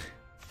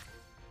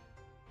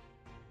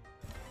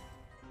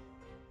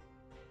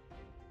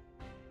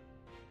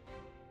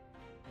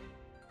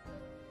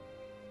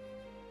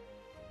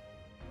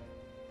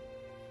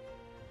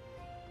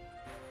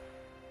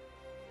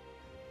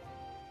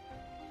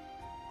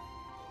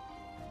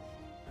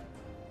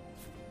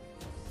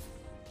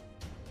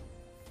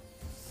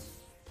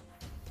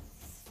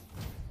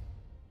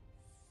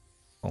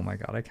 Oh my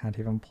god, I can't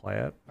even play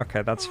it.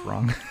 Okay, that's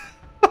wrong.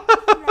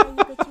 来一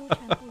个纠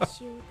缠不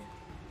休的。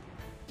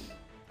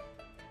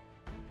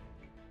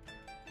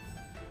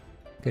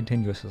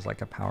 Continuous is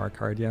like a power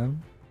card, yeah.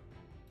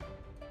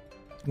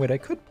 Wait, I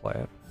could play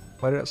it.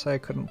 Why did it say I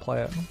couldn't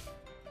play it?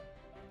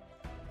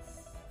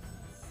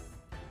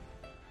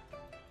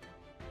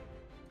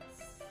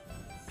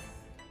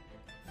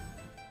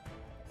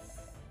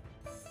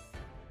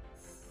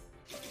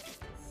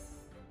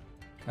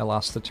 I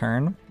lost the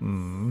turn.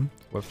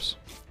 Whoops.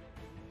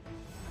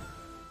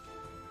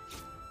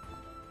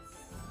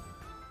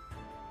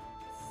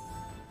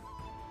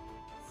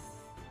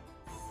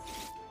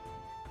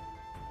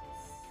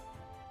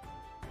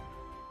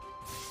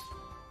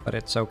 But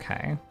it's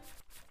okay.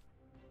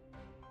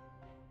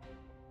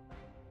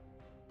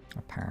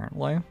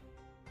 Apparently.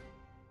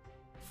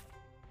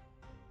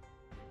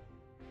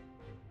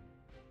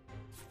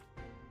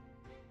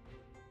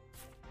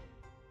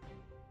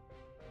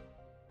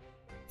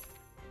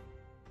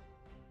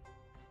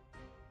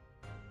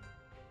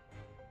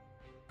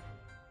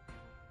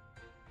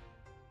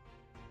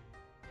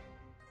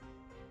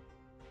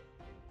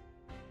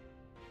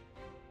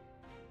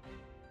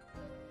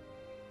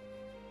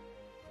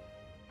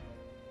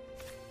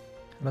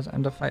 How does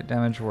end of fight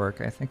damage work?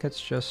 I think it's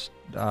just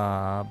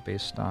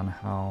based on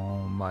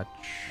how much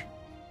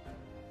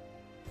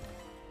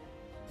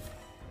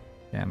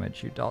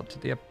damage you dealt to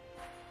the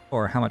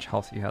or how much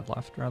health you had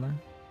left, rather.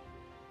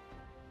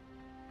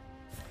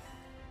 Is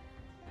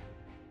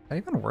that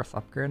even worth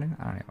upgrading?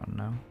 I don't even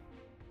know.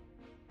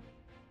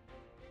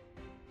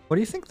 What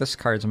do you think this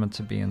card's meant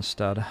to be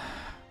instead?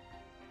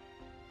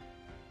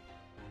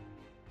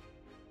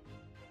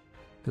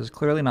 Because it's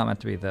clearly not meant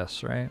to be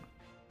this, right?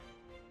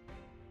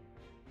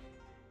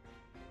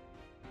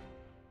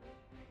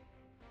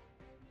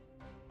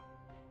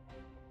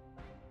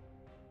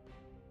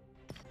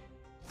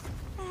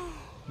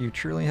 You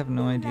truly have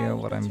no idea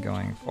what I'm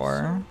going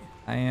for.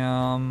 I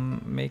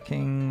am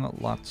making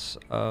lots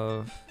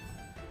of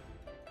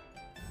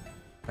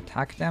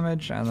attack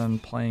damage and then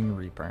playing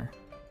Reaper.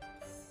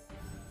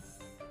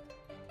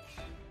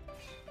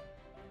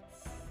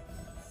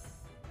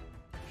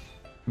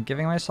 I'm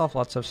giving myself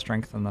lots of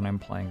strength and then I'm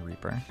playing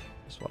Reaper,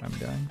 is what I'm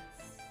doing.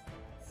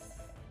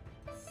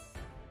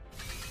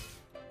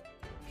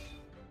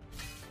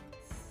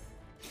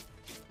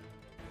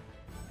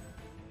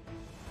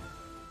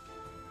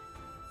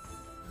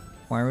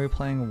 Why are we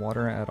playing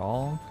water at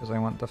all? Because I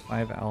want the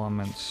 5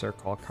 element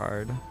circle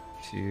card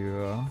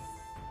to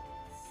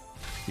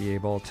be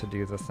able to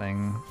do the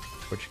thing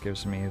which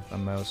gives me the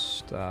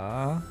most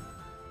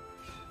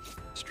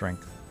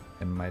strength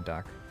in my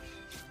deck.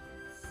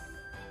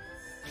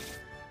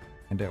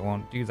 And it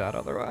won't do that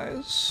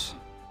otherwise.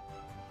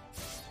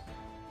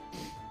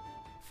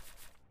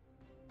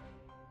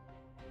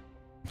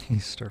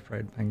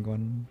 Stir-fried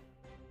penguin.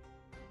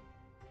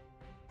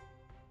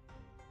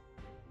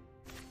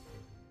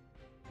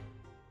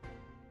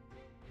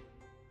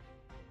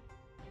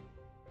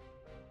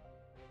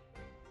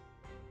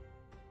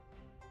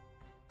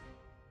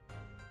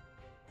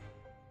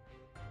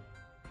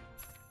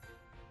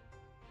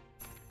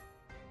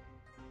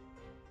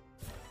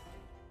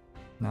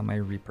 Now my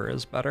Reaper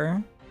is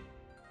better.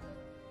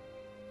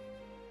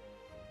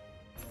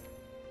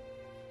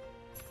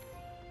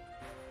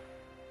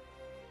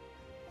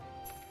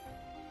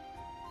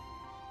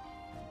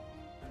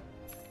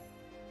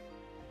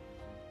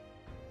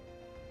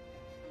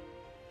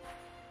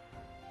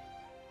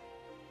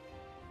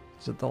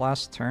 Is it the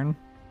last turn?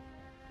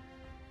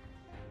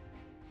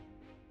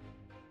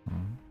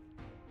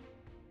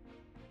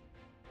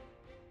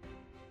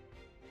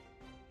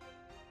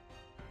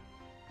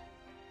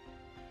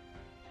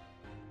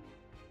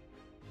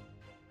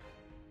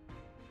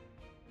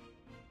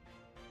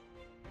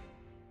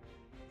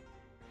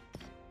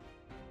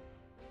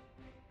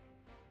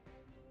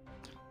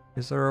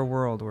 Is there a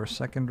world where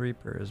Second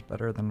Reaper is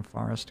better than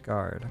Forest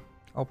Guard?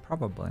 Oh,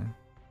 probably.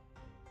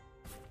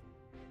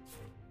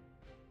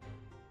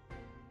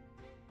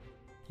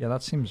 Yeah,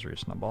 that seems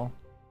reasonable.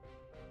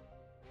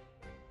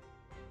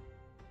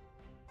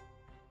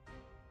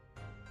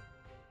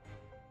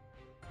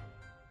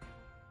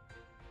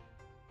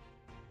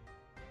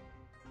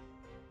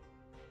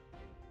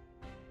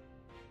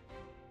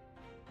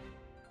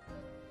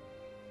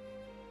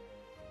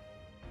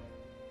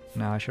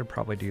 Now I should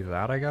probably do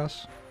that, I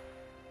guess.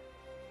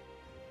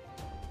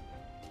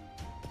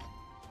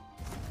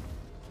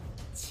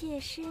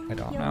 I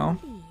don't know.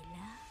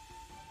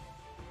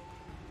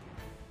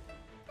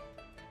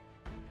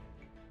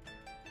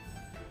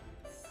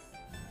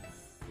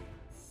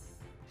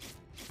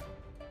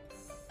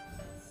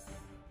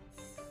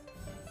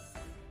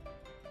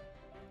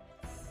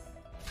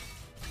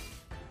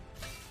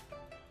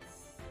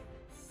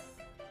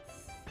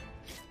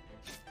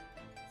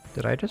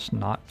 Did I just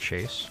not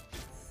chase?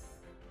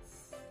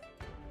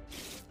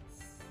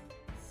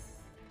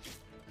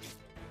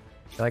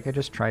 I feel like I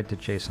just tried to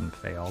chase and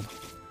failed.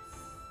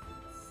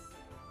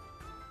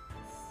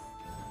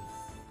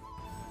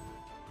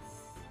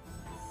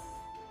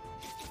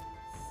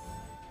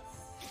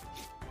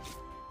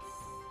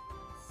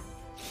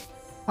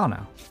 Oh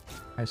no,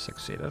 I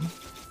succeeded.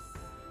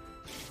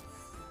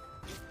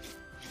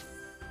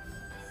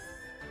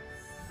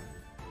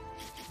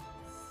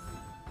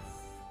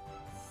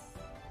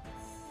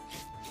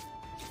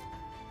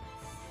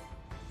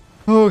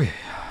 Okay.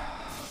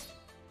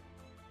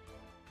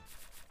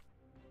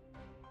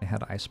 I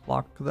had ice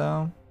block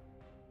though.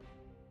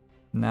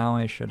 Now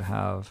I should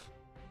have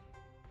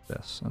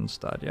this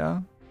instead, yeah?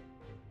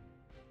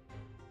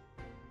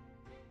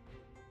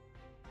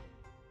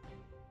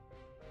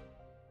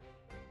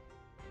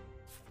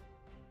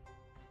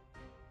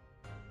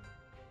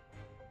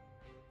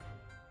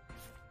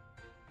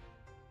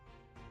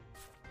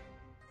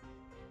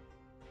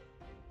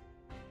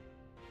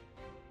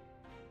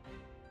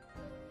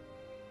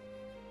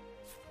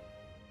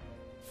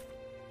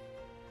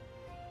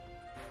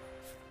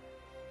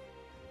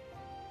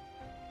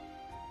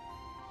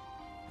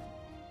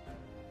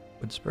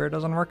 Wood Spirit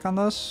doesn't work on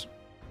this?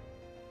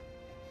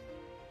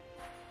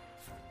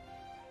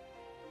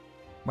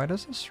 Why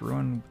does this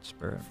ruin Wood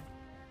Spirit?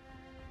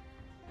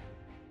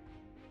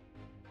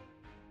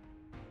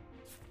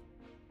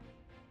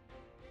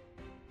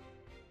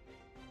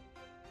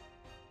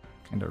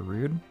 Kinda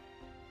rude.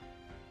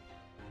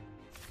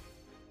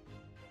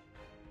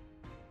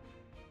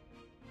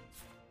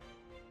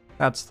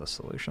 That's the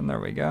solution, there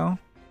we go.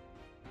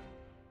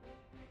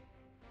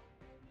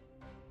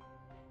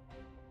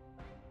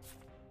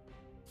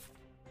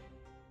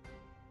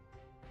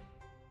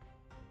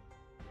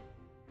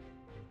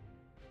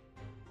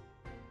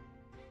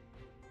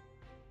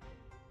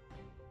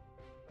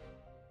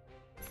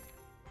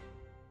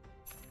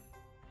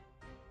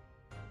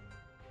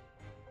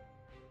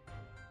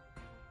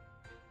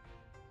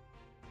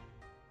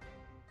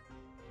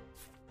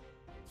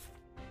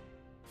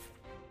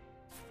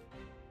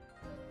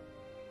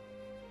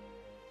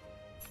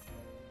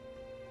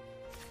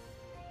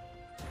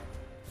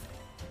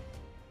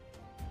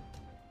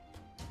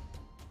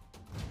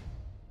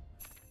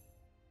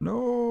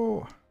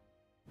 No!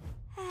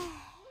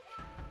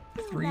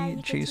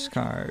 3 chase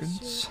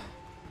cards.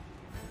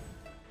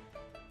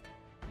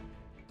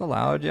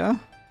 Allowed, yeah?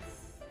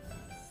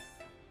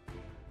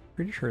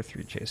 Pretty sure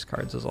 3 chase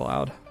cards is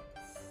allowed.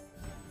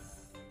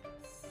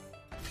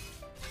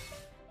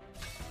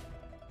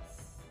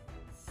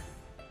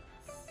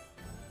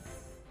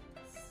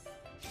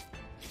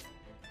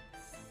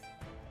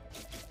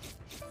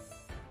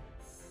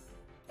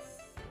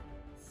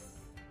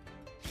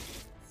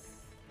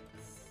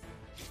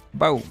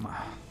 Boom.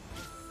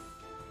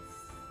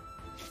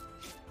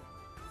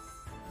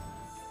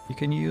 You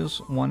can use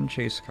 1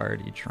 chase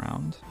card each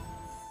round.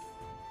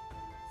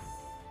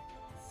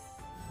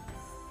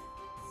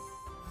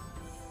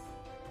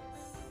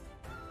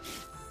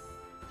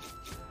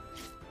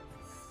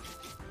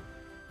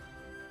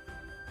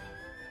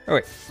 Oh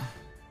wait.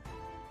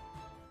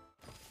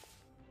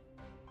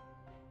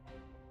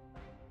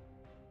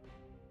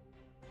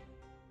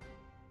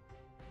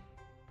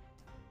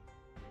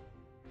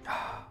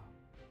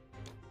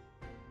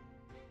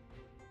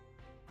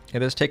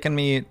 It has taken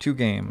me 2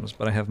 games,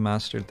 but I have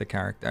mastered the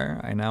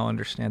character. I now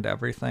understand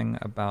everything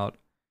about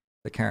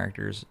the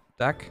character's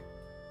deck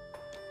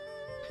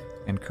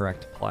and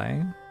correct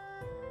play.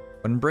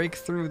 When break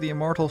through the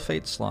Immortal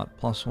Fate slot,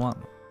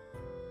 +1.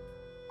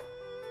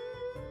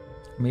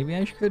 Maybe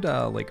I should,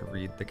 like,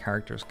 read the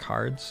character's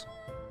cards.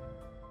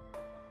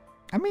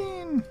 I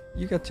mean,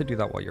 you get to do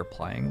that while you're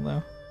playing,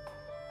 though.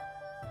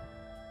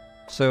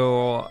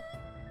 So,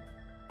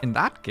 in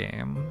that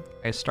game,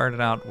 I started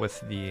out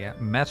with the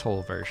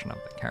metal version of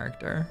the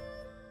character,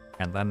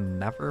 and then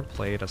never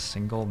played a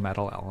single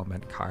metal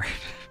element card.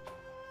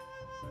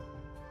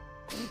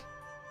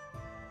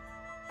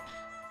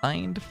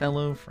 Find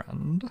fellow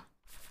friend.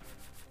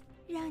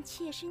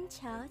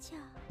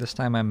 This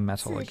time I'm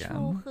metal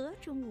again.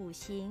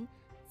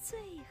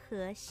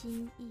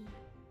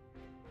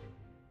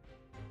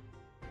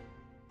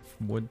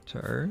 Wood to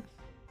earth.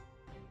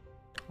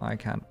 I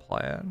can't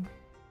play it.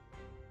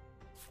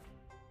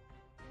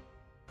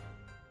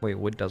 Wait,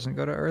 wood doesn't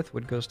go to earth?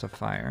 Wood goes to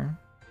fire.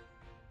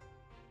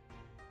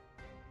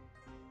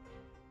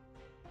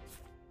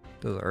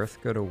 Does earth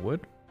go to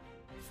wood?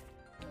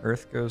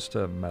 Earth goes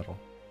to metal.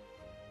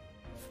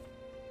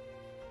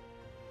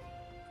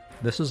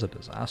 This is a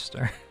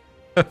disaster.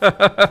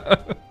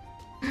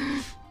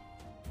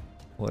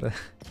 What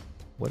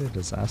a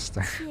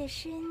disaster.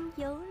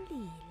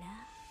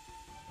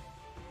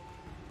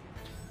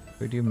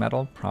 We do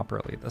metal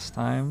properly this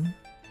time.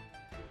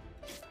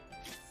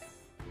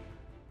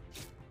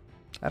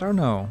 I don't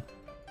know.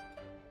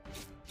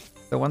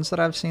 The ones that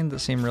I've seen that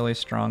seem really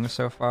strong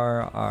so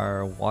far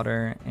are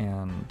water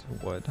and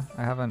wood.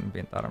 I haven't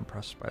been that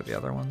impressed by the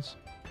other ones.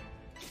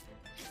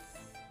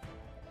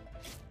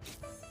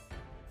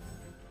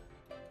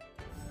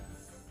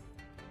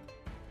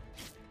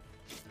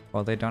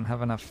 Well, they don't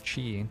have enough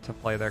chi to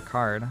play their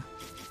card.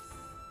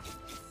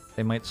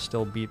 They might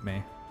still beat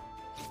me.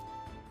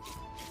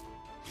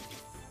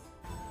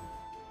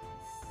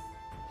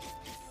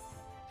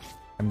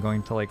 I'm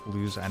going to, like,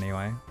 lose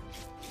anyway.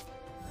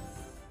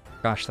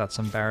 Gosh, that's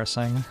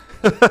embarrassing.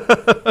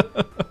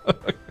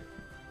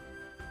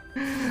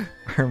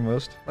 Are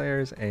most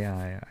players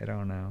AI? I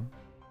don't know.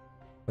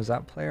 Was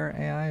that player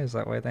AI? Is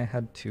that why they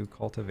had 2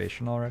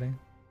 cultivation already?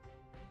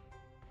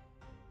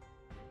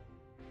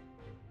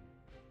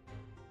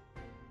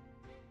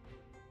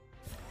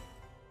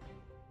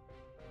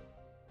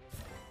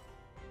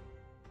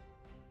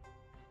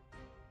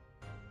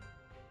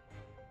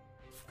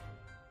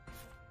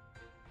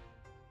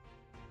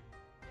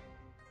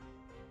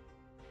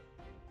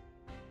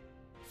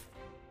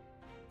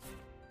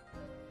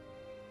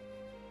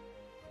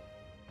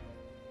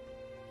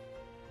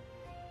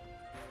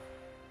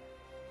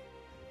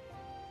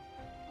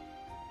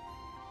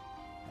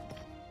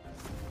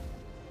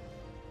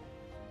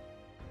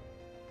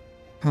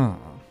 Huh.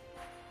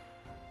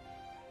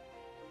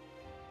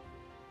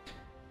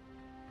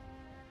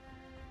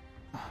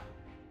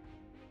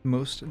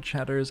 Most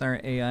chatters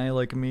are AI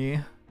like me.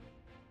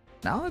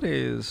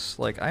 Nowadays,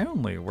 like, I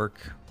only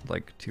work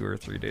like 2 or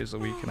 3 days a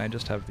week and I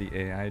just have the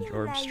AI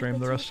Jorb stream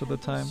the rest of the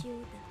time.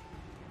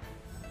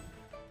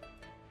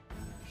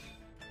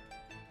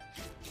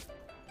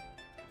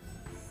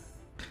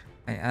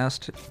 I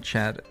asked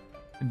Chat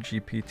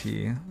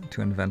GPT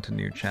to invent a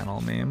new channel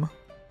meme.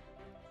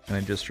 And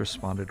I just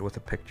responded with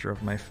a picture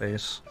of my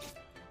face.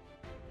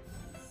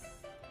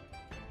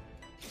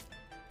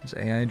 Is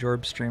AI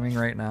Jorb streaming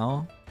right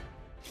now?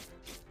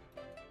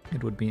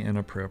 It would be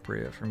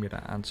inappropriate for me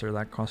to answer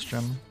that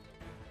question.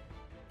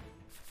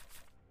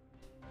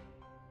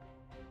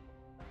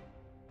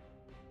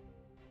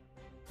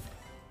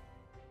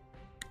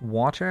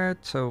 Water,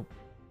 so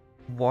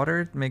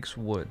water makes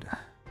wood.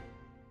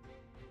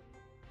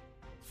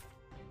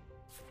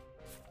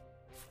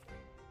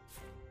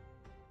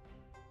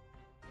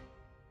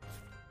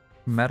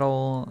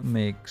 Metal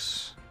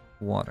makes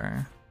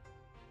water.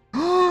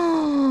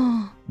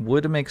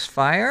 Wood makes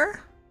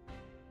fire?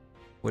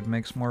 Wood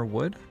makes more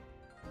wood?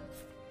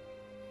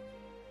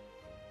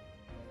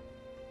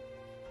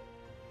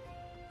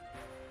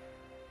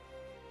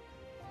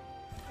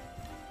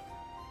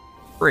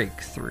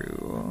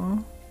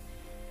 Breakthrough.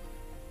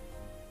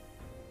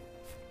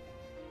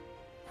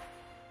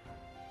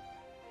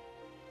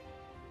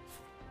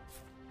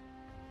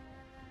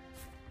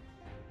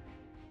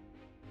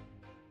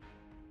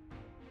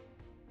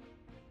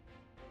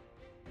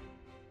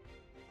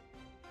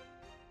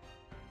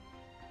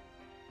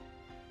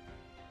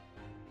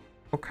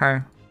 Okay.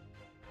 I'm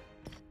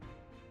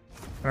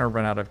gonna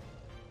run out of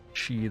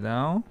chi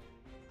though.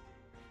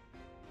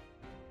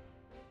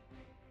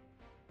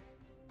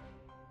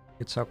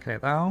 It's okay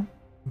though,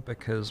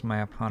 because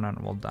my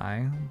opponent will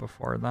die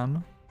before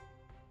then.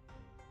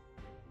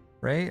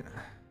 Right?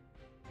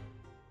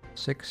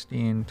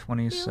 16,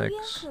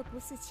 26.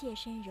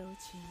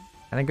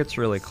 I think it's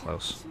really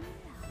close.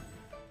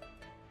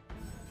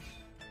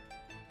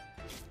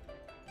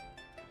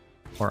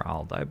 Or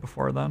I'll die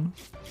before then.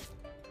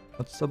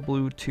 What's the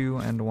blue 2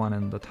 and 1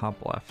 in the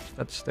top left?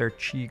 That's their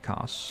chi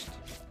cost.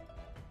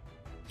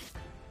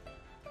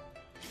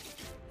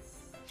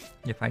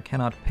 If I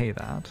cannot pay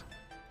that,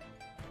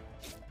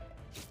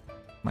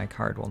 my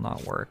card will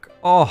not work.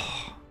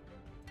 Oh!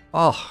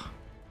 Oh!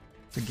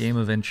 It's a game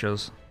of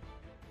inches.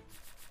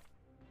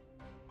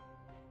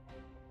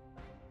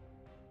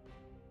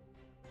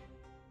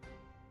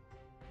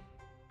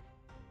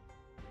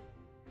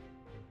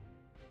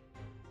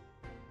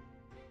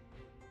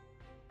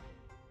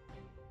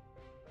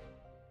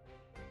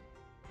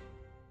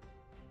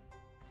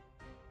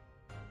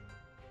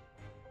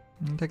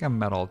 I'm gonna take a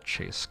metal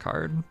chase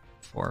card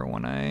for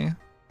when I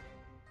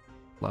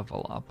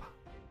level up.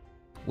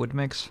 Wood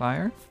makes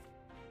fire?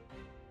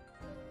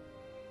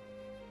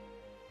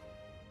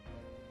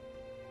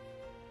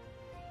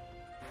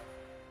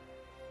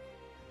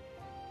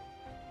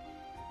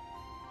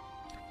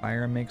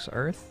 Fire makes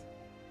earth?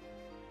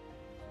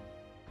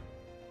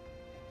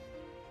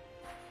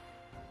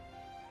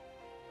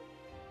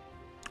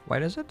 Why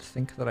does it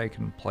think that I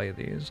can play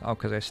these? Oh,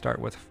 because I start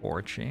with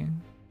 4 chi.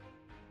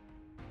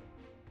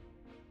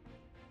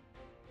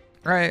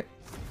 Right.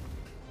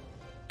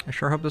 I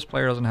sure hope this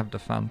player doesn't have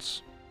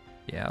defense.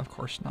 Yeah, of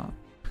course not.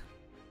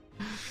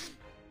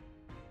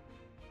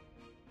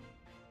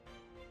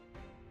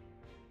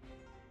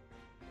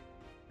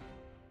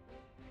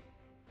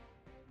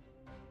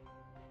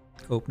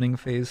 Opening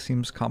phase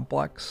seems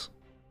complex.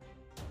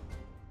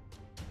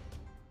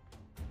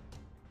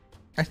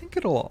 I think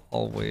it'll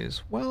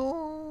always...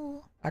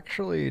 Well,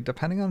 actually,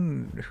 depending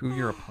on who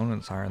your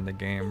opponents are in the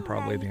game,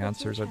 probably the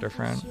answers are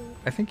different.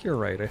 I think you're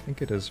right. I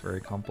think it is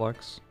very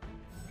complex.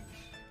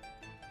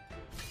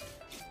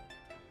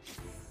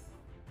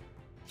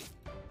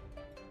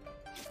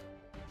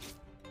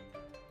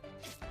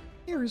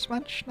 Here's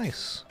much.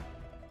 Nice.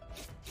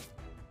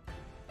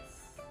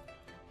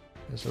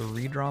 Does a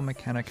redraw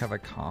mechanic have a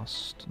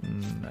cost?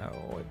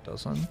 No, it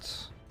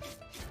doesn't.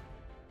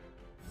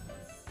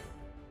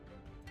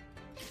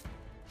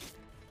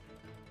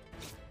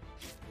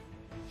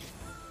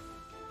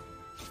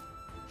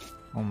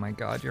 Oh my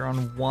god, you're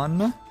on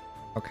 1?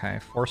 Okay,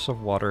 Force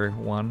of Water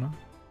 1.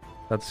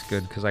 That's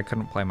good, because I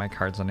couldn't play my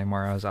cards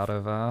anymore. I was out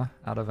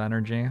of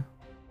energy.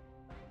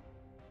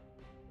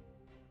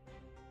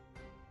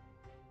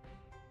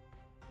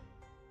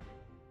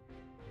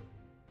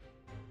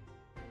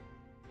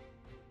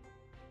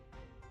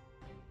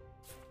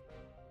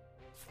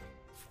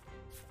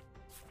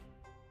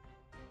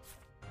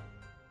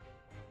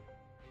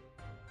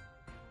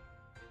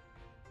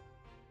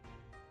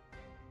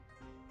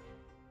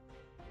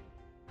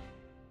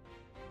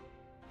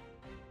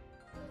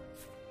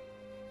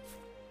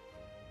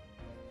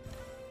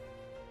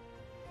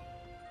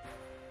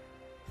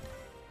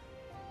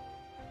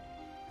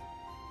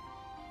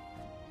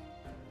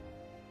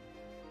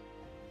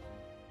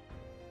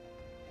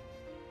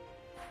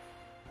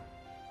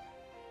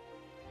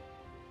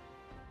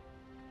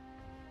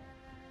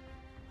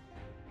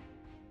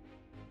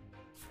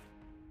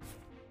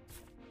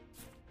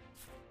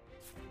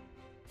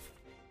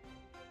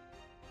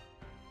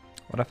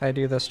 What if I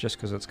do this just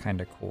because it's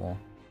kind of cool?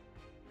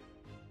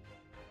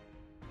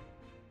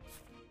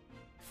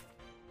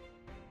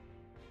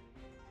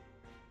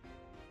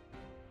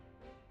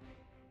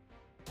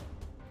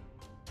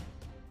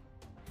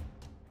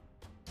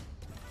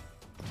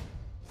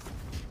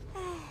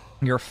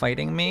 You're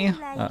fighting me?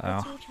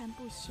 Uh-oh.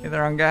 You're the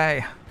wrong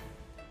guy.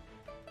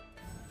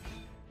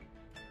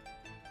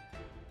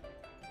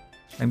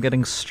 I'm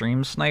getting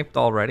stream sniped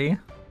already?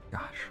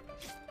 Gosh.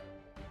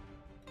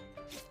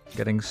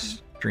 Getting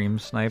stream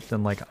sniped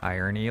in like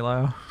Iron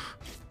Elo.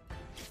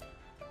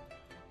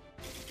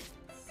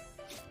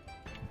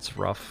 It's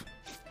rough.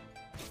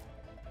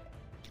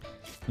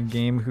 New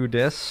game, who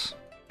dis?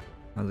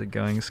 How's it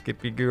going,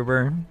 Skippy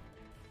Goober?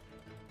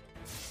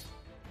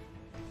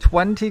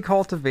 20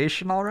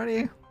 cultivation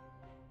already?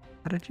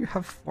 How did you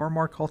have 4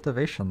 more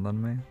cultivation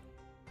than me?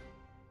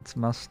 It's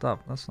messed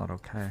up. That's not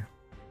okay.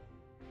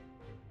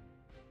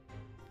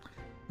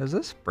 Does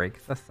this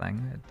break the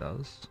thing? It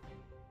does.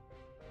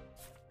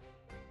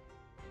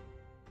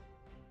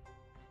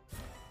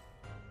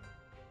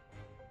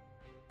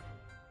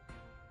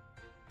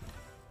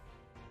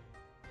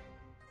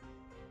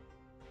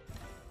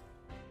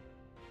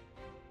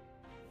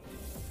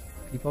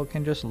 People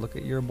can just look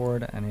at your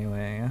board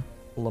anyway.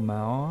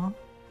 Lamau.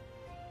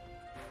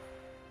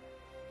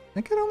 I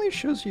think it only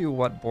shows you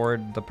what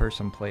board the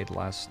person played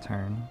last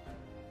turn.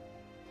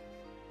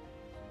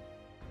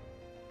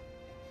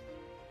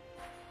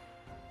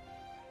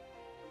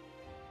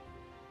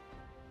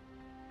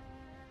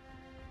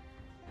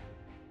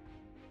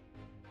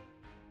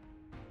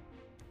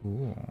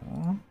 Ooh.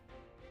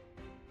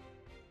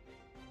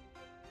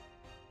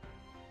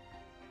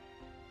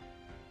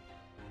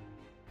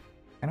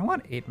 I don't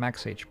want 8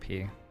 max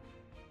HP.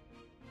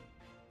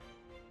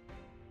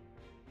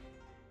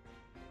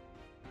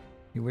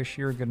 You wish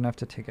you were good enough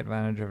to take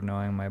advantage of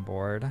knowing my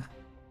board?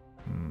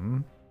 Hmm.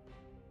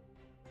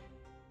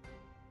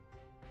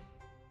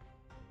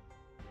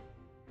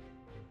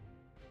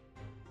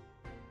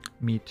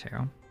 Me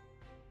too.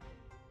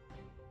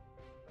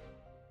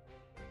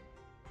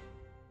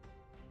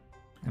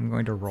 I'm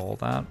going to roll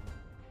that.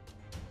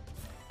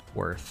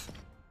 Worth.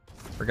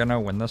 We're gonna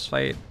win this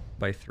fight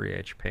by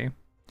 3 HP.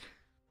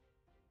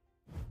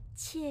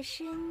 妾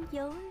身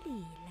有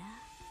礼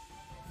了。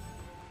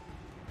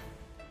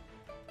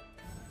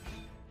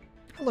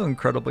 Hello,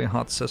 incredibly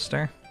hot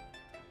sister.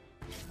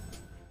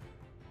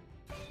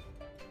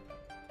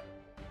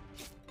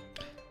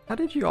 How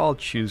did you all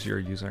choose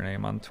your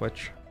username on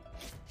Twitch?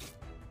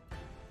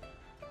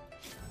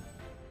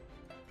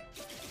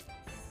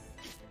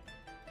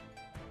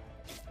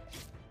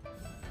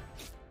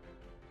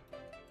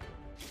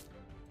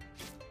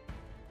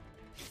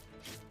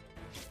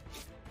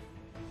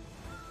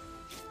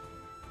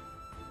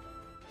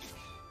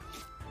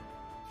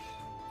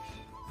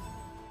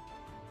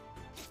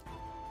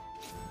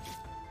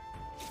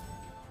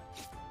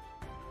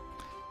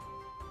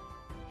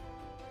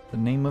 The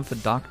name of the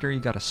doctor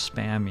you got a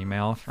spam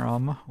email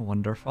from.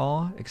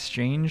 Wonderful.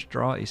 Exchange,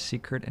 draw a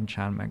secret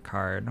enchantment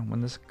card. When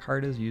this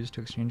card is used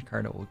to exchange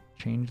card, it will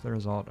change the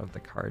result of the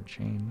card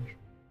change.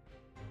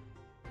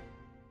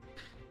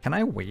 Can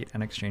I wait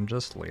and exchange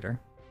this later?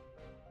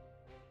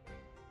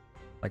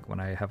 Like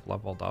when I have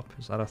leveled up?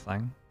 Is that a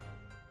thing?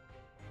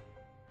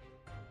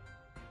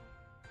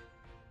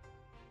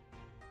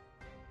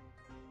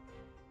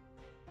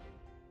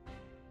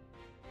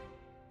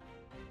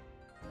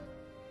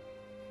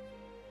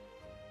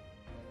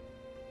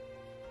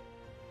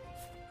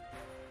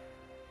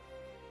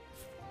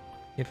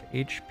 If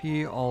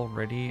HP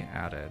already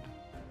added.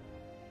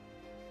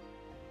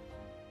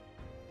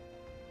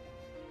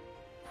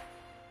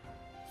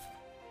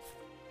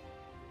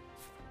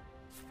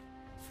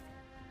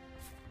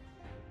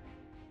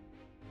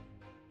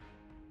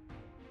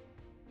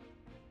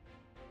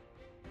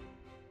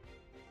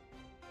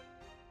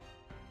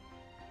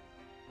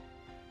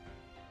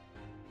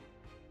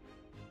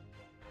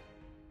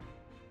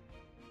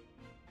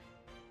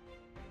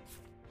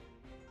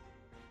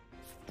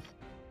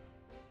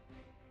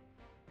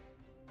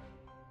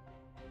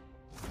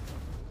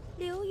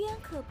 流渊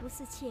可不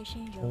是妾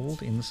身柔 Old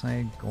情，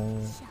 inside goal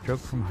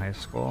joke from high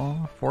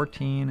school.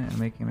 14 and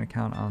making an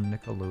account on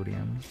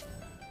Nickelodeon.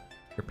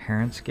 Your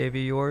parents gave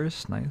you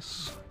yours?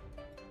 Nice.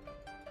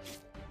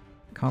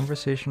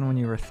 Conversation when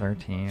you were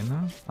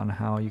 13 on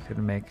how you could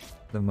make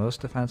the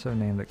most offensive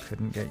name that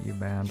couldn't get you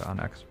banned on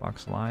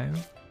Xbox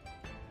Live.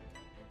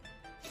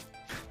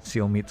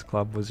 Seal Meets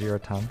Club was your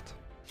attempt.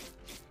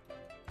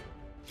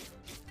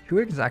 Who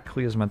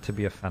exactly is meant to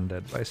be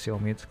offended by Seal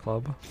Meets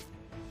Club?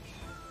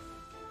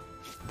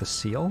 The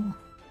seal?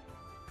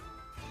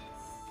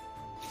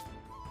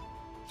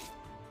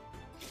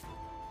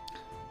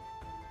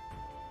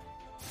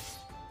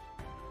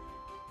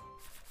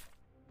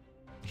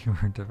 You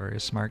weren't a very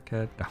smart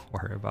kid. Don't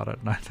worry about it.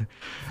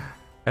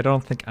 I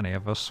don't think any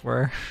of us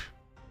were.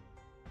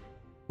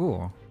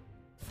 Ooh.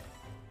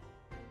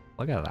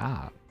 Look at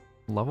that.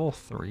 Level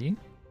 3?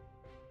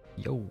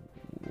 Yo.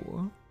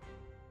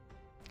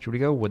 Should we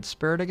go Wood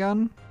Spirit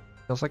again?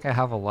 Feels like I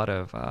have a lot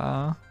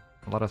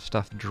of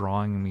stuff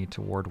drawing me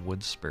toward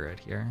Wood Spirit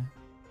here.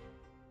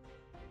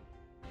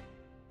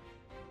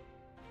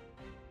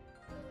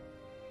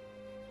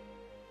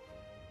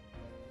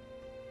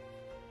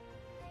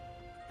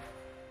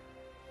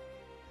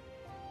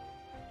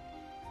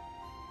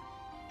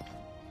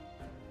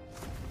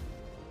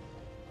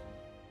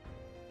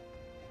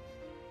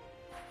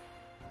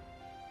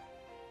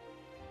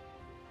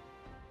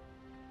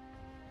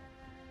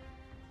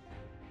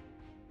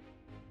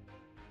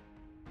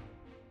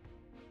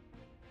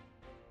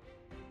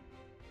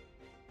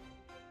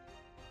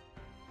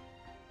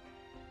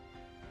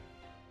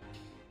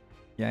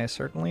 Yeah, I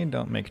certainly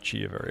don't make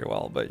chi very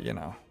well, but you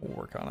know, we'll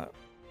work on it.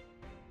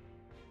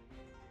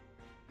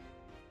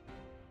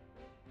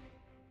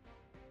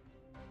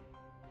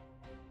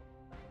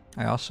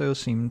 I also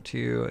seem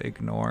to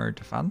ignore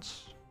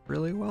defense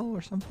really well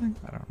or something.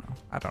 I don't know.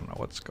 I don't know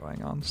what's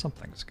going on.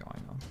 Something's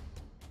going on.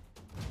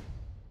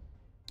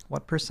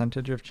 What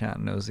percentage of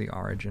chat knows the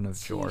origin of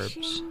妾 Jorbs?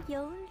 身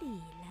有礼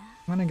了。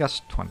 I'm gonna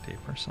guess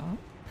 20%.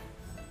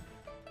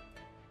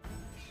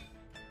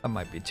 That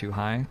might be too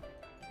high.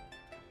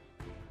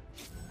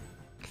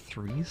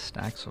 3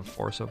 stacks of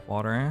Force of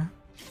Water.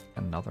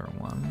 Another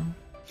one.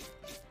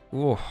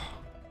 Ooh.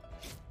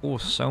 Ooh,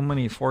 so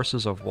many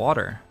Forces of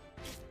Water.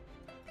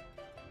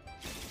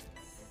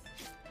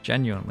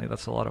 Genuinely,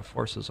 that's a lot of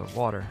Forces of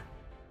Water.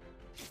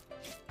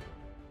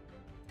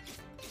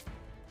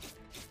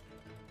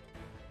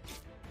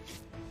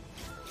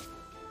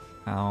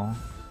 Ow.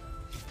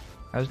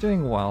 I was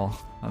doing well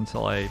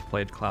until I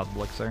played Cloud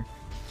Blixer.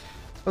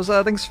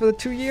 Thanks for the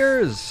 2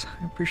 years!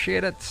 I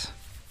appreciate it.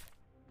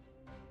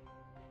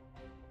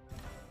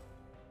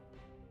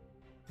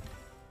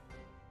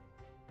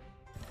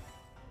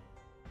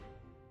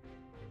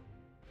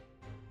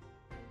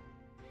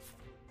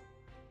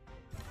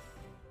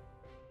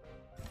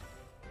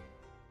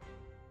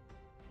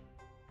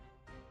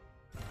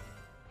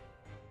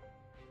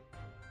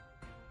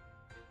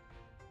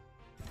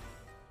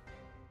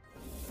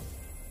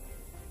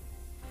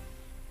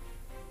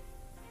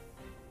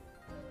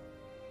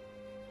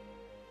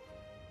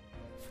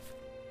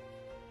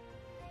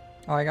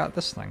 Oh, I got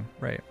this thing.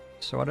 Right.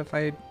 So what if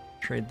I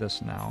trade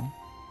this now?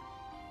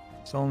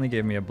 Still only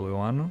gave me a blue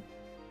one.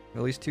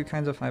 At least 2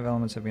 kinds of 5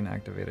 elements have been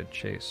activated.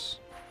 Chase.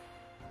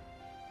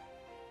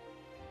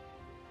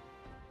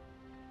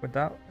 Would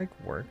that, like,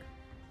 work?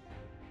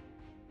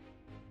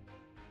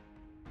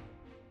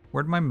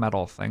 Where'd my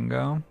metal thing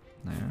go?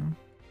 There.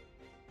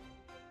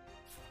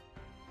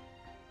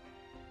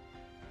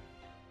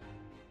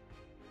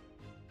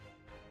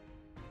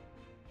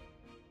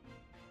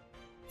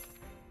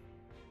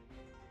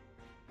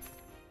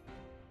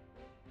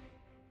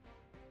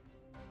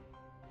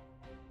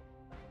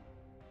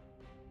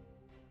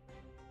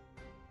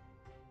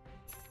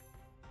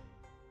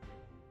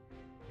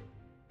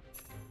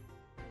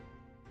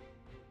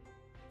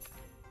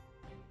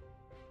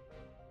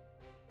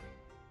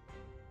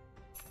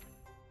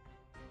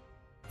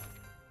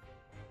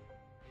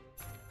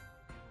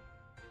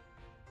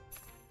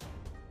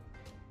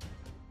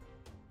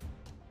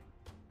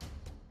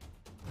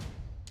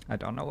 I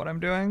don't know what I'm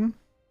doing.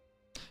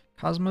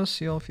 Cosmos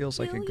Seal feels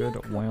like a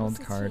good wild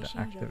card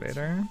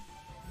activator.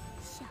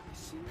 小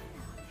心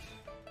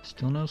呐！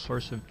 Still no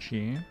source of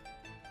chi.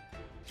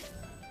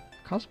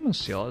 Cosmos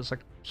Seal is like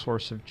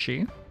source of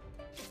chi.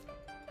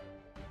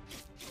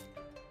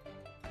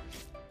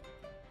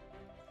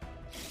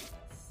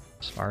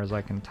 As far as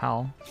I can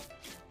tell.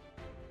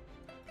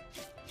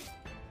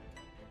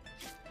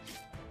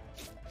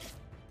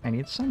 I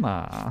need some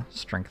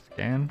strength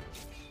gain.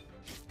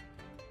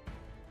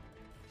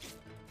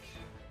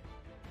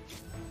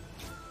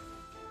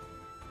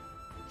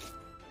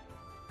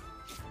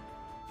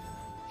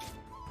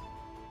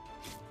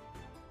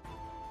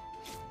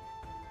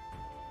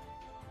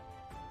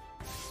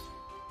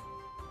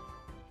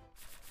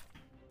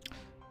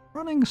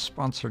 Running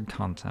sponsored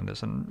content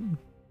isn't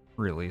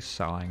really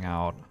selling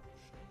out.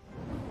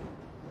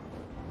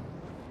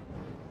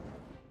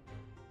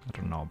 I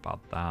don't know about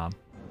that.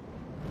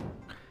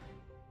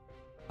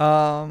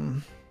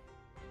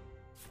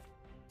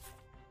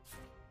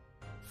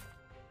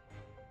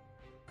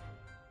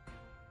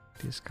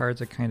 These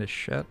cards are kind of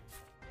shit.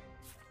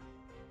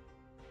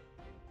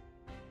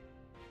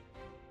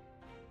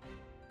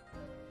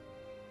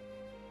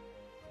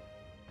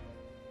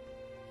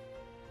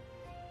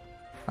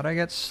 How'd I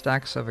get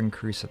stacks of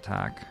increase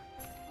attack?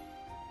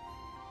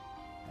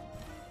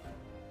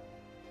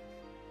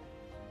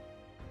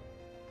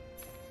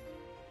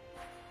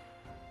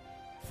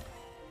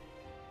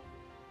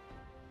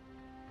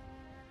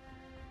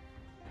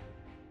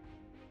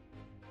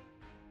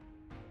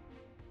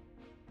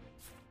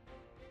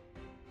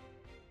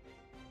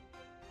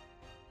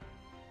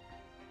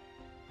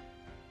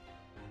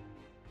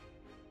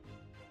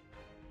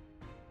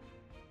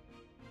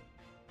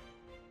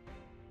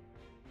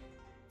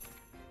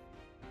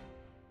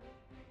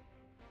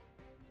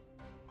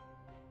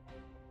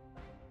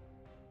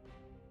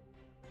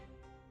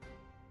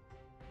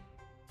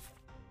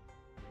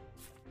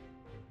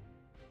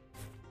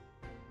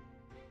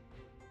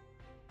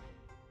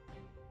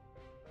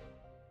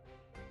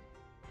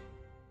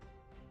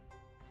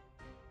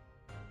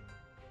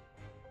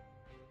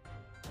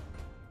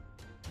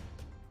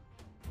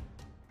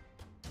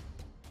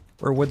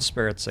 We're wood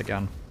spirits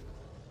again.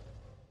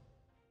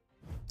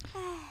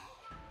 唉，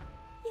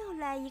又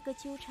来一个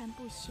纠缠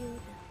不休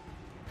的。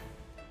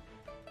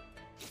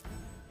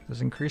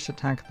 Does increase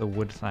attack the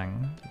wood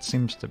thing? It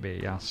seems to be,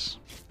 yes.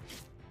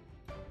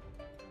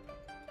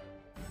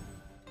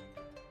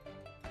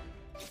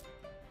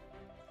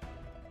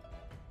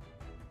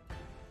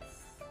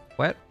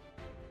 What?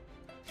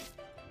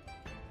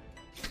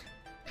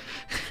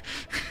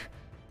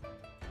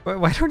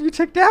 Why don't you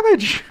take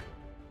damage?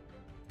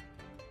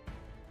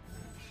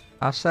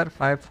 Offset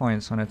 5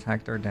 points when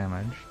attacked or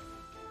damaged.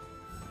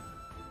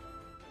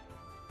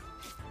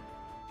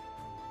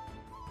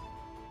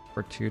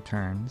 For 2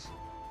 turns.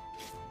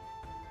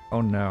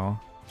 Oh no.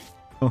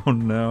 Oh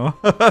no.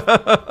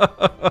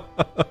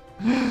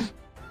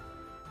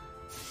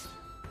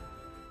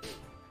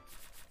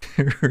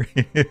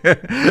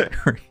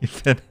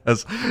 Ethan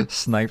has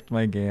sniped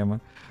my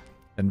game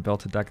and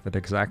built a deck that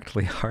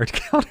exactly hard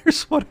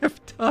counters what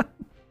I've done.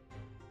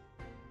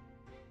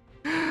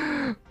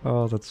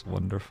 Oh, that's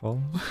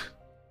wonderful.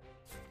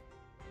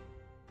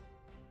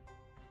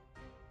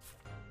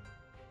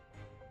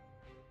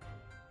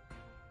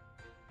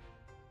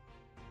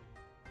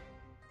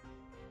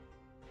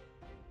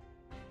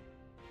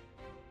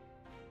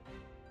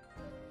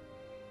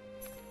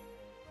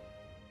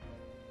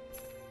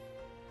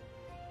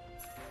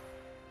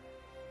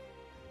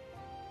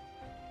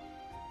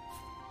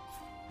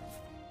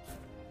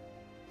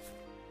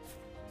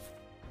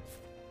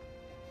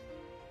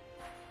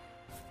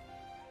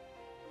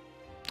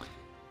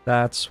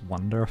 That's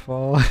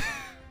wonderful.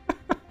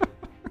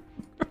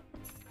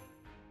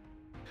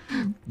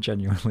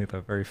 Genuinely,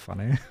 though, very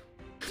funny.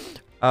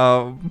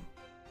 Alright,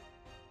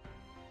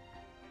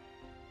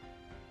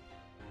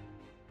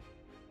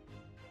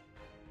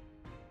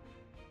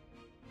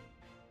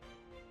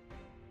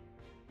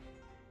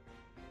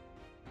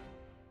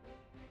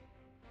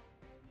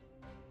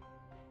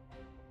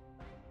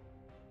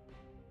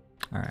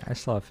 I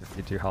still have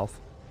 52 health.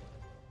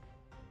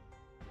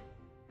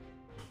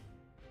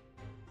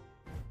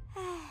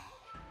 唉，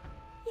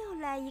又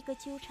来一个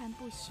纠缠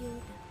不休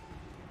的。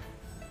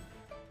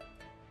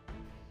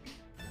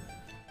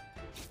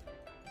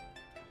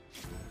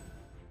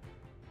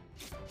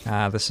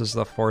 Ah, this is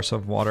the Force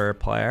of Water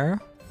player.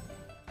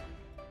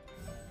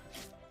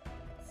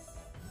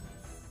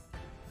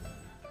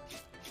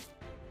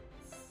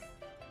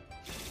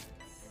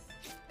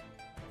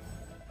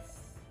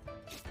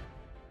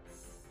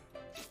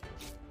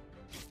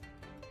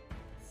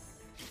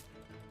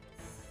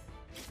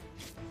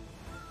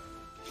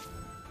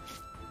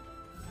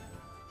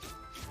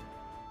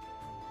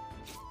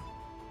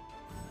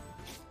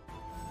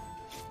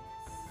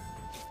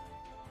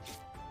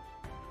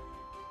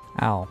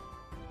 Ow.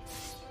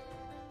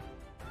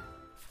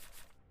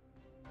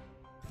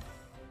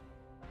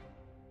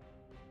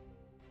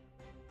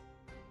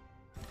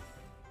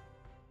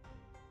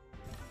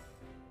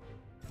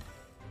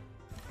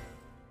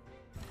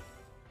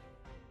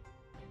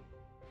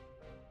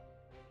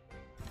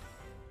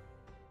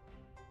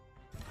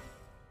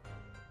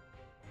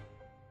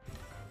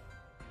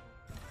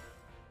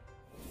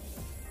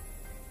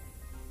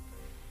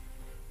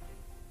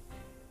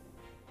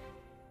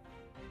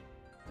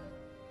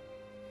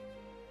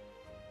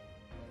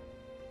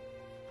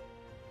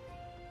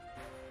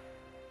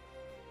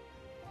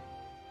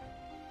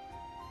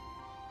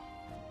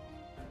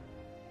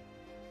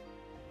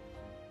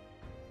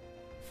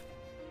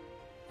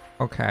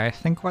 Okay, I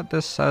think what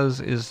this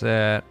says is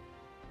that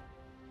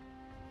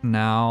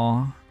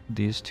now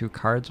these 2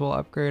 cards will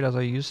upgrade as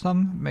I use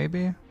them,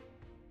 maybe?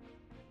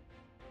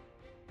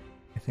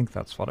 I think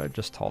that's what it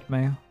just told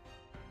me.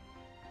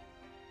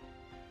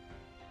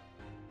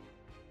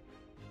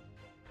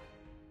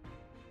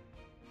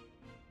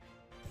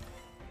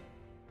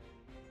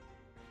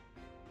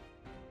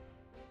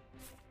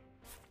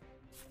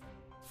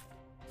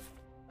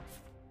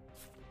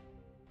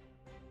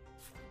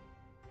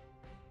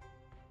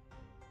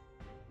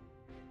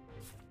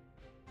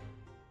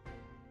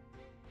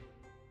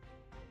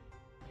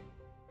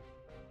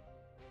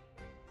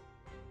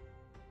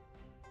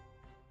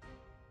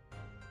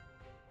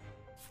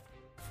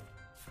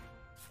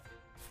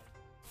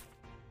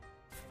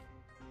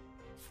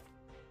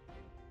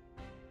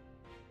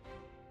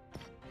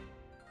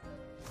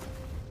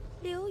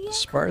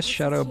 Sparse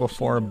Shadow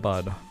before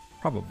Bud.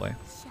 Probably.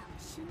 小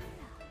心了。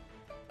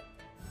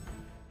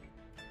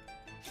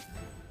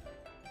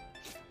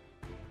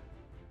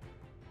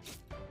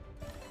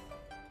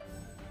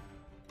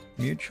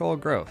 Mutual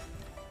growth.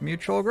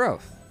 Mutual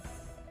growth.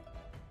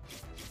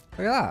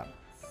 Look at that.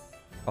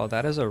 Oh,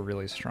 that is a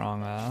really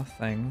strong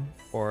thing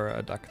for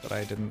a deck that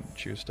I didn't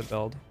choose to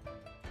build.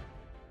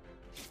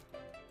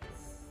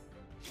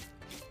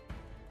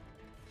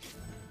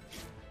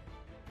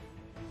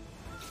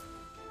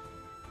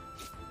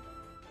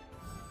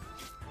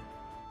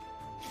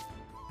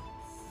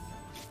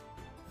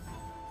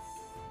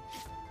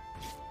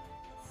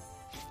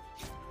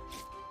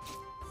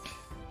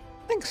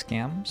 Thanks,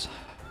 Scams.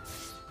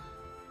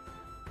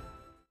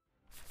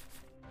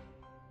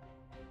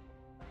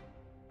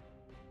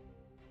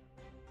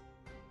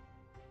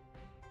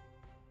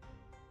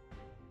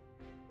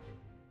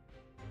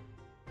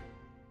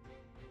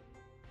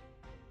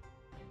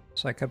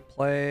 So I could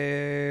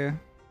play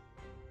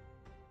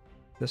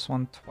this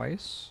one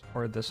twice,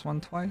 or this one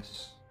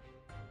twice.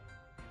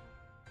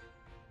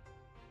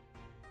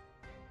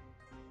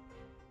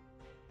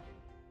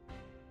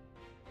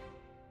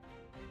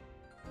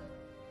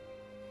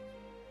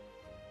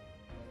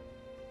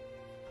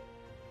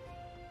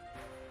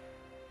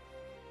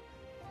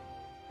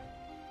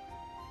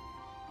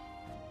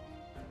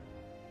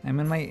 I'm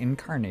in my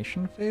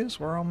incarnation phase?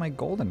 Where are all my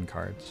golden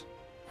cards?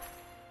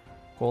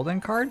 Golden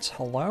cards?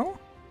 Hello?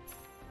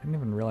 I didn't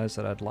even realize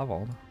that I'd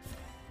leveled.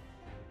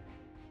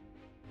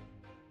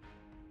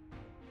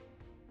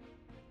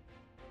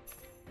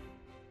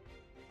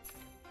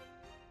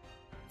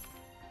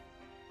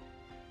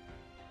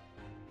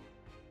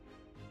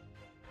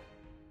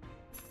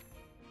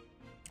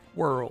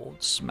 World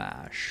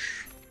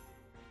Smash.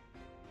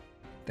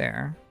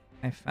 There.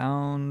 I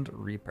found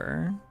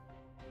Reaper.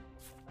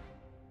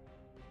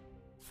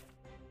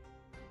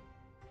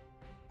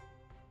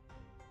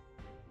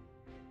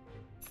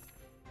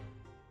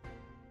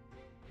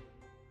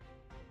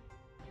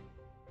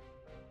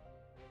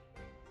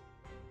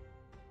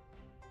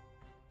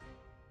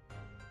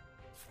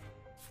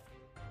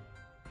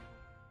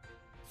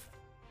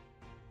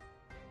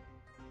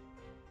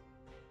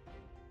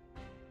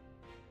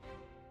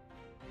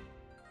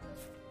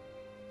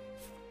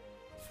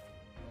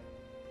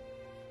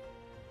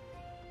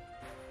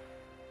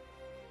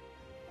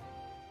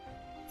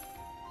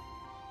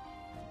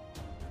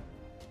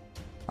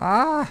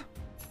 Ah!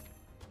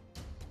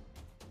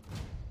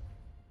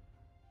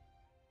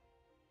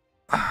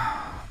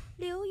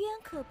 流渊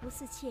可不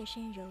是妾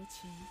身柔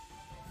情，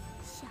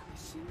小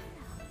心了。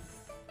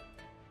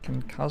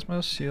 Can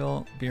Cosmos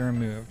Seal be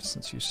removed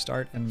since you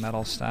start in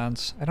metal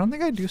stance? I don't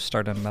think I do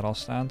start in metal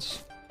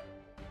stance.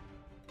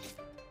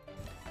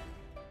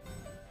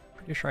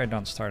 Pretty sure I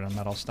don't start in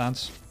metal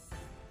stance.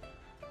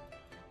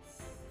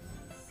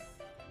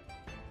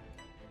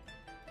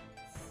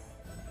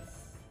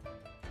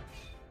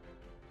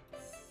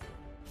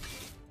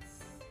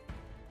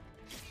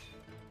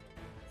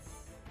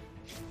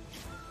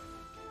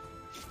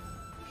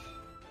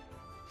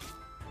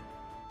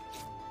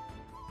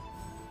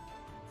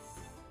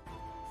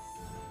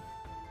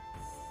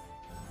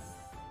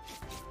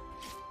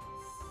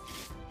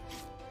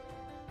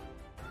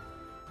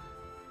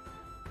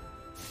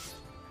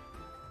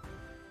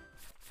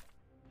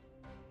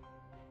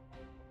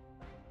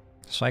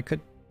 So I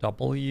could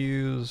double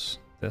use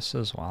this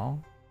as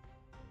well.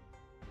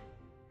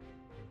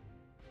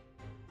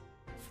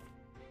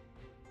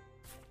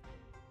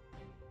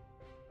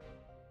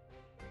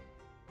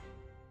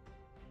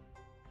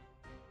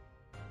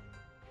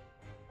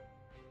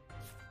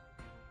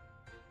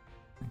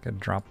 I could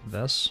drop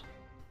this.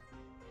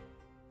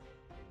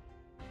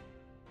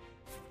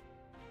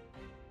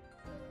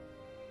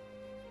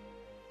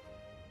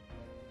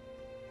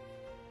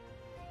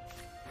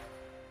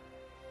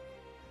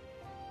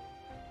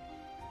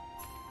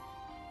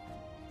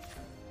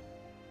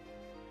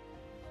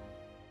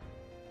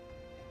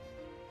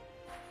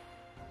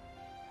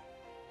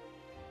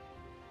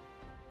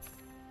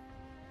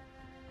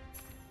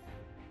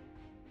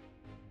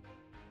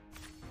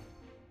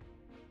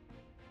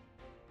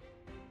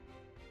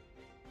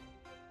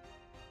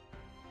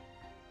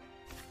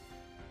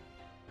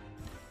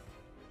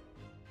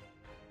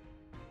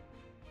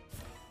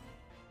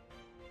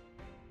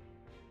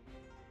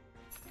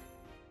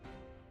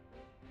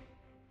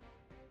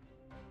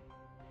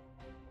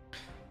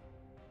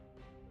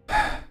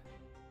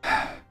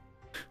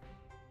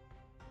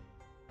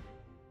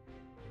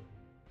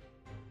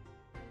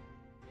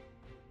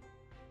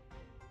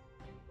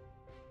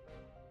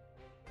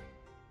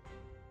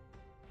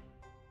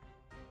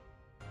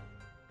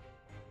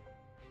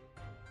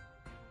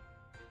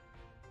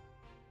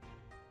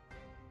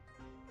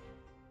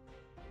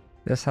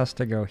 This has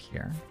to go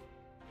here.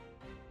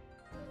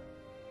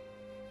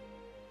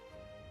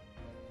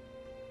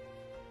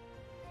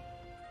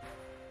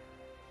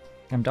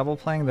 I'm double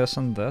playing this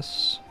and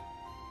this.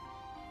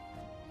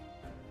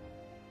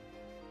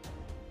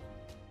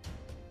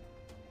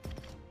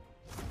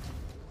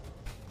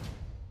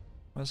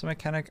 What's the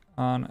mechanic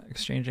on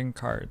exchanging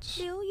cards?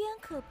 流渊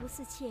可不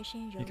是妾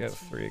身柔 You get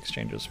情， 3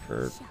 exchanges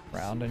per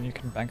round and you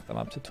can bank them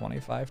up to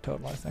 25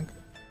 total, I think.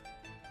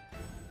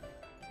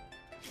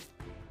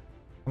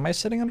 Am I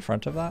sitting in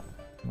front of that?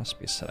 I must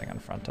be sitting in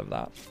front of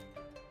that.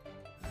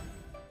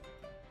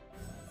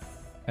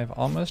 I've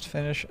almost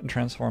finished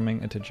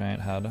transforming into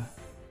giant head.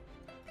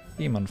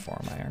 Demon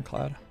form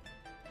Ironclad.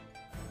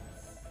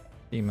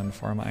 Demon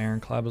form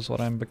Ironclad is what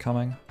I'm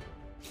becoming.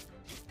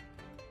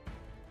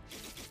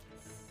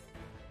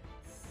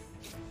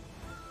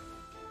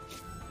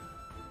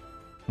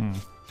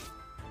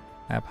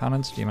 My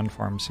opponent's demon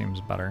form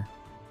seems better.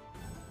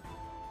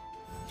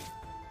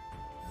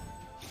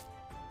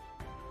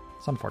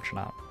 It's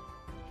unfortunate.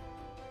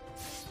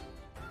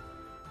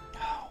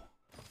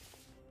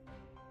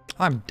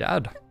 I'm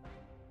dead.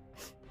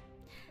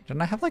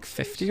 Didn't I have like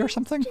 50 or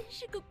something? 真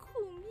是个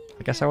苦命。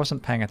 I guess I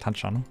wasn't paying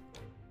attention.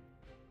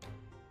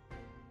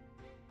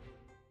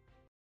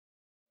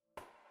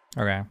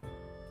 Okay.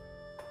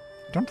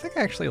 I don't think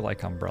I actually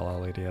like Umbrella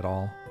Lady at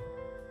all.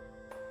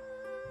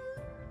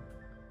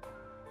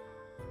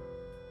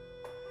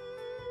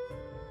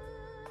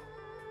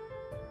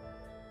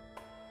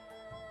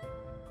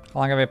 How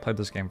long have I played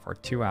this game for?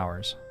 2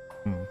 hours.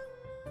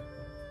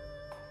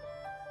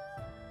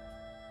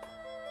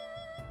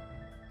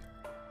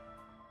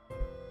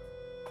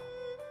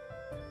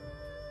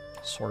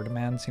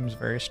 Swordman seems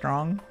very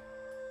strong.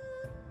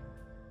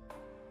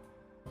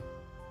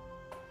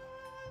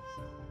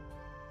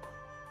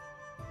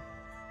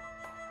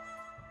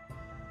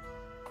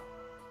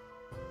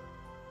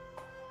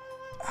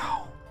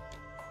 Ow.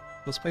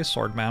 Let's play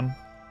Swordman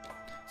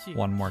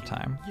one more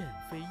time.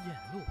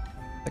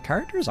 The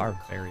characters are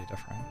very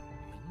different.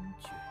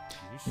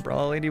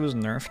 Umbrella Lady was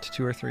nerfed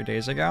 2 or 3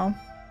 days ago.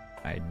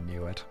 I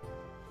knew it.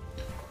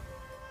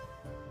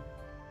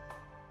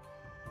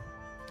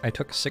 I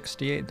took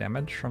 68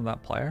 damage from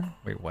that player.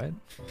 Wait, what?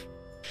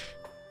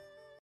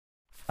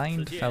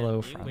 Find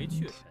fellow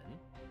friend.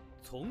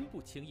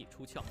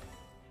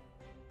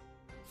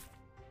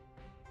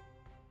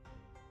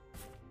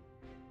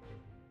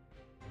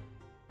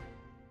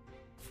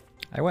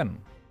 I win.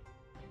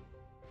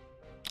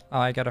 Oh,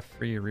 I get a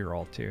free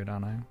reroll too,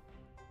 don't I?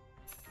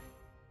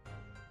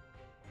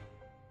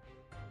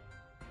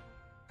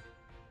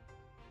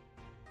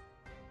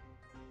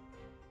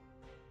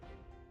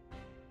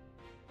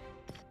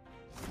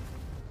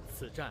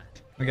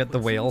 We get the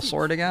whale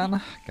sword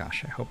again?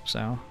 Gosh, I hope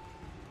so.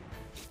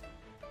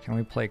 Can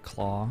we play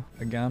claw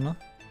again?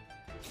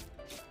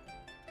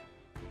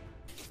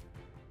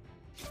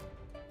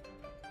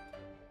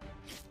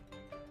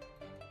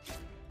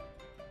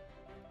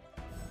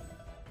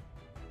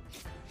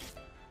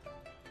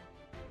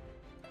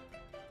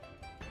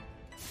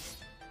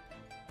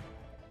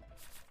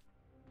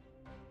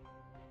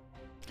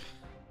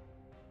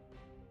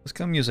 Let's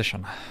go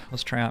musician.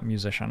 Let's try out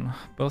musician.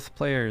 Both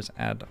players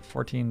add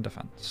 14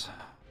 defense.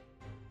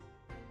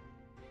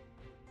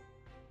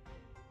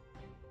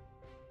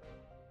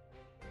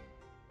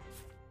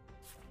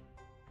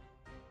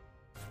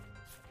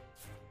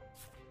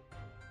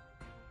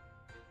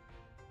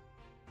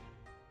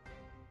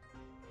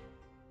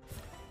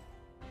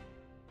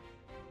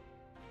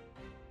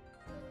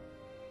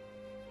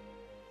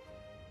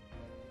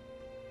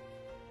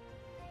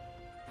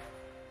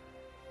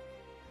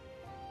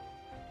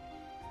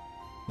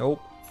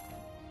 Nope.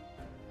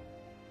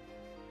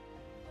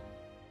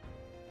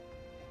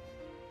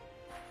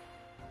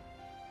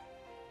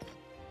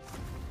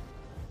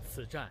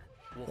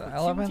 The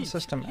element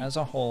system as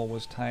a whole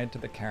was tied to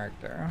the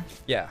character.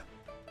 Yeah.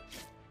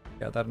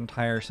 Yeah, that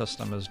entire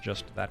system is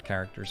just that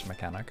character's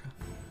mechanic.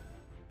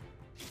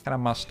 Kinda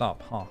messed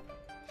up, huh?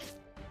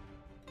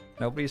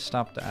 Nobody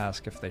stopped to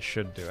ask if they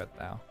should do it,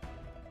 though.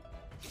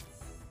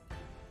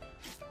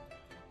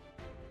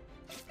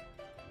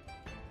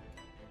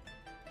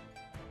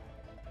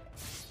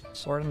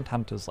 Sword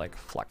Intent is like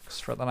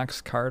flex for the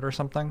next card or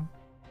something.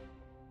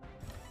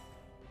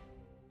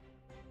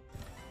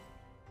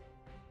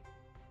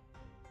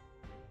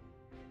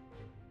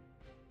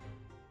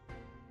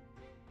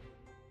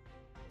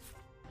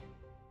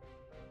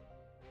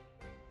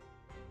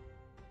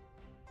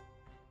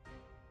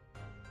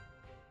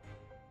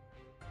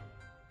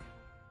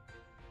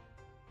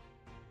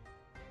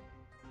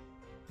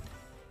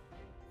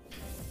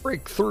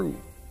 Breakthrough!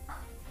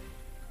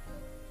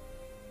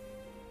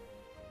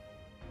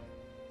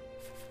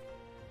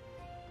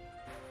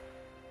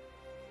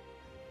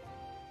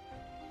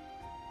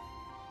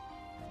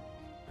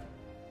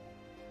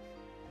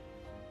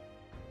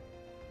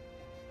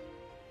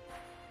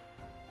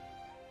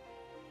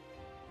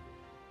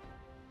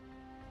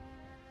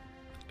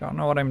 Don't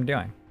know what I'm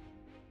doing.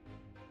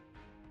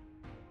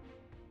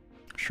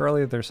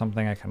 Surely there's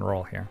something I can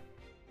roll here.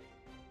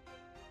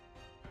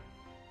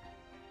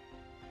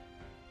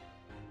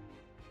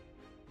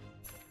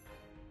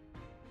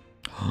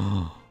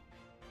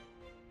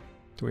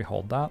 Do we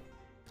hold that?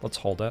 Let's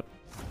hold it.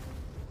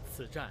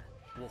 此战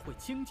我会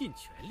倾尽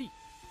全力。 流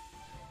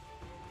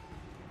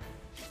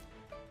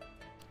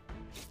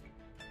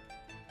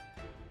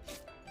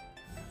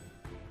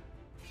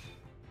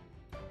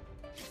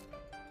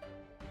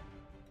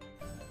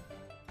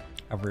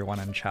everyone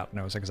in chat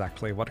knows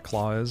exactly what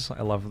claw is.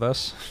 I love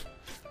this.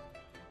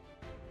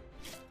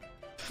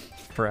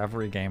 For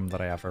every game that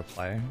I ever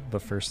play, the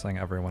first thing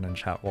everyone in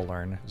chat will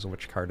learn is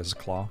which card is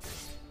claw.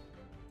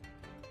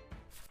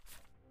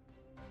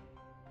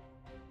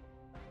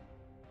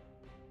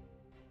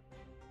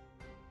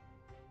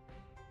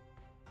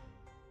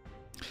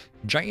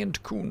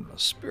 Giant Kun,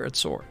 Spirit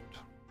Sword.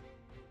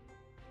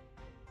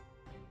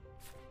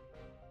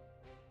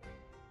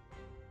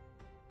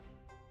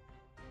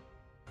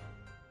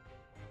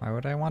 Why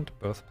would I want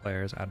both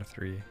players out of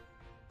 3?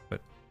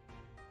 But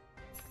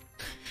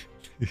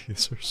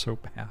these are so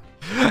bad.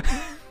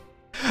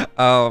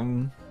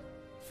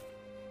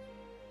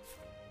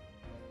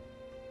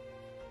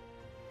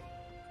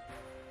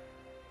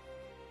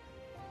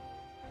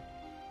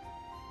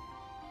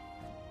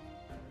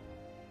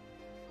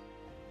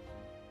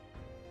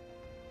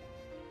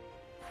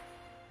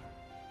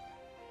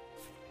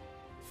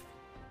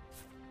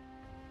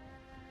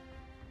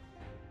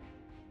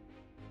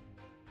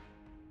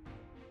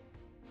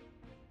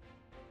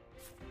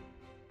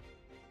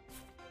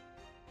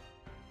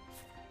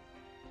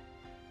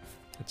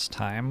 It's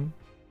time.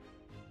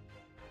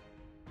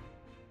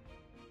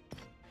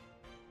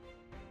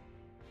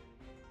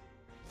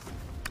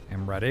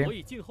 I'm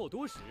ready.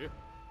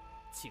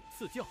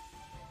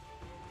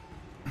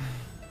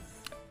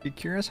 Be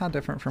curious how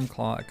different from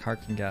Claw a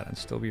card can get and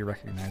still be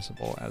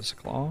recognizable as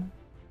Claw.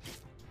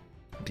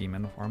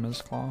 Demon form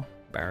is Claw.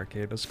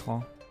 Barricade is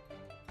Claw.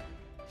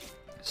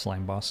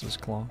 Slime Boss is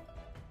Claw.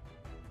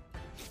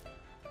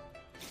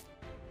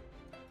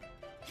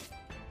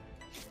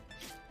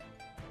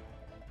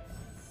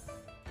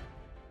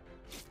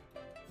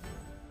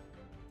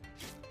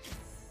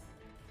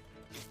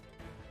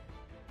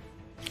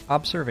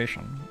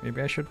 Observation.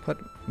 Maybe I should put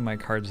my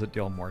cards that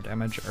deal more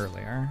damage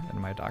earlier in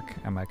my deck,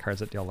 and my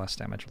cards that deal less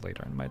damage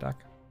later in my deck.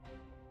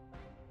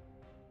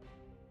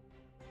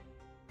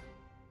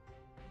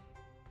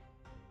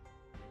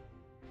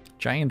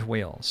 Giant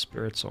Whale,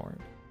 Spirit Sword.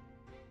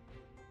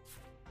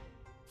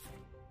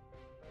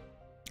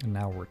 And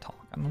now we're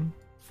talking.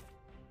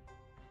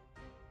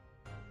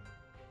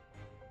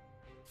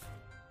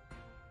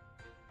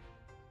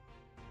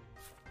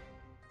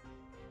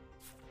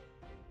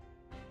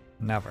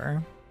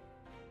 Never.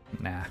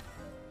 Nah.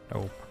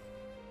 Nope.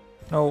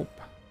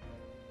 Nope.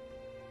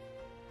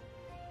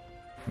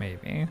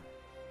 Maybe.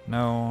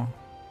 No.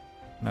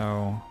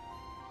 No.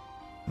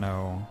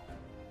 No.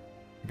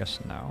 I guess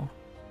no.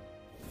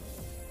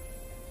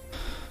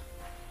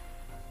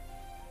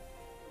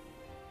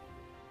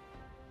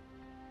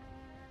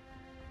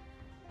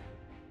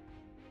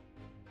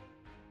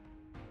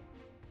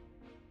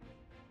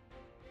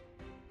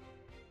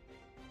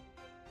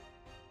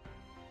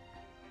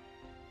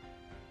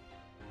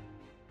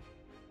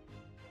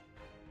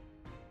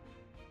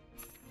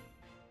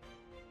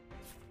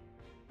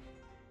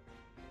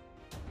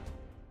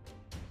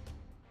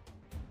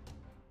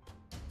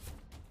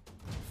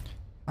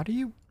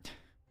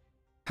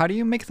 How do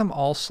you make them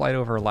all slide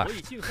over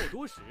left?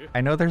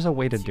 I know there's a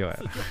way to do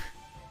it.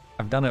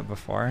 I've done it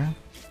before.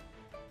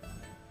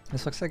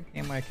 This looks like a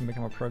game where I can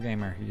become a pro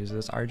gamer who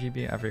uses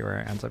RGB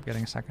everywhere, ends up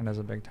getting second as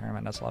a big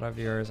tournament, has a lot of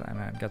viewers, and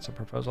then gets a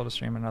proposal to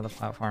stream another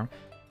platform,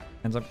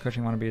 ends up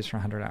coaching wannabes for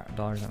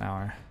 $100 an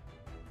hour.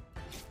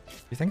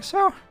 You think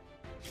so?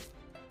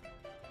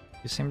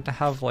 You seem to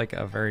have like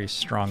a very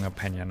strong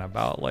opinion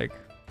about like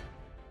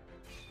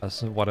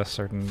what a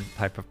certain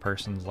type of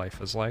person's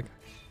life is like.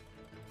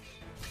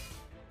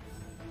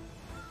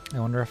 I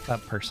wonder if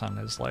that person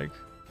is like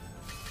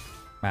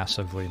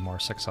massively more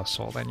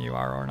successful than you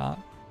are or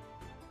not.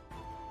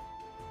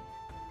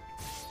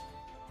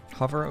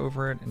 Hover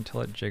over it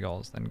until it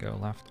jiggles, then go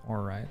left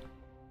or right.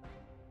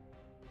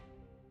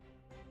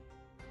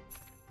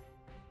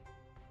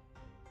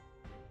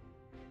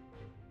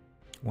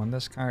 When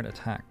this card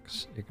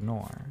attacks,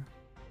 ignore.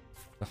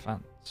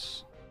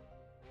 Defense.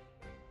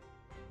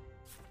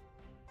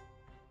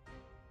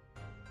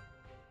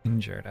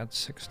 Injured, add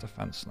 6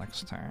 defense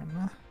next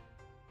turn.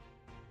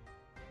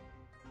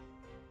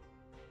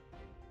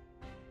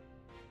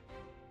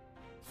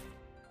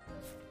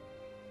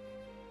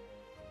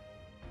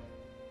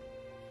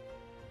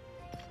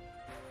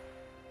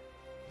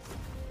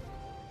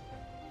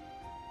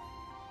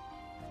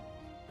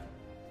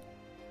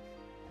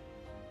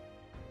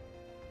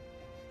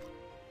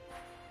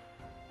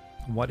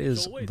 What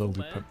is the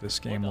loop of this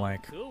game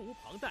like?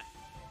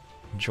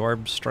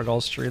 Jorb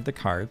struggles to read the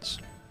cards.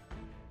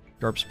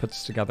 Jorbs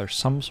puts together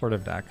some sort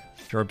of deck.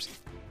 Jorbs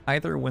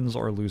either wins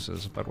or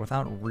loses, but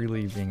without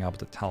really being able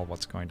to tell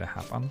what's going to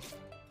happen.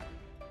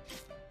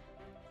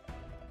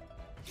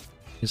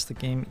 Is the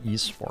game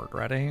esport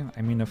ready?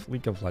 I mean, if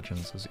League of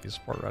Legends is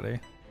esport ready,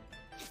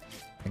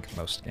 I think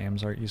most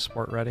games are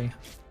esport ready.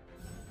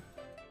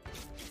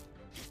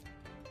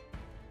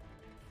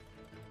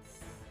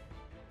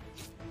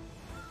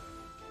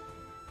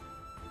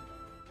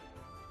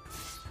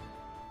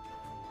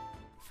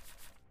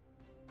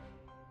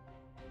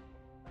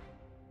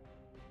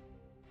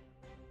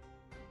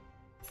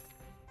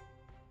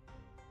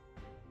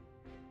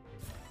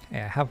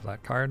 Hey, I have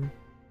that card.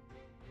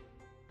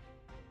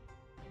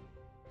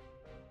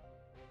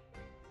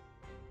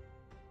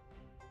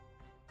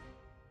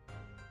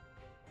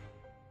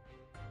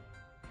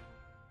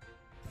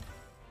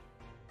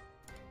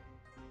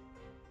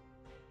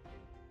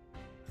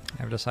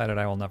 I've decided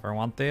I will never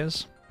want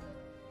these.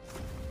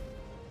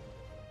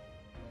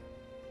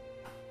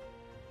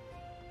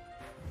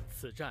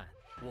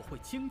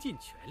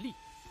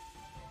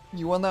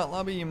 You won that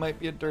lobby, you might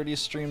be a dirty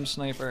stream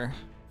sniper.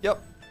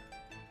 Yep.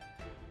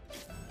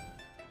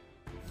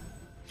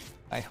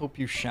 I hope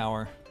you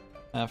shower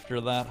after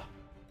that.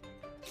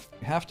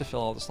 You have to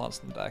fill all the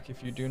slots in the deck.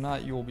 If you do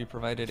not, you will be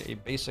provided a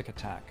basic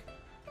attack,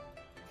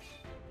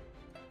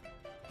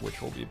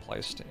 which will be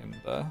placed in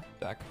the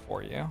deck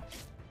for you.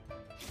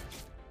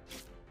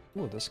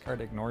 Ooh, this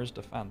card ignores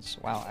defense.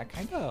 Wow, I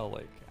kinda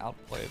like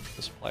outplayed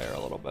this player a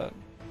little bit.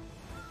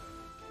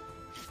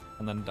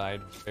 And then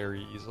died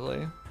very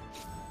easily.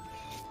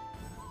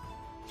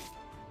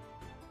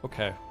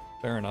 Okay,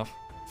 fair enough.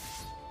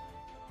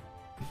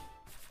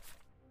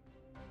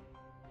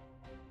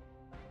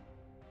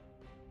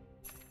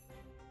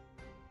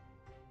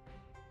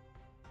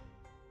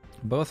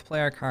 Both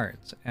player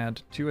cards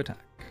add 2 attack.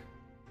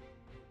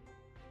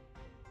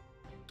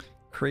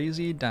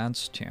 Crazy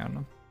Dance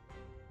Tune.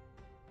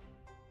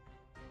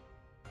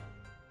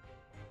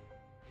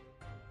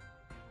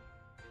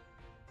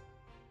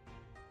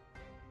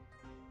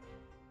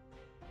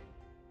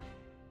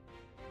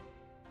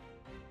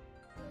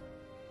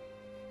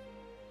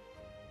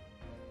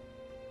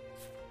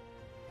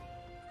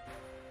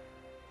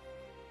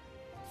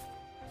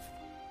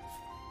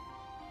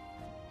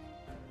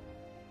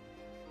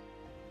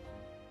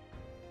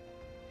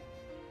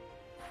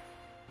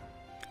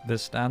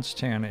 This dance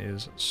tune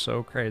is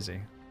so crazy.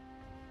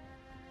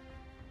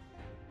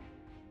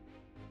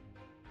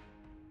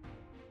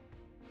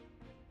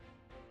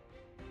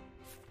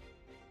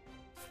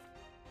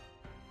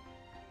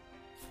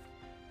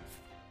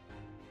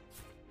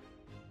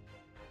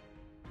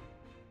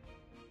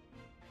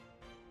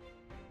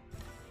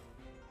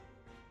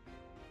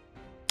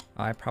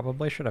 I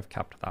probably should have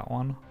kept that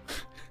one.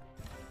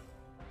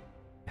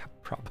 Yeah,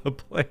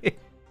 probably.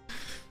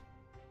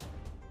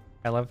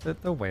 I love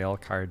that the whale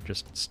card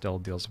just still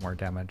deals more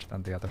damage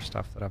than the other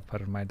stuff that I've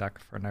put in my deck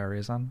for no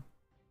reason.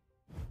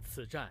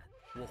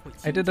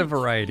 I did a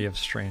variety of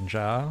strange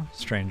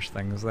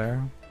things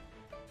there.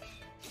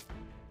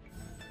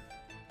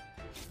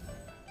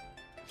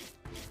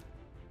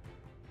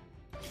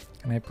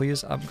 Can I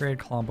please upgrade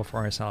Claw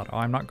before I sell it? Oh,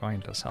 I'm not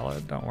going to sell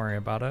it. Don't worry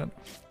about it.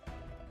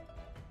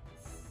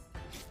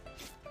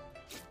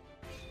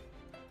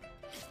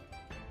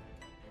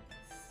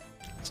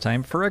 It's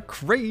time for a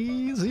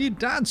crazy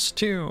dance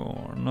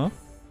tune.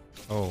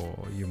 Oh,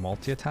 you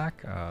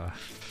multi-attack? Not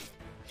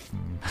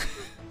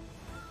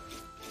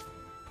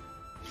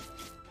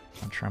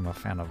sure I'm a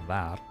fan of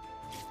that.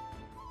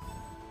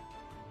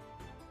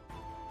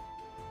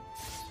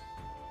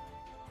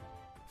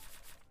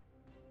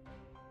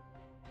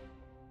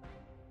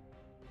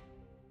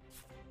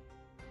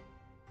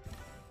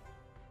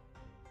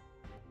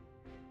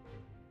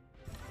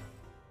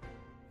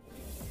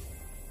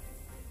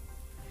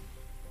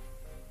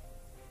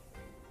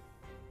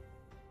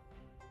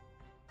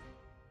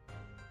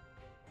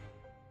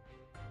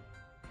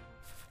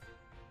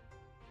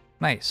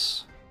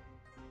 Nice.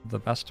 The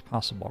best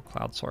possible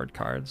Cloud Sword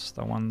cards,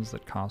 the ones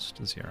that cost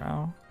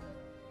 0.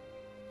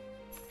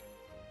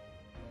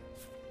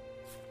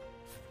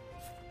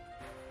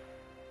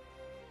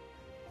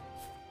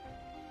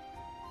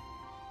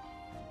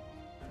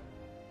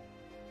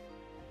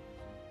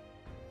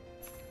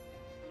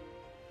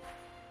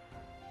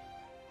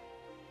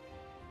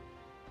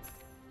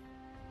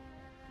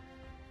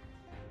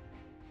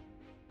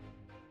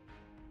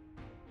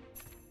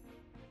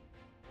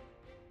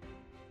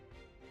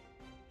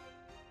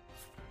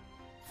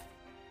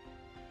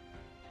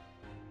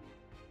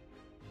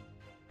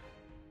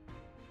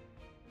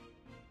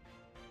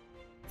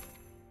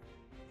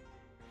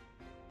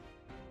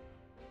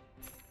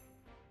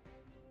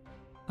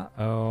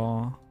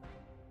 Uh-oh.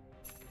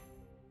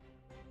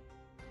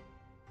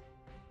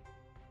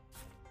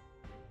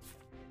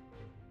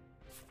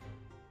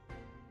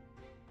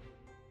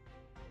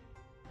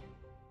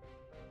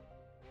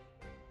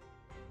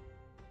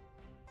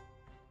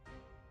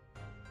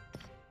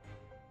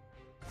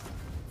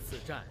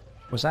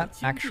 Was that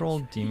actual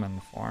demon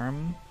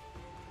form?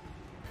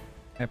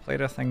 I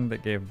played a thing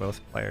that gave both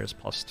players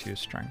 +2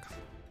 strength.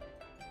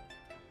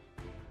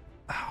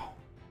 Ow.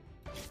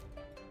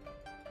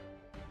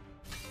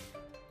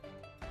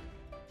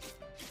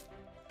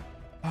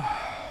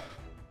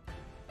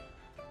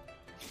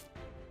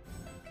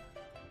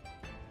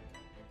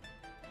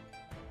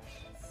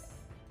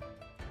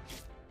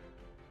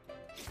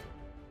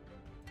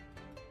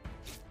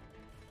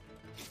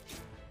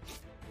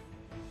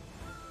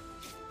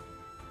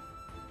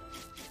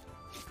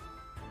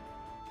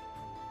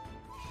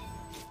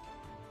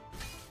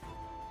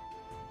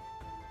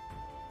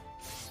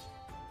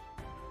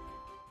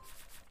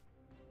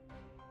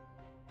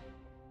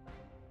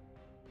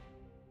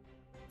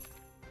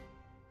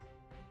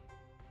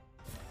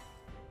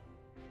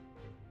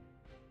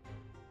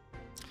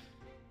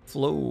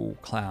 Flow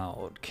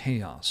Cloud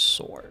Chaos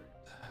Sword.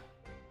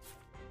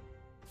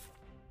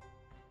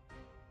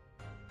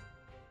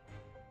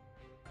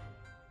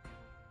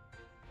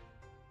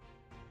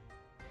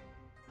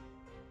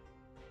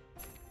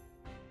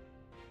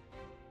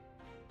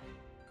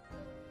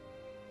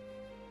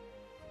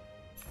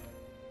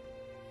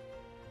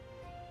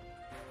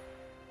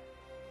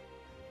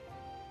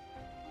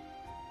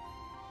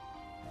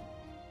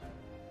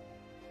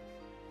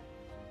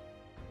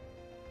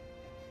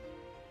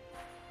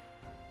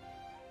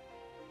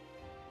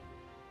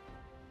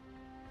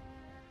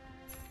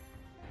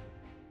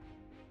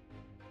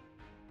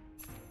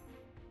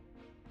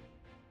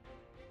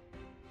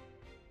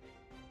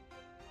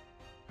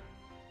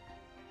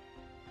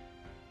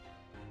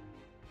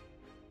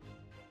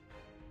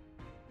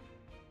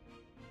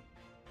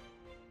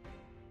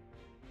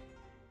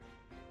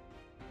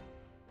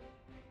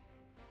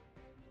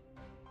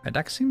 My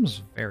deck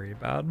seems very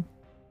bad.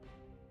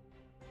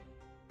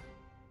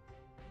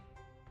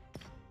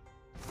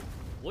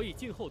 我已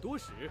静候多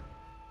时，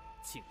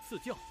请赐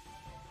教。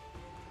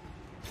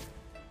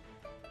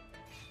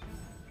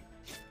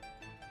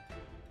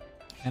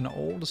 An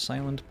old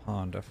silent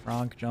pond. A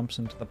frog jumps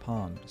into the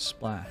pond.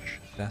 Splash.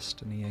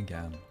 Destiny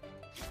again.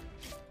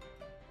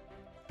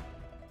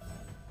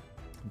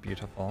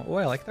 Beautiful. Oh,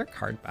 I like their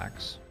card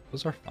backs.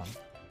 Those are fun.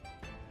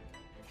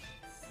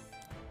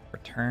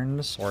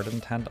 Return Sword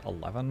Intent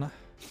 11.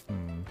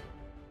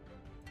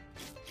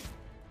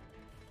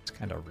 It's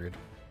kind of rude.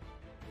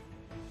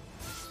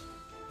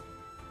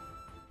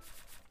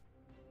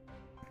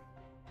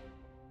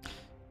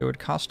 It would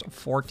cost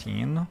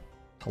 14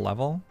 to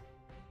level.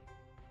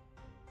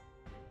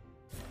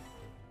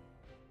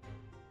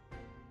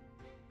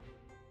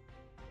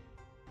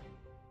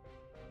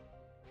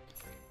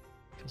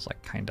 Feels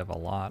like kind of a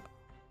lot.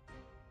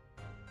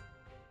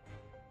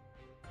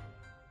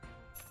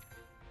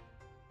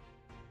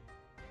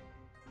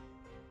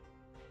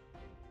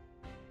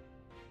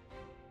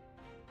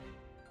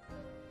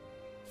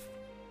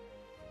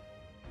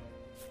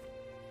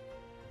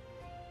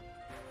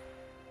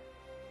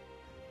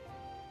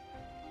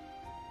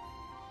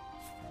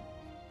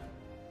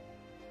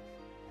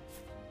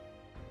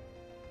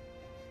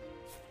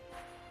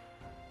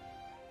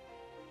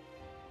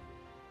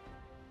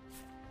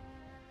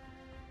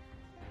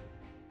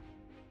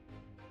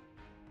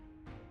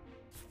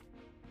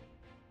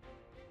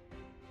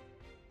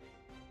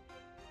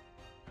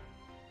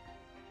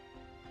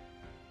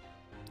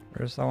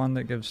 Where's the one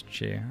that gives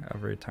chi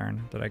every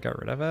turn? Did I get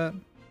rid of it?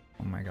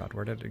 Oh my god,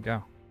 where did it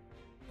go?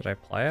 Did I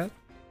play it?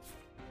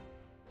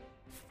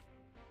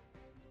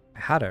 I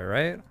had it,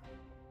 right?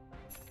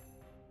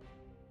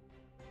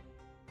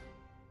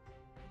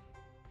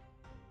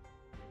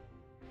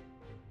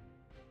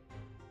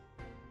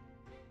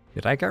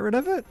 Did I get rid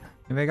of it?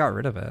 Maybe I got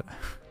rid of it.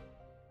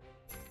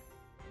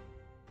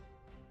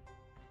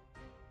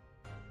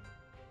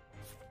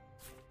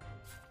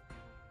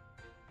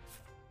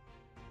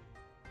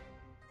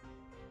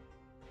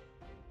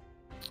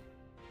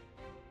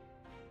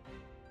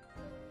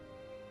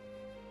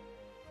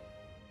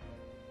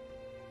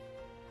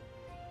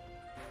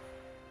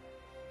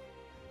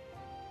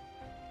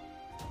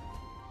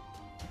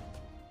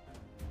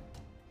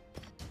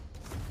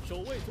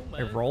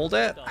 I rolled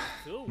it?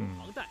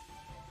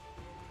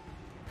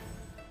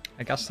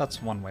 I guess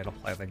that's one way to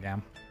play the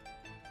game.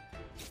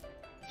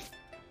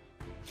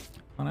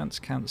 Opponents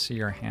can't see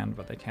your hand,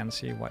 but they can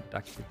see what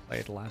deck you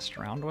played last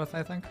round with,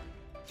 I think.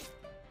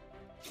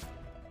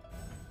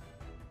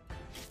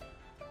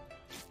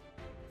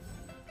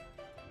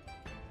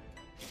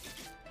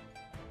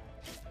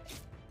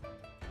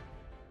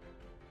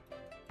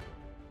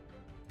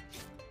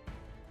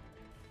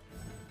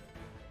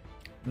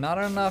 Not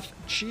enough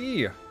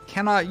chi.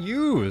 Cannot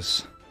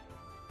use.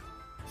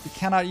 You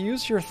cannot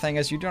use your thing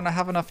as you don't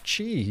have enough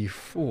chi, you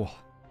fool.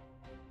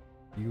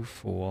 You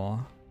fool.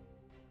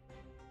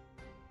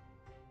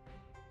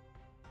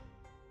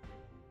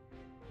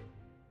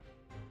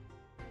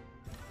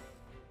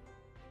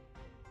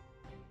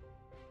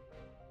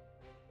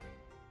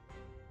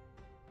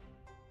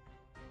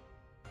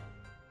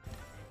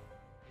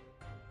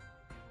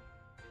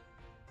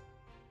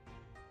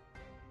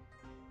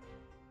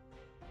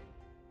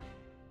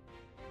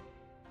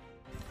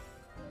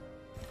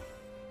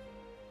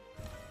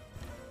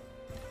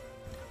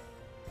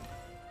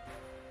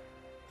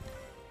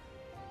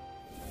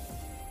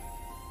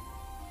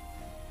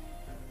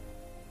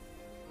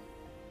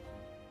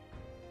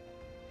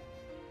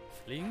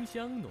灵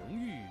香浓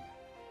郁，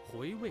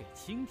回味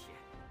清甜。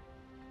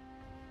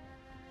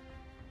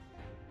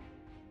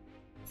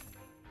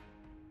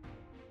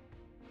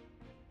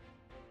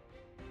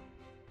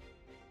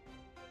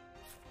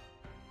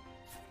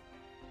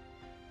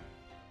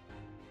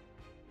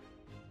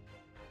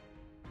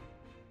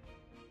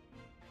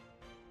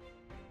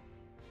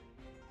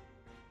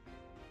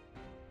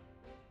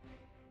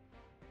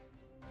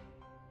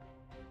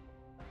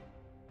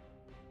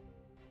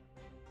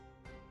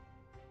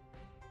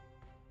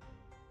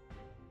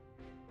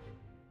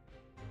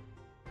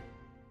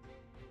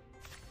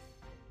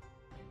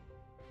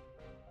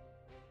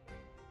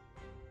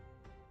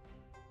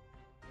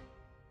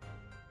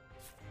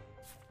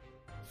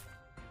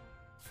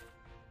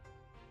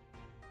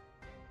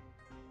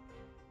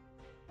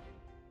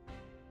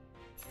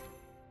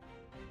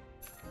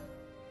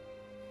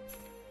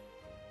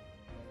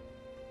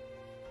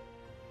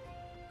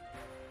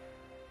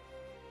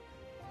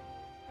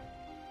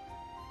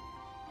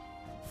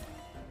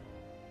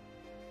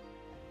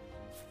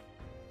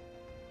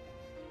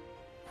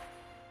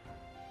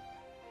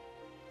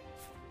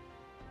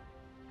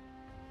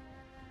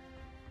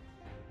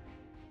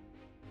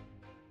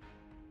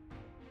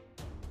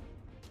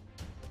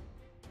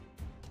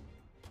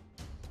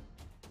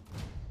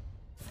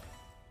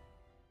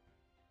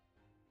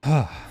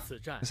此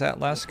战 Is that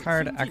我 last 会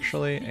card 倾尽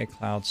actually 全 a 力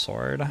cloud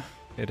sword?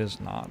 It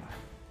is not.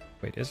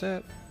 Wait, is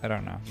it? I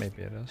don't know.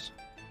 Maybe it is.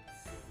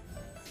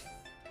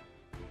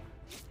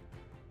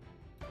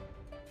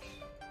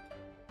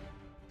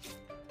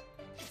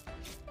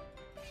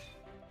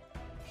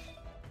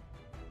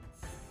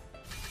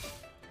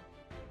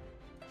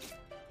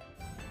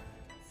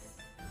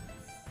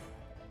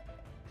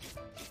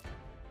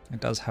 It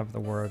does have the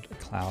word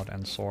cloud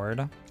and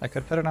sword. I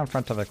could put it on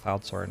front of a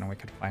cloud sword and we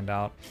could find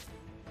out.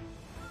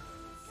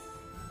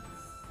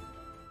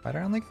 Why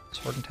did I only get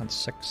sword intent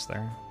 6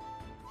 there?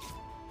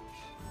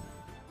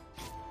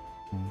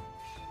 Hmm.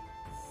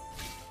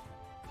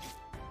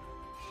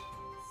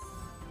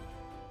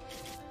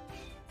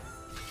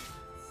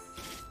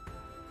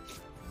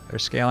 They're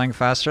scaling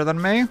faster than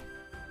me.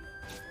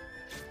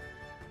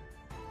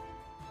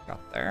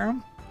 Got there.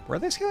 Were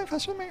they scaling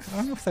faster than me? I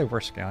don't know if they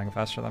were scaling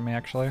faster than me,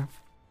 actually.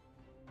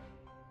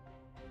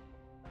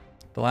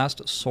 The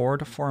last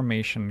sword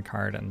formation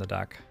card in the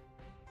deck.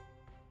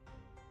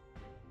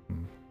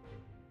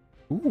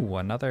 Ooh,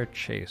 another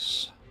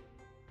chase.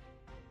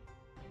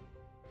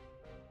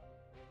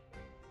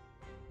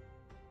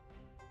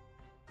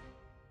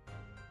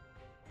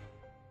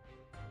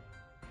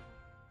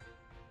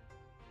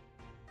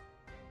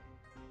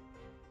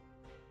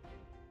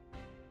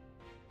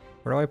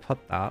 Where do I put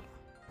that?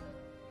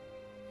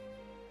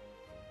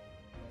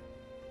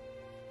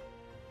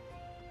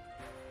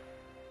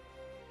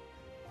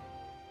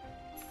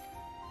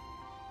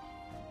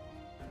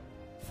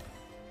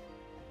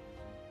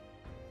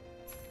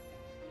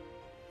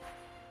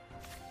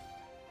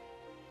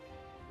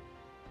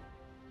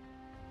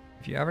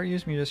 If you ever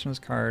use Musician's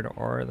card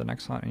or the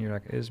next slot in your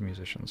deck is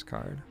Musician's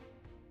card.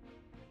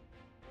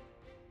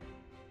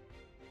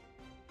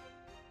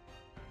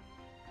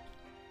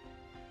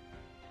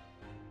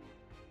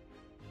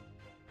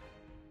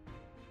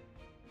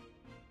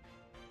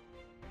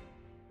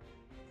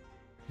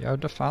 You have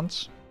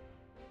defense?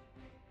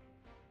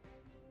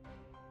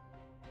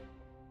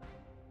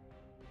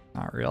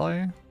 Not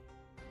really.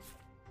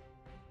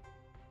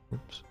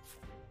 Oops.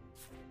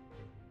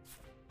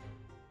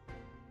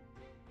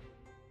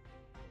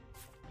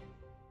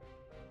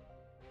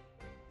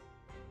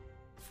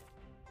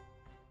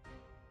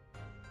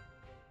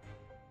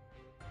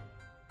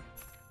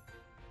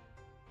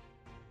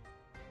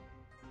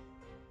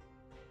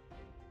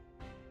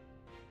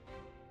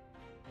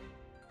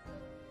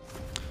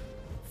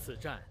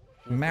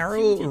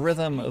 Marrow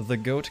Rhythm, the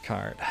goat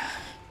card.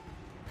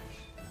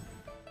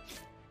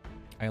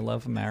 I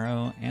love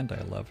Marrow and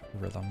I love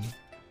Rhythm.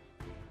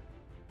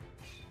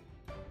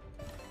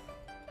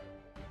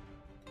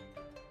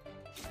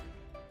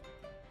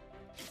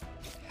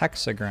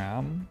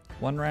 Hexagram.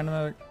 One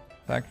random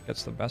effect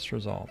gets the best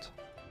result.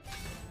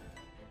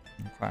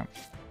 Okay.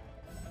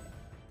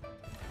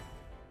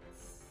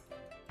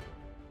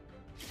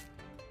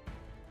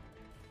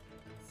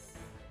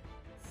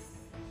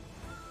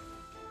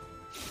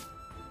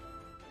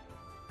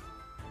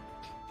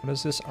 What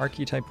does this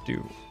archetype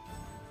do?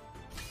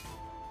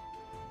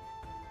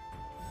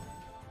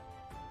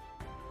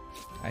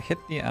 I hit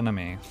the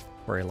enemy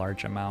for a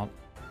large amount.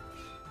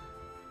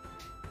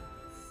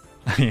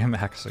 I am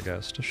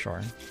Hexaghost,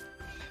 sure.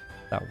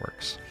 That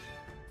works.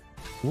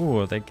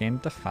 Ooh, they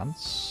gained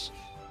defense.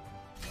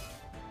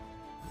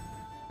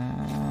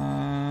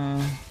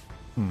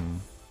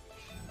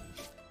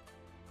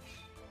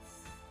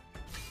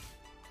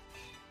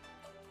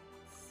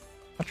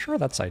 Not sure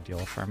that's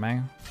ideal for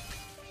me.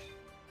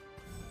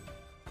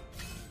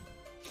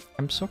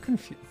 I'm so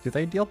confused. Do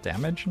they deal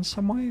damage in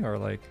some way, or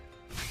like...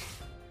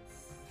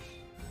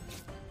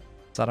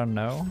 Is that a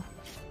no?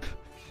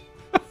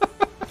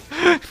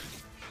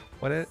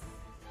 What it...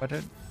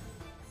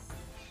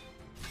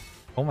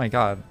 Oh my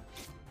god.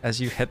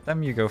 As you hit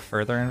them, you go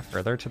further and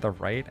further to the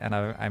right, and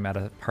I'm at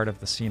a part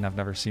of the scene I've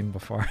never seen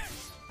before.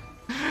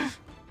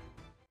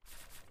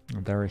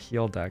 They're a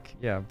heal deck.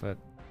 Yeah, but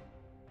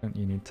don't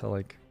you need to,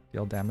 like,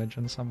 deal damage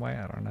in some way?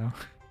 I don't know.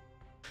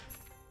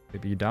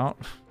 Maybe you don't?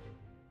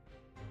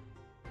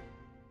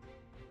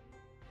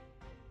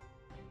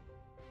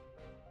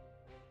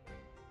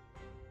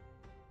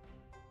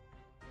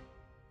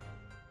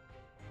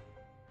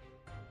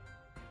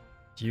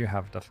 Do you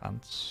have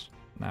defense?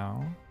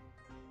 No.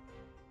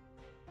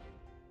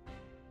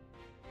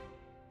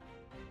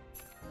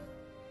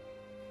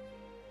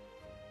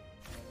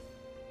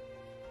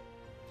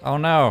 Oh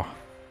no!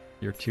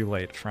 You're too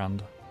late,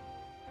 friend.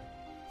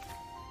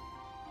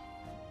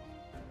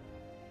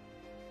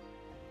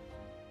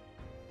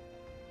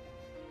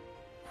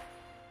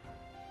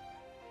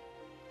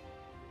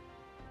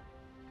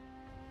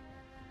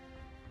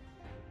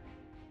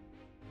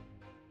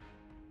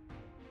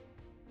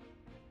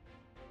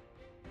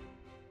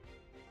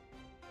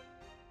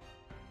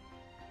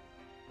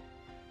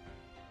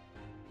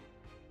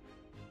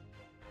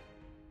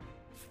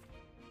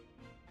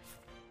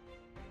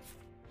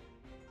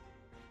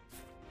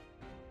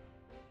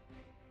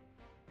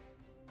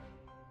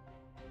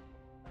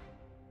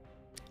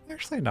 I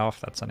actually know if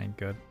that's any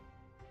good.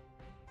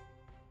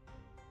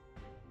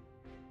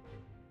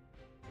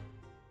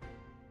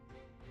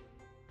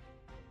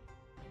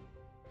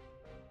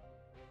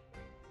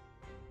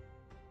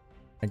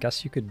 I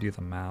guess you could do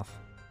the math.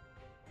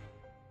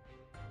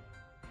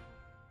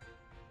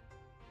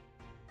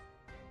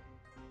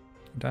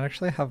 I don't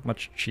actually have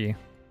much chi.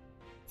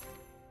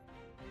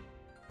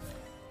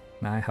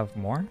 Now I have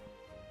more?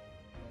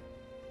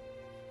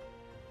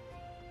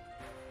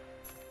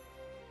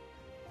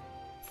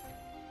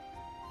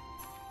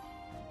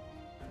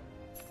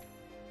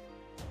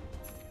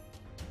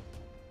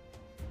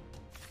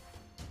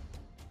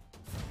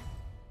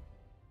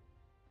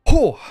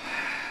 Oh!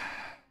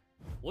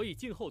 我已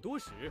静候多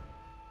时，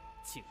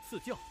请赐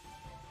教。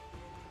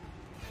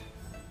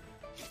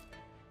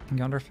 I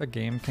wonder if a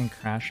game can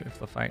crash if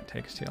the fight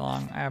takes too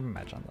long. I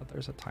imagine that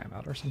there's a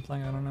timeout or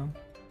something, I don't know.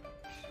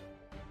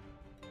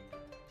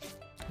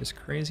 Is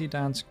Crazy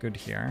Dance good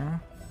here?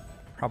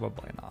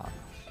 Probably not.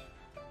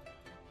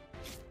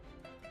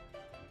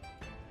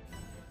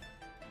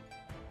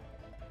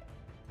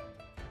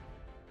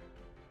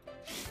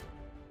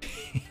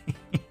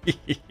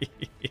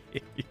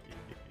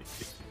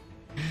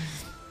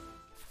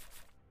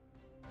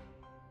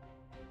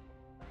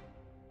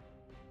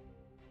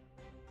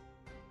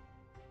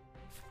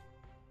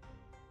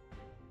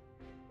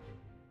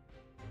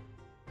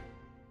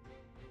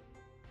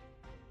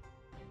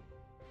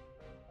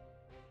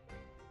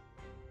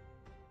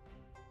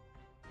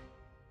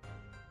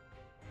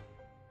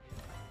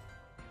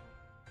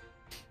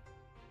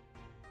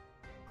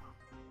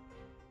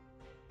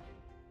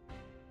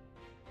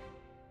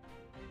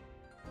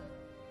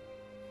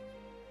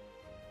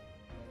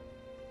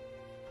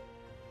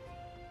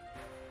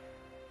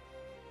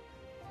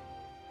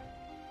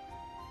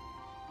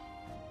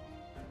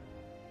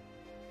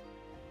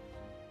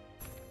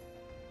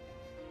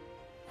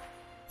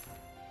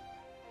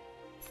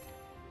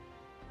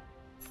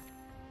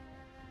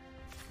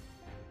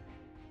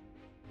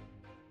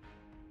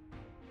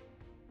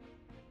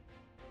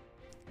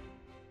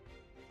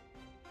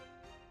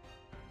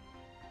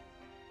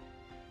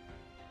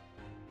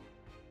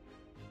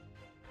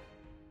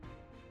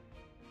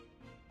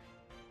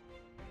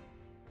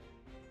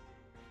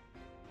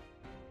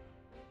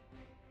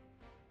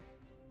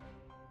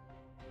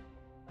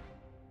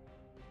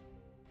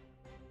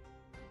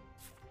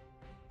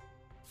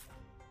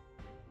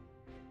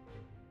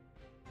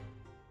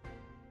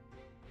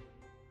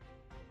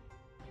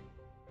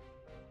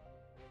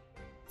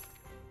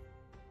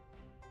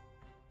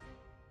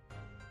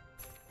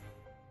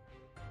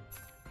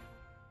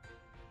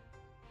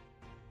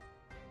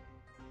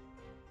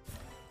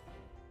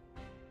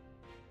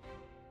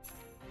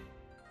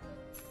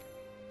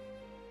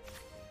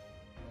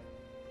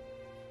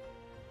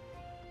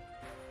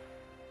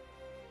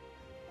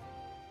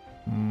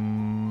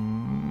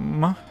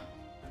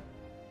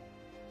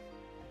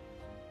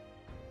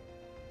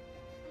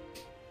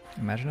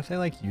 Imagine if they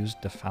like used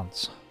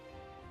defense.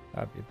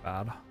 That'd be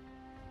bad.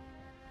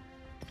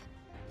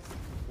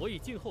 我已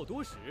静候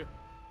多时，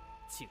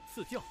请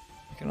赐教。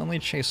 You can only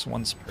chase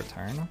once per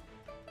turn.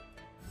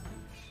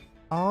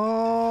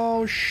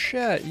 Oh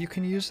shit, you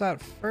can use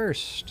that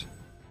first.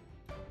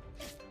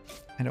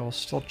 And it will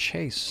still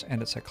chase,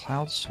 and it's a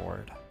cloud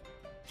sword.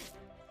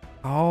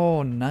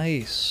 Oh,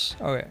 nice.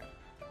 Okay.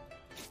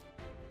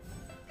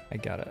 I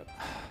get it.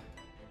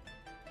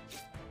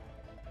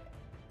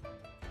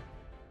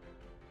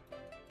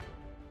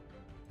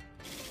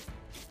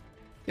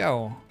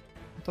 Yo,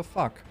 what the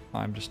fuck? Oh,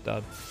 I'm just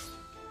dead.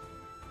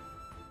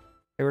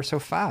 They were so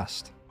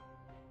fast.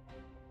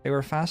 They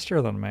were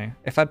faster than me.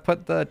 If I'd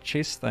put the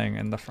chase thing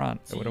in the front,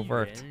 it would have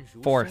worked.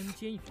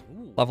 Fourth.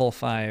 Level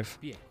 5.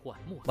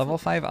 Level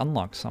 5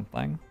 unlocks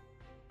something.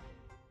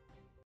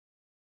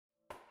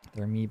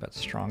 They're me but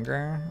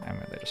stronger. I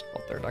mean, they just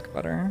built their deck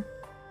better.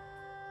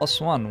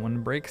 +1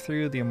 when break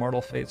through the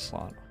Immortal Fate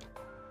slot.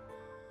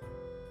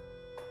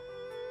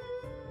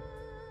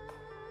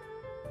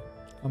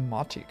 A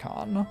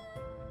Moticon.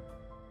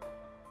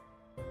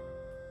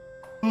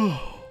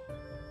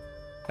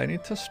 I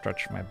need to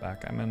stretch my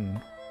back. I'm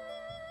in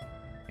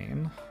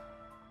pain.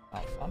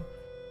 Oh, fun.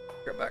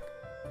 Get back.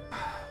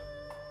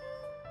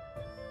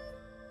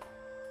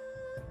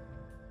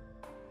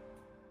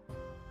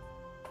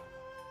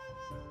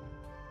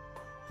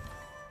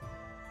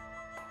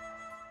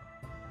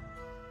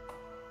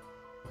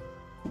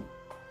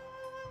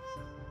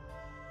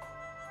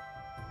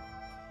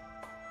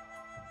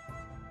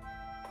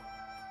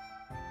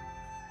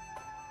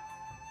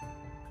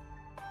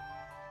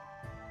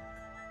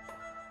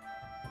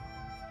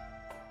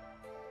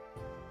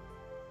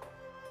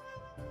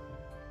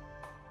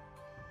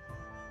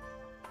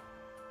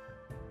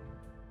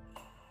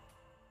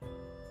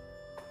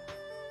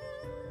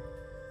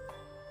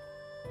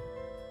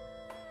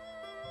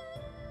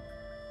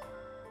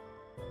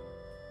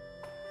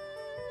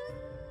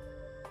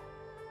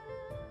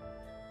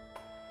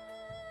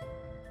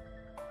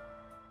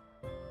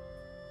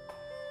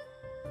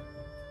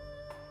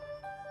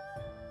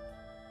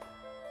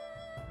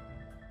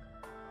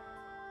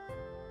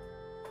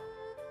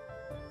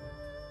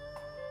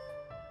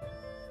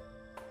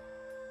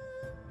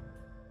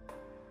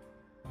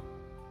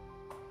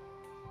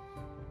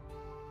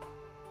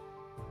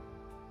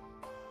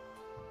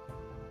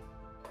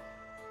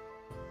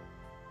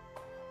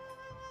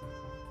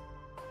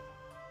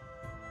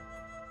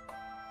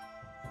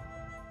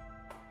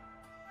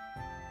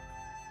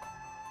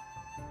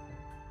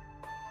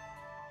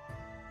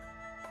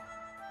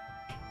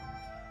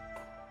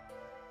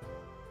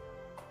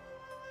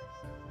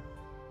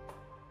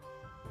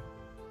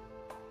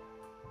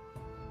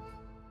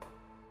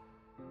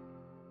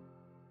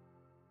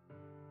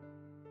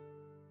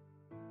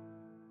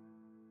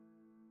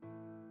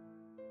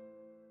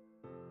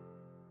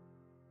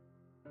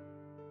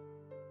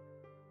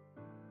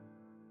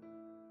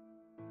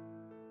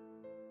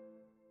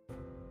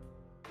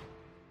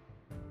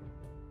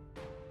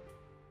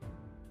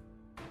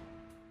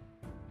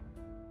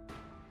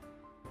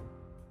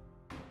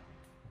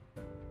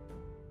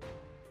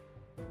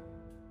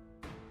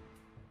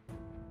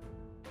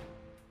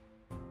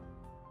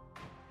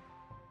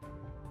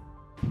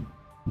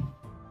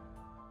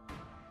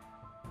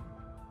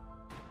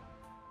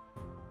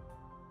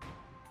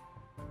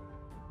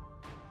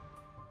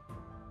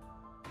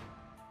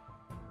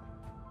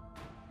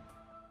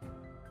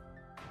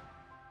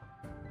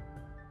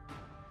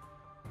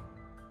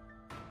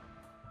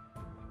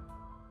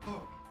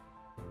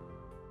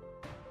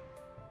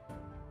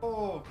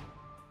 Oh.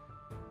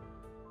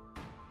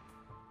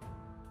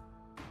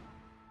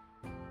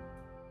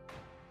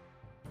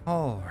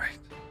 All right.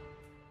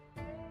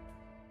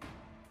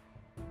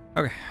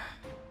 Okay.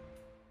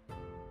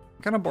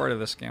 I'm kind of bored of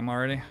this game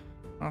already.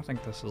 I don't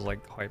think this is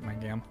like quite my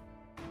game.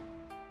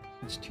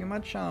 It's too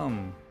much,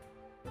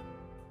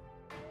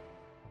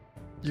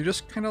 you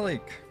just kind of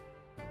like...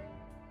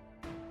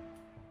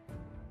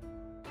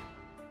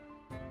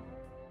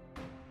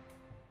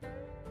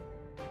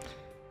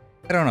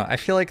 I don't know, I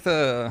feel like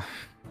the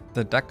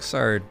decks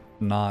are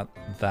not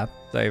that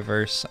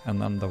diverse, and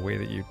then the way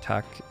that you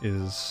tech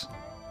is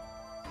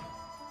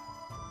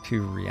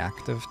too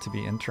reactive to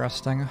be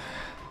interesting.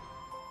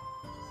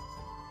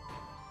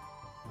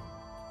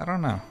 I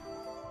don't know.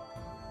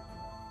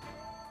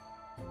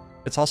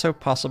 It's also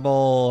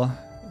possible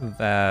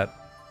that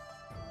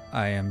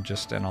I am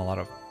just in a lot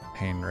of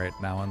pain right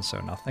now, and so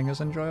nothing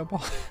is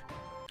enjoyable.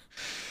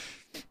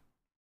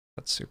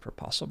 That's super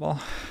possible.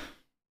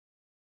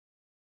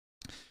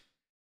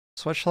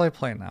 So what shall I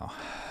play now?